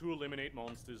job to eliminate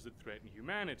monsters that threaten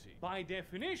humanity. By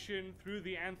definition, through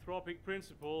the anthropic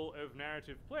principle of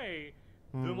narrative play,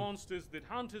 the monsters that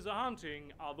hunters are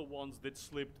hunting are the ones that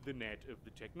slipped the net of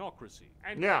the technocracy.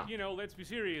 And, you know, let's be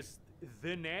serious,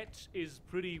 the net is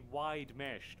pretty wide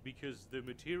meshed because the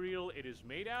material it is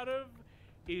made out of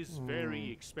is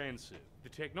very expensive. The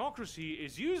technocracy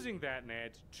is using that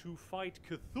net to fight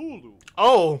Cthulhu.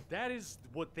 Oh! That is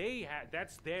what they had.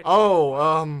 That's their...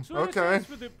 Oh, so okay.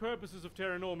 for the purposes of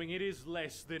terranorming, it is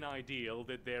less than ideal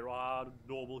that there are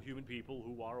normal human people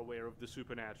who are aware of the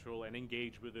supernatural and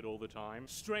engage with it all the time,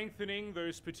 strengthening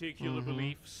those particular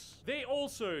beliefs. They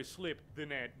also slipped the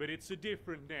net, but it's a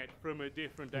different net from a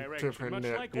different direction. Much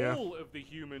like all of the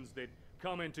humans that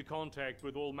come into contact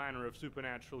with all manner of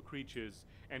supernatural creatures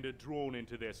and are drawn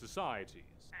into their societies.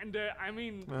 And, I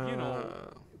mean, you know,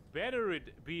 better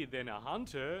it be than a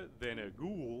hunter than a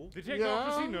ghoul. The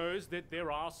technocracy knows that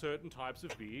there are certain types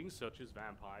of beings, such as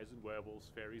vampires and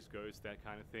werewolves, fairies, ghosts, that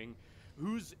kind of thing,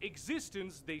 whose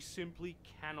existence they simply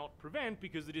cannot prevent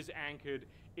because it is anchored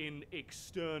in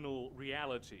external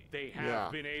reality. They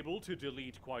have been able to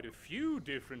delete quite a few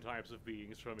different types of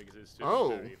beings from existence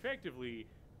very effectively,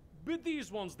 but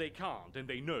these ones they can't, and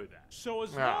they know that. So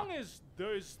as long as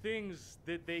those things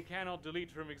that they cannot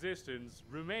delete from existence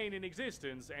remain in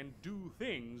existence and do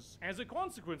things, as a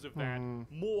consequence of that,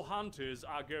 more hunters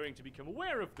are going to become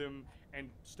aware of them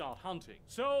and start hunting.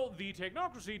 So the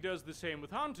technocracy does the same with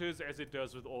hunters as it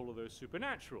does with all of those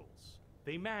supernaturals.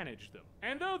 They manage them.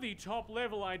 And though the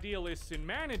top-level idealists in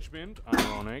management,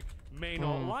 ironic, may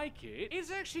not like it,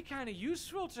 it's actually kind of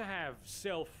useful to have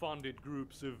self-funded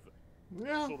groups of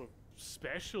sort of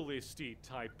specialist-y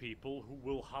type people who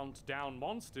will hunt down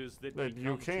monsters that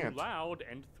become too loud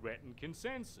and threaten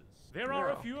consensus. There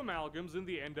are a few amalgams in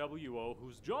the NWO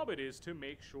whose job it is to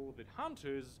make sure that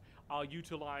hunters are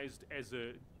utilized as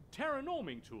a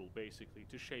terranorming tool, basically,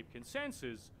 to shape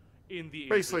consensus in the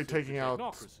basically taking out,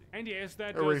 and yes,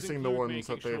 that erasing the does ones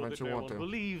that they eventually want to.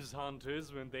 Believes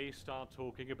hunters when they start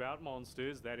talking about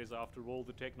monsters. That is, after all,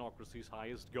 the technocracy's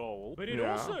highest goal. But it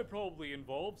also probably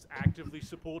involves actively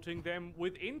supporting them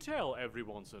with intel every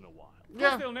once in a while. Of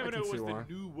course, they'll never know it was the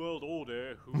New World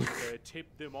Order who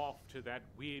tipped them off to that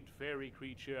weird fairy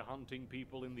creature hunting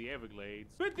people in the Everglades.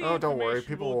 But the don't worry,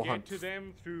 people will get to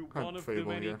them through one of the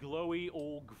many glowy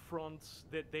org fronts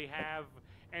that they have.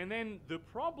 And then the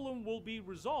problem will be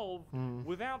resolved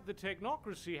without the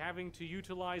technocracy having to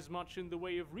utilize much in the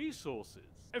way of resources.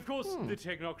 Of course, the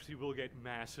technocracy will get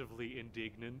massively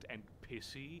indignant and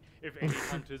pissy if any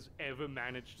hunters ever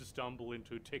manage to stumble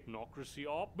into a technocracy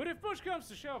op. But if push comes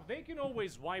to shove, they can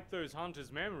always wipe those hunters'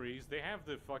 memories. They have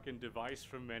the fucking device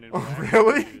from Men in Black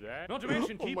to do that. Not to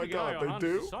mention, keeping an eye on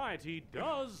Hunter Society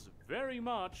does very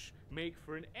much make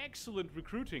for an excellent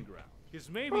recruiting ground. Because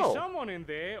maybe someone in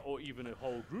there, or even a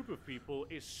whole group of people,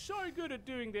 is so good at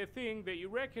doing their thing that you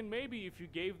reckon maybe if you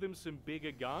gave them some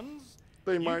bigger guns,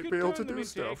 they might be able to do into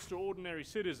stuff. Extraordinary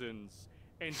citizens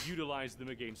and utilize them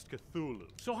against Cthulhu.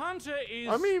 So Hunter is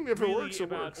if really it works,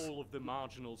 about all of the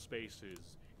marginal spaces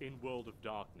in World of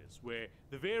Darkness, where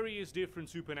the various different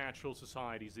supernatural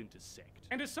societies intersect.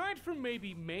 And aside from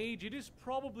maybe Mage, it is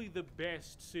probably the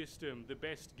best system, the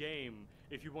best game,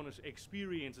 if you want to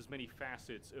experience as many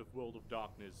facets of World of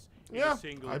Darkness in a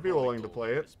single I'd be willing to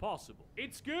play it as possible.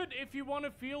 It's good if you want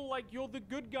to feel like you're the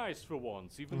good guys for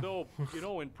once, even though, you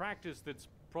know, in practice that's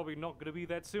probably not going to be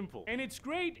that simple. And it's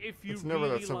great if you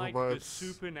really simple, like but the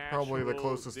supernatural, probably the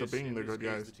closest to being the good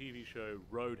guys. The TV show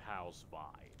Roadhouse vibe.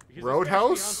 Because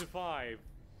Roadhouse? Hunter 5,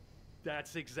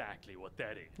 that's exactly what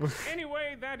that is.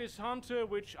 Anyway, that is Hunter,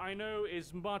 which I know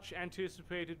is much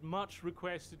anticipated, much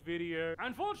requested video.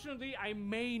 Unfortunately, I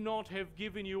may not have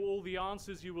given you all the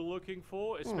answers you were looking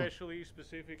for, especially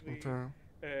specifically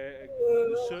a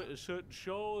certain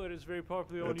show that is very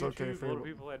popular on YouTube. A lot of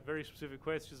people had very specific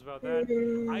questions about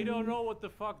that. I don't know what the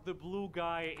fuck the blue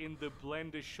guy in the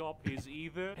blender shop is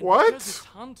either. And what? because it's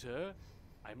Hunter,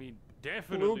 I mean,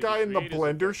 definitely. Blue guy in the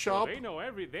blender shop. They know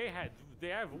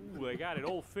they got it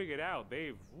all figured out.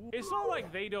 It's not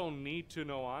like they don't need to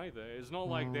know either. It's not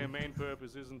like their main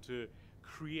purpose isn't to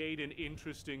create an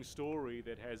interesting story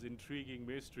that has intriguing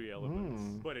mystery elements.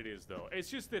 But it is, though. It's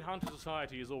just that Hunter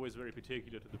Society is always very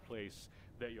particular to the place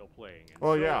that you're playing in.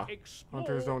 Well, so yeah. Explore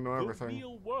Hunters don't know the everything.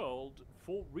 real world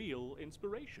for real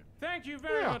inspiration. Thank you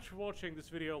very much for watching this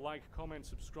video. Like, comment,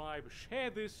 subscribe, share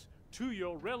this to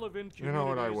your relevant communities, you know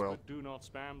what, I will. but do not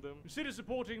spam them. Consider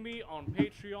supporting me on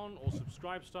Patreon or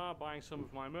Subscribestar, buying some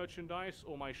of my merchandise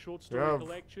or my short story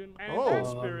collection. And in that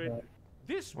spirit,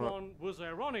 this one was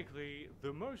ironically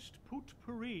the most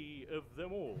potpourri of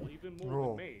them all, even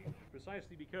more than me,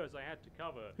 precisely because I had to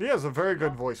cover. He has a very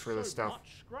good voice for this stuff.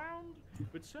 Much ground,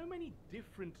 but so many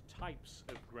different types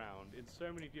of ground in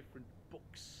so many different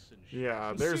books and shit.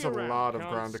 Yeah, there's a lot of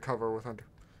ground to cover with Hunter.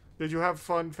 Did you have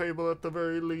fun, Fable, at the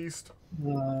very least?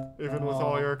 Even with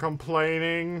all your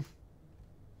complaining?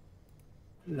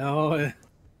 No,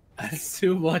 it's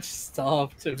too much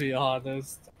stuff, to be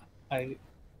honest.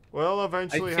 We'll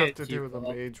eventually have to do the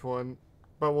mage one,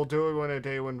 but we'll do it one a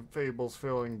day when Fable's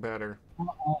feeling better.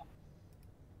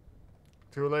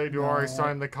 Too late, you already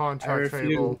signed the contract,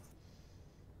 Fable.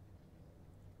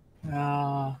 You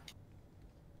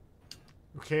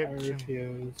can't. I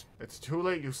refuse. It's too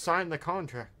late, you signed the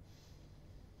contract.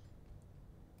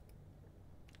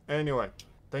 Anyway,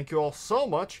 thank you all so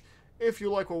much. If you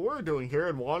like what we're doing here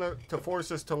and want to force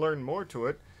us to learn more to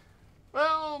it,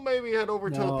 well, maybe head over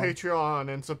to the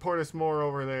Patreon and support us more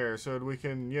over there so that we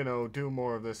can, you know, do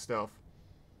more of this stuff.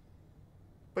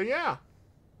 But yeah.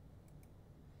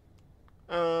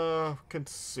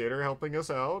 Consider helping us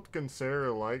out.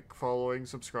 Consider like, following,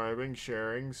 subscribing,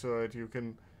 sharing so that you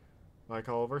can like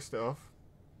all of our stuff.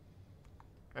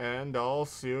 And I'll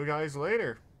see you guys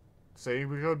later. Say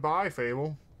goodbye,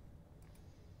 Fable.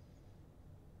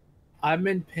 I'm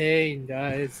in pain,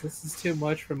 guys. This is too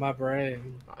much for my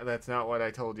brain. That's not what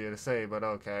I told you to say, but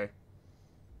okay.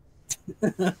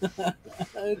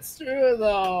 It's true,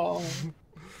 though.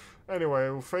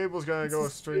 Anyway, Fable's gonna go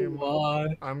stream.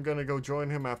 I'm gonna go join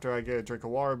him after I get a drink of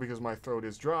water because my throat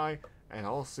is dry, and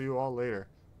I'll see you all later.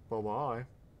 Bye-bye.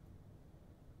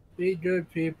 Be good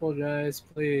people, guys,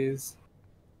 please.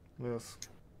 Yes.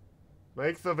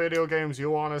 Make the video games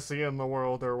you want to see in the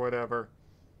world or whatever.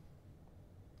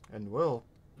 And we'll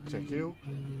check you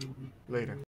later.